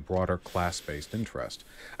turns into a broader class-based interest.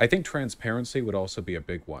 I think transparency would also be a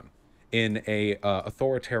big one. In a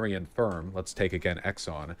authoritarian firm, let's take again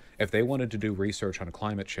Exxon, if they wanted to do research on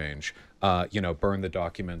climate change, burn the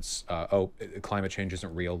documents, oh, climate change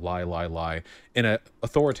isn't real, lie, lie, lie. In an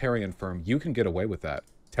authoritarian firm, you can get away with that.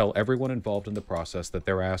 Tell everyone involved in the process that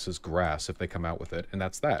their ass is grass if they come out with it, and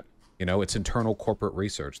that's that. You know, it's internal corporate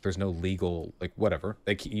research. There's no legal, like, whatever.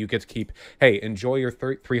 You get to keep, hey, enjoy your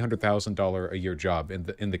 $300,000 a year job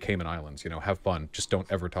in the Cayman Islands. You know, have fun. Just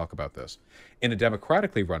don't ever talk about this. In a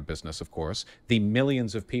democratically run business, of course, the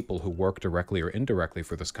millions of people who work directly or indirectly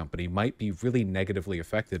for this company might be really negatively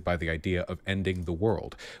affected by the idea of ending the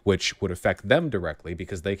world, which would affect them directly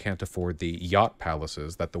because they can't afford the yacht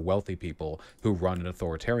palaces that the wealthy people who run an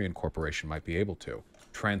authoritarian corporation might be able to.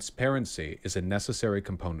 Transparency is a necessary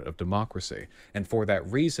component of democracy. And for that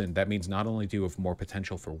reason, that means not only do you have more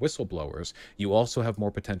potential for whistleblowers, you also have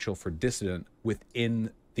more potential for dissident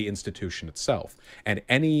within the institution itself. And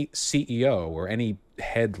any CEO or any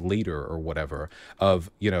head leader or whatever of,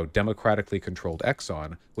 democratically controlled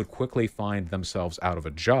Exxon would quickly find themselves out of a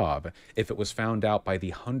job if it was found out by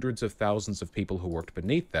the hundreds of thousands of people who worked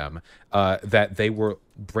beneath them that they were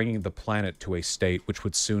bringing the planet to a state which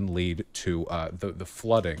would soon lead to the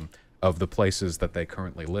flooding of the places that they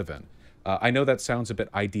currently live in. I know that sounds a bit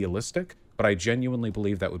idealistic, but I genuinely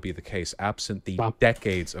believe that would be the case, absent the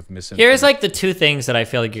decades of misinformation. Here's like the two things that I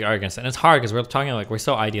feel like you argue against, and it's hard because we're talking like we're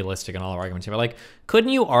so idealistic in all our arguments here. But like, couldn't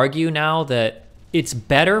you argue now that it's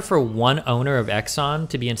better for one owner of Exxon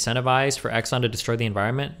to be incentivized for Exxon to destroy the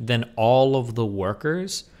environment than all of the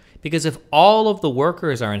workers? Because if all of the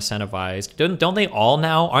workers are incentivized, don't they all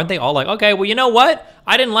now, aren't they all like, okay, well, you know what?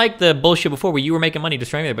 I didn't like the bullshit before where you were making money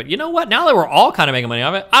destroying it, but you know what? Now that we're all kind of making money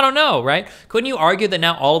off it, I don't know, right? Couldn't you argue that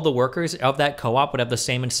now all of the workers of that co-op would have the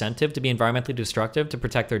same incentive to be environmentally destructive to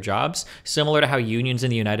protect their jobs, similar to how unions in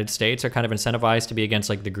the United States are kind of incentivized to be against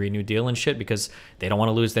like the Green New Deal and shit because they don't want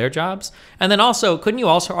to lose their jobs? And then also, couldn't you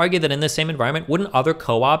also argue that in the same environment, wouldn't other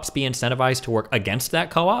co-ops be incentivized to work against that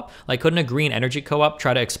co-op? Like, couldn't a green energy co-op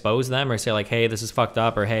try to expose them or say like, hey, this is fucked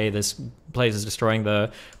up, or hey, this place is destroying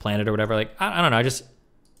the planet or whatever? Like, I don't know.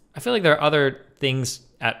 I feel like there are other things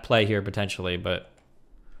at play here potentially, but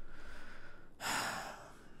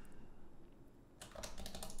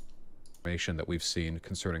information that we've seen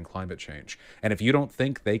concerning climate change. And if you don't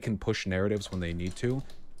think they can push narratives when they need to,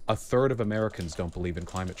 a third of Americans don't believe in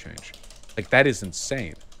climate change. Like, that is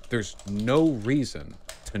insane. There's no reason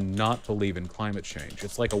to not believe in climate change.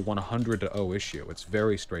 It's like a 100-0 issue. It's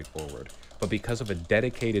very straightforward. But because of a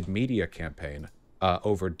dedicated media campaign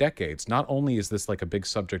over decades, not only is this like a big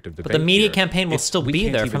subject of debate, but the media here, campaign will still be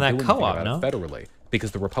there from that co-op, no? Federally,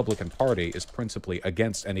 because the Republican Party is principally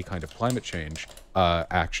against any kind of climate change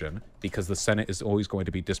action, because the Senate is always going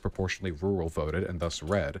to be disproportionately rural voted and thus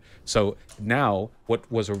red. So now what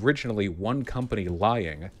was originally one company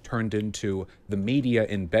lying turned into the media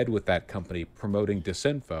in bed with that company promoting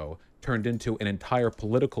disinfo, turned into an entire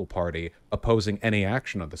political party opposing any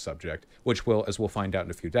action on the subject, which will, as we'll find out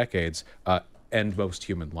in a few decades, end most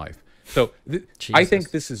human life. So I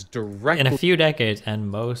think this is directly... In a few decades, end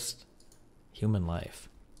most human life.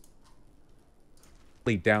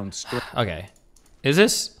 Downstream. Okay.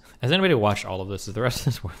 Has anybody watched all of this? Is the rest of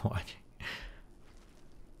this worth watching?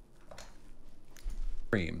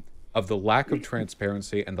 Of the lack of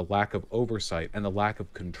transparency and the lack of oversight and the lack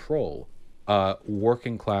of control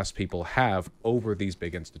working class people have over these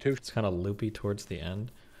big institutions. It's kind of loopy towards the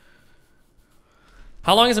end.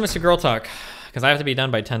 How long is it, Mr. Girl Talk? Because I have to be done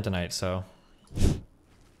by 10 tonight, so...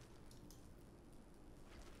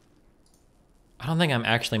 I don't think I'm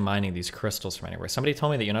actually mining these crystals from anywhere. Somebody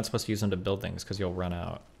told me that you're not supposed to use them to build things because you'll run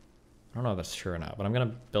out. I don't know if that's true or not, but I'm going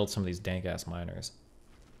to build some of these dank-ass miners.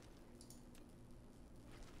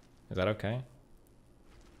 Is that okay?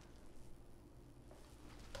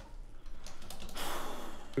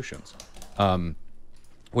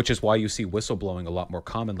 Which is why you see whistleblowing a lot more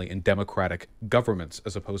commonly in democratic governments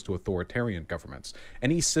as opposed to authoritarian governments.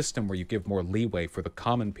 Any system where you give more leeway for the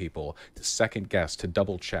common people to second guess, to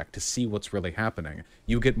double check, to see what's really happening,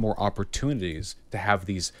 you get more opportunities to have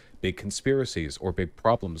these big conspiracies or big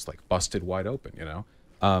problems like busted wide open, you know?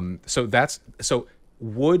 So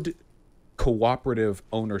would cooperative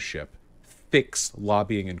ownership fix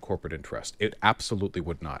lobbying and corporate interest? It absolutely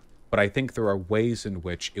would not. But I think there are ways in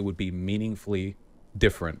which it would be meaningfully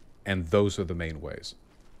different, and those are the main ways.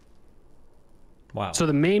 Wow. So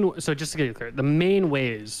so just to get it clear, the main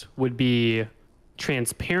ways would be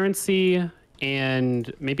transparency,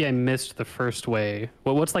 and maybe I missed the first way.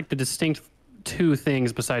 Well, what's like the distinct two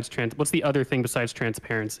things besides what's the other thing besides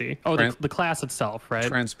transparency? Oh, the class itself, right?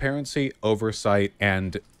 Transparency, oversight,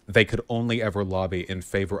 and they could only ever lobby in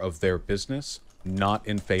favor of their business, not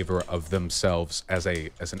in favor of themselves as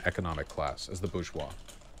an economic class, as the bourgeois.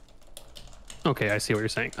 Okay, I see what you're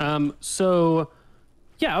saying. So,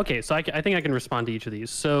 yeah, okay. So I think I can respond to each of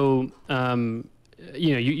these. So,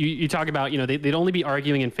 you talk about, they'd only be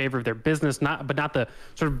arguing in favor of their business, but not the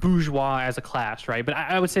sort of bourgeois as a class, right? But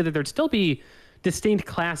I would say that there'd still be distinct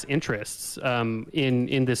class interests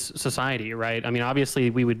in this society, right? I mean,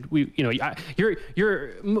 obviously,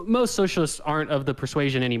 most socialists aren't of the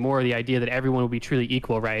persuasion anymore, the idea that everyone would be truly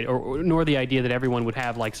equal, right? Nor the idea that everyone would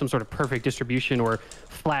have like some sort of perfect distribution or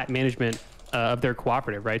flat management of their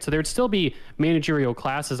cooperative, right? So there would still be managerial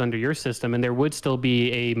classes under your system, and there would still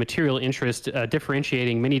be a material interest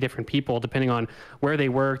differentiating many different people depending on where they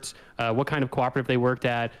worked, what kind of cooperative they worked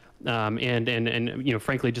at, and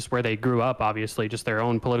frankly, just where they grew up, obviously, just their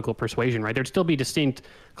own political persuasion, right? There'd still be distinct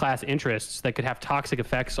class interests that could have toxic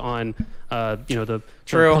effects on, the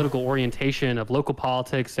political orientation of local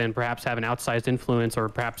politics, and perhaps have an outsized influence, or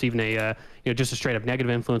perhaps even just a straight up negative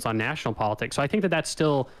influence on national politics. So I think that that's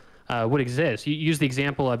still would exist. You use the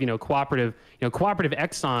example of cooperative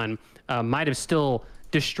Exxon might have still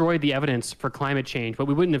destroyed the evidence for climate change, but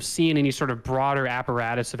we wouldn't have seen any sort of broader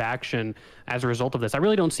apparatus of action as a result of this. I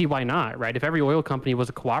really don't see why not, right? If every oil company was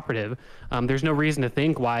a cooperative, there's no reason to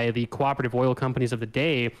think why the cooperative oil companies of the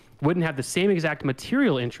day wouldn't have the same exact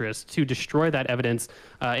material interest to destroy that evidence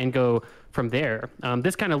and go from there.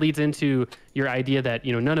 This kind of leads into your idea that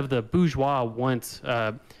none of the bourgeois want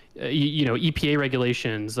EPA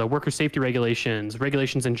regulations, worker safety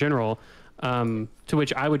regulations in general. To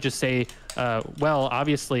which I would just say, well,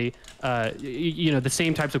 obviously, the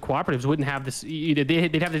same types of cooperatives wouldn't have this.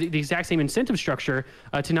 They'd have the exact same incentive structure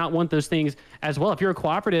to not want those things as well. If you're a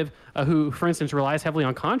cooperative who, for instance, relies heavily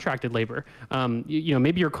on contracted labor,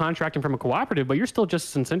 maybe you're contracting from a cooperative, but you're still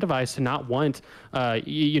just as incentivized to not want,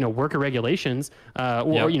 worker regulations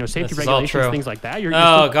or safety regulations, things like that.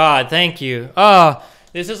 God, thank you. Oh.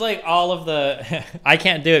 This is like all of the, I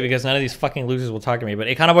can't do it because none of these fucking losers will talk to me, but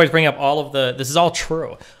Econoboi bring up this is all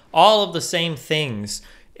true. All of the same things,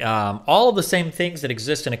 that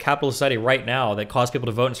exist in a capitalist society right now that cause people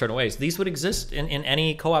to vote in certain ways, these would exist in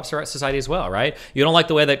any co-op society as well, right? You don't like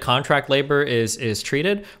the way that contract labor is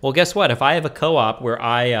treated? Well, guess what? If I have a co-op where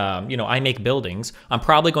I make buildings, I'm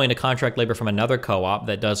probably going to contract labor from another co-op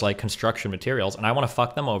that does like construction materials, and I want to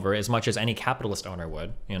fuck them over as much as any capitalist owner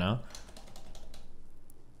would,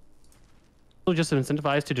 just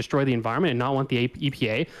incentivized to destroy the environment and not want the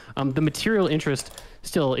EPA. The material interest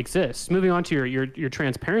still exists. Moving on to your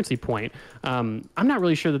transparency point, I'm not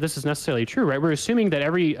really sure that this is necessarily true, right? We're assuming that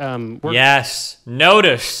every yes,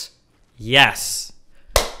 notice, yes.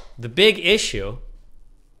 The big issue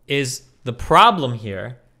is the problem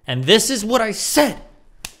here, and this is what I said.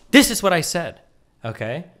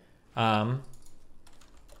 Okay.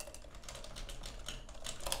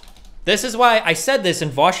 This is why I said this,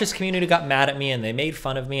 and Vaush's community got mad at me, and they made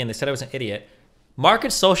fun of me, and they said I was an idiot.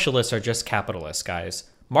 Market socialists are just capitalists, guys.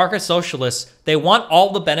 Market socialists, they want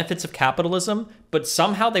all the benefits of capitalism, but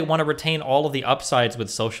somehow they want to retain all of the upsides with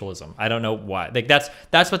socialism. I don't know why. Like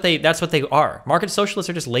that's what they are. Market socialists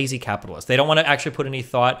are just lazy capitalists. They don't want to actually put any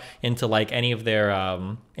thought into like any of their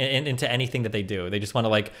into anything that they do. They just want to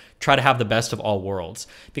like try to have the best of all worlds.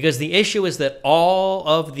 Because the issue is that all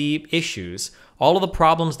of the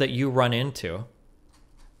problems that you run into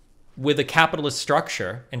with a capitalist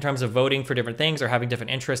structure in terms of voting for different things or having different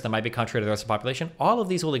interests that might be contrary to the rest of the population, all of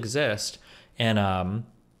these will exist in a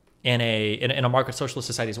market socialist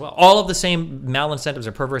society as well. All of the same malincentives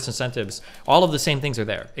or perverse incentives, all of the same things are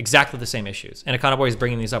there. Exactly the same issues. And Econoboi is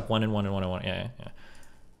bringing these up one and one and one and one. Yeah.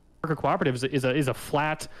 Worker cooperatives is a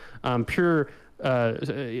flat, pure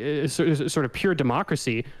sort of pure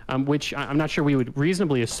democracy, which I'm not sure we would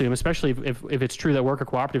reasonably assume, especially if it's true that worker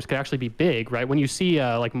cooperatives could actually be big, right? When you see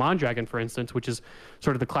like Mondragon, for instance, which is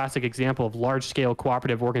sort of the classic example of large-scale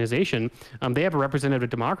cooperative organization, they have a representative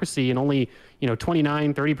democracy, and only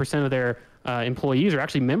 29, 30% of their employees are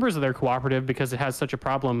actually members of their cooperative because it has such a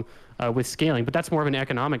problem with scaling. But that's more of an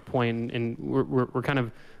economic point, and we're kind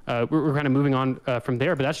of moving on from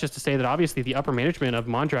there. But that's just to say that obviously the upper management of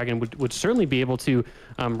Mondragon would certainly be able to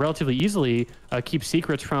relatively easily keep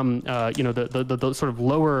secrets from the sort of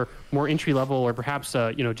lower, more entry level, or perhaps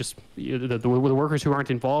just the workers who aren't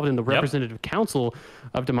involved in the representative council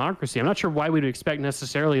of democracy. I'm not sure why we would expect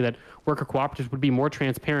necessarily that worker cooperatives would be more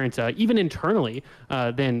transparent, even internally,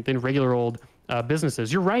 than regular old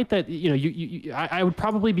businesses. You're right that I would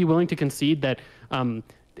probably be willing to concede that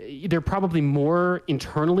they're probably more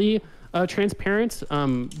internally transparent,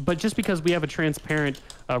 but just because we have a transparent,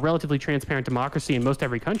 relatively transparent democracy in most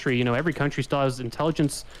every country, every country still has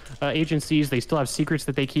intelligence agencies. They still have secrets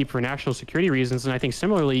that they keep for national security reasons. And I think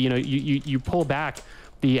similarly, you pull back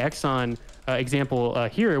the Exxon example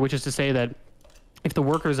here, which is to say that if the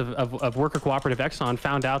workers of worker cooperative Exxon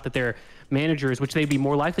found out that their managers, which they'd be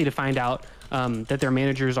more likely to find out that their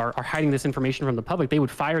managers are hiding this information from the public, they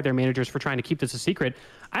would fire their managers for trying to keep this a secret.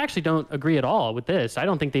 I actually don't agree at all with this. I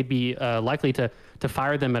don't think they'd be likely to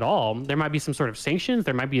fire them at all. There might be some sort of sanctions,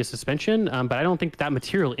 there might be a suspension, but I don't think that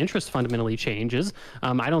material interest fundamentally changes.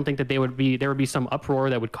 I don't think that there would be some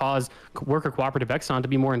uproar that would cause worker cooperative Exxon to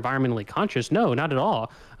be more environmentally conscious. No, not at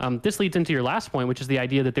all. This leads into your last point, which is the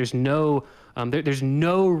idea that there's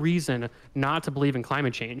no reason not to believe in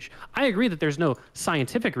climate change. I agree that there's no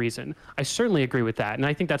scientific reason. I certainly agree with that. And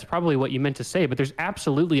I think that's probably what you meant to say, but there's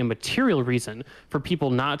absolutely a material reason for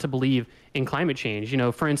people not to believe in climate change.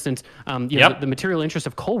 For instance, the material interests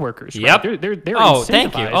of coal workers. Right? They're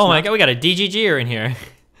thank you. Oh my God, we got a DGGer in here.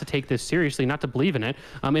 To take this seriously, not to believe in it,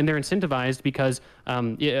 and they're incentivized because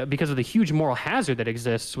of the huge moral hazard that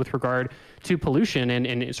exists with regard to pollution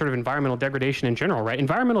and sort of environmental degradation in general, right?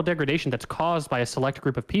 Environmental degradation that's caused by a select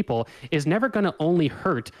group of people is never going to only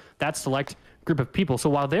hurt that select group of people. So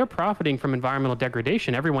while they're profiting from environmental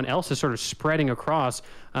degradation, everyone else is sort of spreading across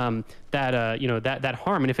that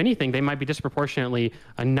harm. And if anything, they might be disproportionately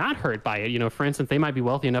not hurt by it. For instance, they might be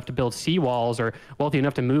wealthy enough to build seawalls or wealthy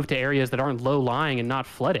enough to move to areas that aren't low-lying and not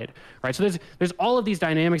flooded, right? So there's all of these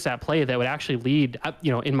dynamics at play that would actually lead,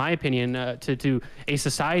 in my opinion, to a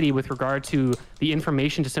society with regard to the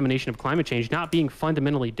information dissemination of climate change not being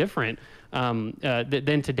fundamentally different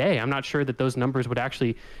than today. I'm not sure that those numbers would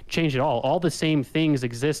actually change at all. All the same things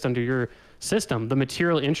exist under your system. The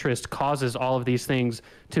material interest causes all of these things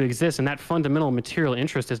to exist, and that fundamental material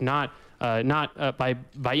interest is not by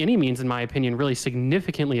any means, in my opinion, really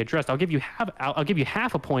significantly addressed. I'll give you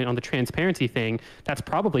half a point on the transparency thing. That's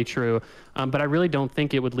probably true, but I really don't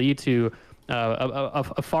think it would lead to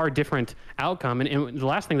a far different outcome. And the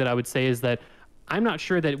last thing that I would say is that I'm not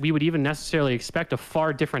sure that we would even necessarily expect a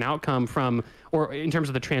far different outcome from, or in terms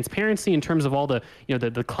of the transparency, in terms of all the,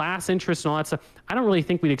 the class interests and all that stuff. I don't really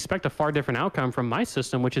think we'd expect a far different outcome from my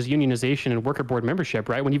system, which is unionization and worker board membership,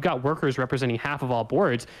 right? When you've got workers representing half of all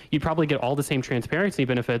boards, you'd probably get all the same transparency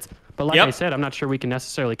benefits. But like I said, I'm not sure we can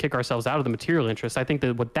necessarily kick ourselves out of the material interest. I think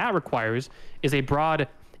that what that requires is a broad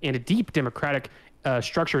and a deep democratic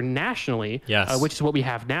structure nationally, which is what we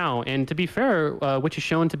have now. And to be fair, which is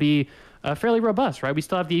shown to be fairly robust, right? We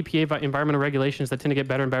still have the EPA environmental regulations that tend to get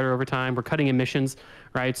better and better over time. We're cutting emissions,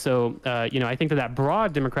 right? So, I think that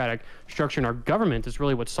broad democratic structure in our government is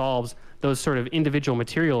really what solves those sort of individual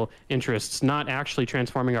material interests, not actually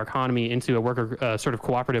transforming our economy into a worker sort of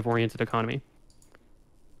cooperative-oriented economy.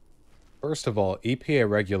 First of all, EPA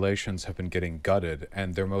regulations have been getting gutted,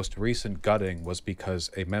 and their most recent gutting was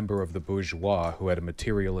because a member of the bourgeois who had a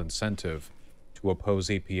material incentive to oppose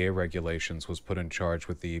EPA regulations was put in charge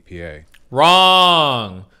with the EPA.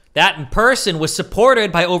 Wrong. That person was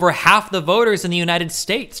supported by over half the voters in the United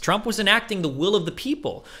States. Trump was enacting the will of the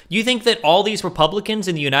people. You think that all these Republicans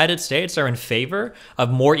in the United States are in favor of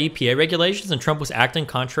more EPA regulations and Trump was acting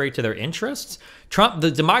contrary to their interests?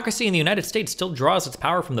 The democracy in the United States still draws its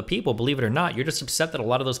power from the people, believe it or not. You're just upset that a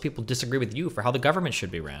lot of those people disagree with you for how the government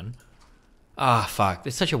should be ran. Ah, fuck.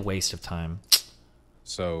 It's such a waste of time.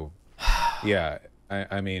 So, yeah,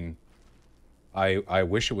 I mean, I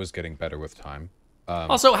wish it was getting better with time.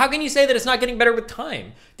 Also, how can you say that it's not getting better with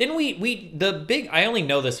time? Didn't I only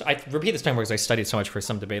know this, I repeat this time because I studied so much for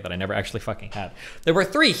some debate that I never actually fucking had. There were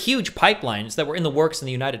 3 huge pipelines that were in the works in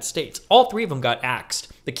the United States. All 3 of them got axed.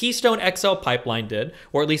 The Keystone XL pipeline did,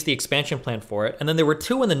 or at least the expansion plan for it. And then there were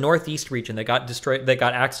 2 in the Northeast region that got destroyed, that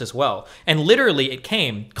got axed as well. And literally it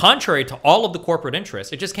came contrary to all of the corporate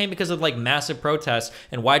interests. It just came because of like massive protests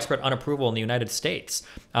and widespread unapproval in the United States.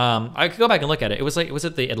 I could go back and look at it. Was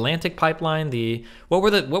it the Atlantic pipeline? What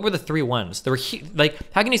were the 3 ones? There were like,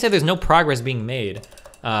 how can you say there's no progress being made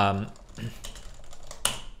in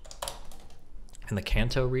the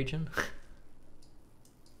Kanto region?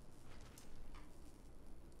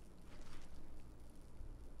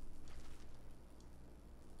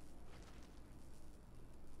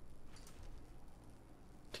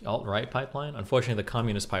 alt-right pipeline. Unfortunately, the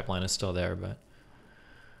communist pipeline is still there, but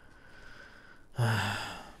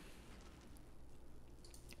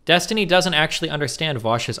Destiny doesn't actually understand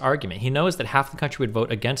Vaush's argument. He knows that half the country would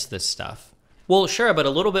vote against this stuff. Well, sure, but a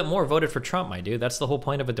little bit more voted for Trump, my dude. That's the whole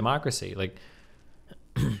point of a democracy. Like,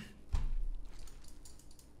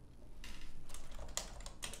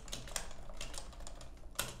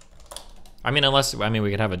 I mean, we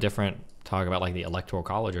could have a different talk about like the electoral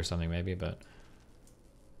college or something maybe, but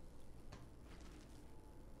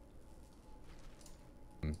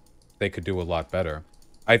they could do a lot better.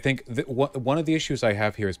 I think one of the issues I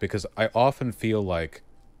have here is because I often feel like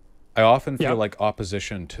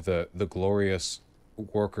opposition to the glorious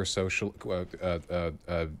worker social,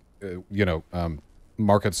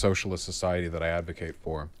 market socialist society that I advocate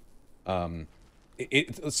for.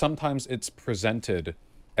 Sometimes it's presented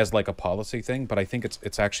as like a policy thing, but I think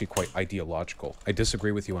it's actually quite ideological. I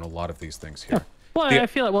disagree with you on a lot of these things here. Well, I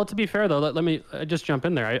feel like, well, to be fair though, let me just jump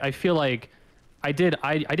in there. I feel like I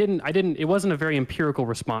didn't, it wasn't a very empirical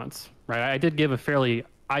response, right? I did give a fairly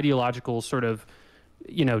ideological sort of,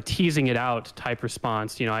 teasing it out type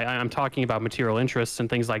response. I'm talking about material interests and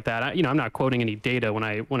things like that. I'm not quoting any data when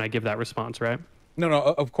I give that response, right? No,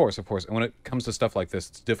 of course. And when it comes to stuff like this,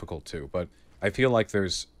 it's difficult too, but I feel like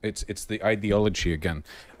it's the ideology again.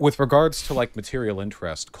 With regards to like material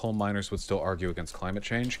interest, coal miners would still argue against climate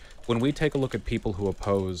change. When we take a look at people who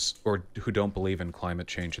oppose or who don't believe in climate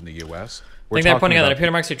change in the U.S., I think they're pointing out that if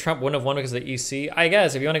Peter Marks said Trump wouldn't have won because of the EC. I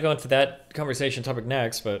guess if you want to go into that conversation topic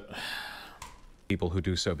next, but people who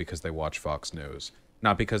do so because they watch Fox News,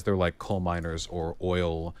 not because they're like coal miners or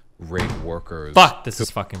oil rig workers. Fuck, this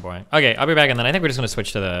is fucking boring. Okay, I'll be back, and then I think we're just going to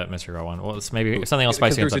switch to the Mystery Girl one. Well, it's maybe something else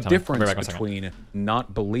spicy. There's a difference between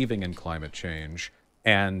not believing in climate change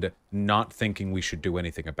and not thinking we should do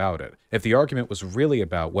anything about it. If the argument was really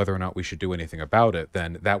about whether or not we should do anything about it,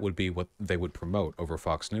 then that would be what they would promote over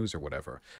Fox News or whatever.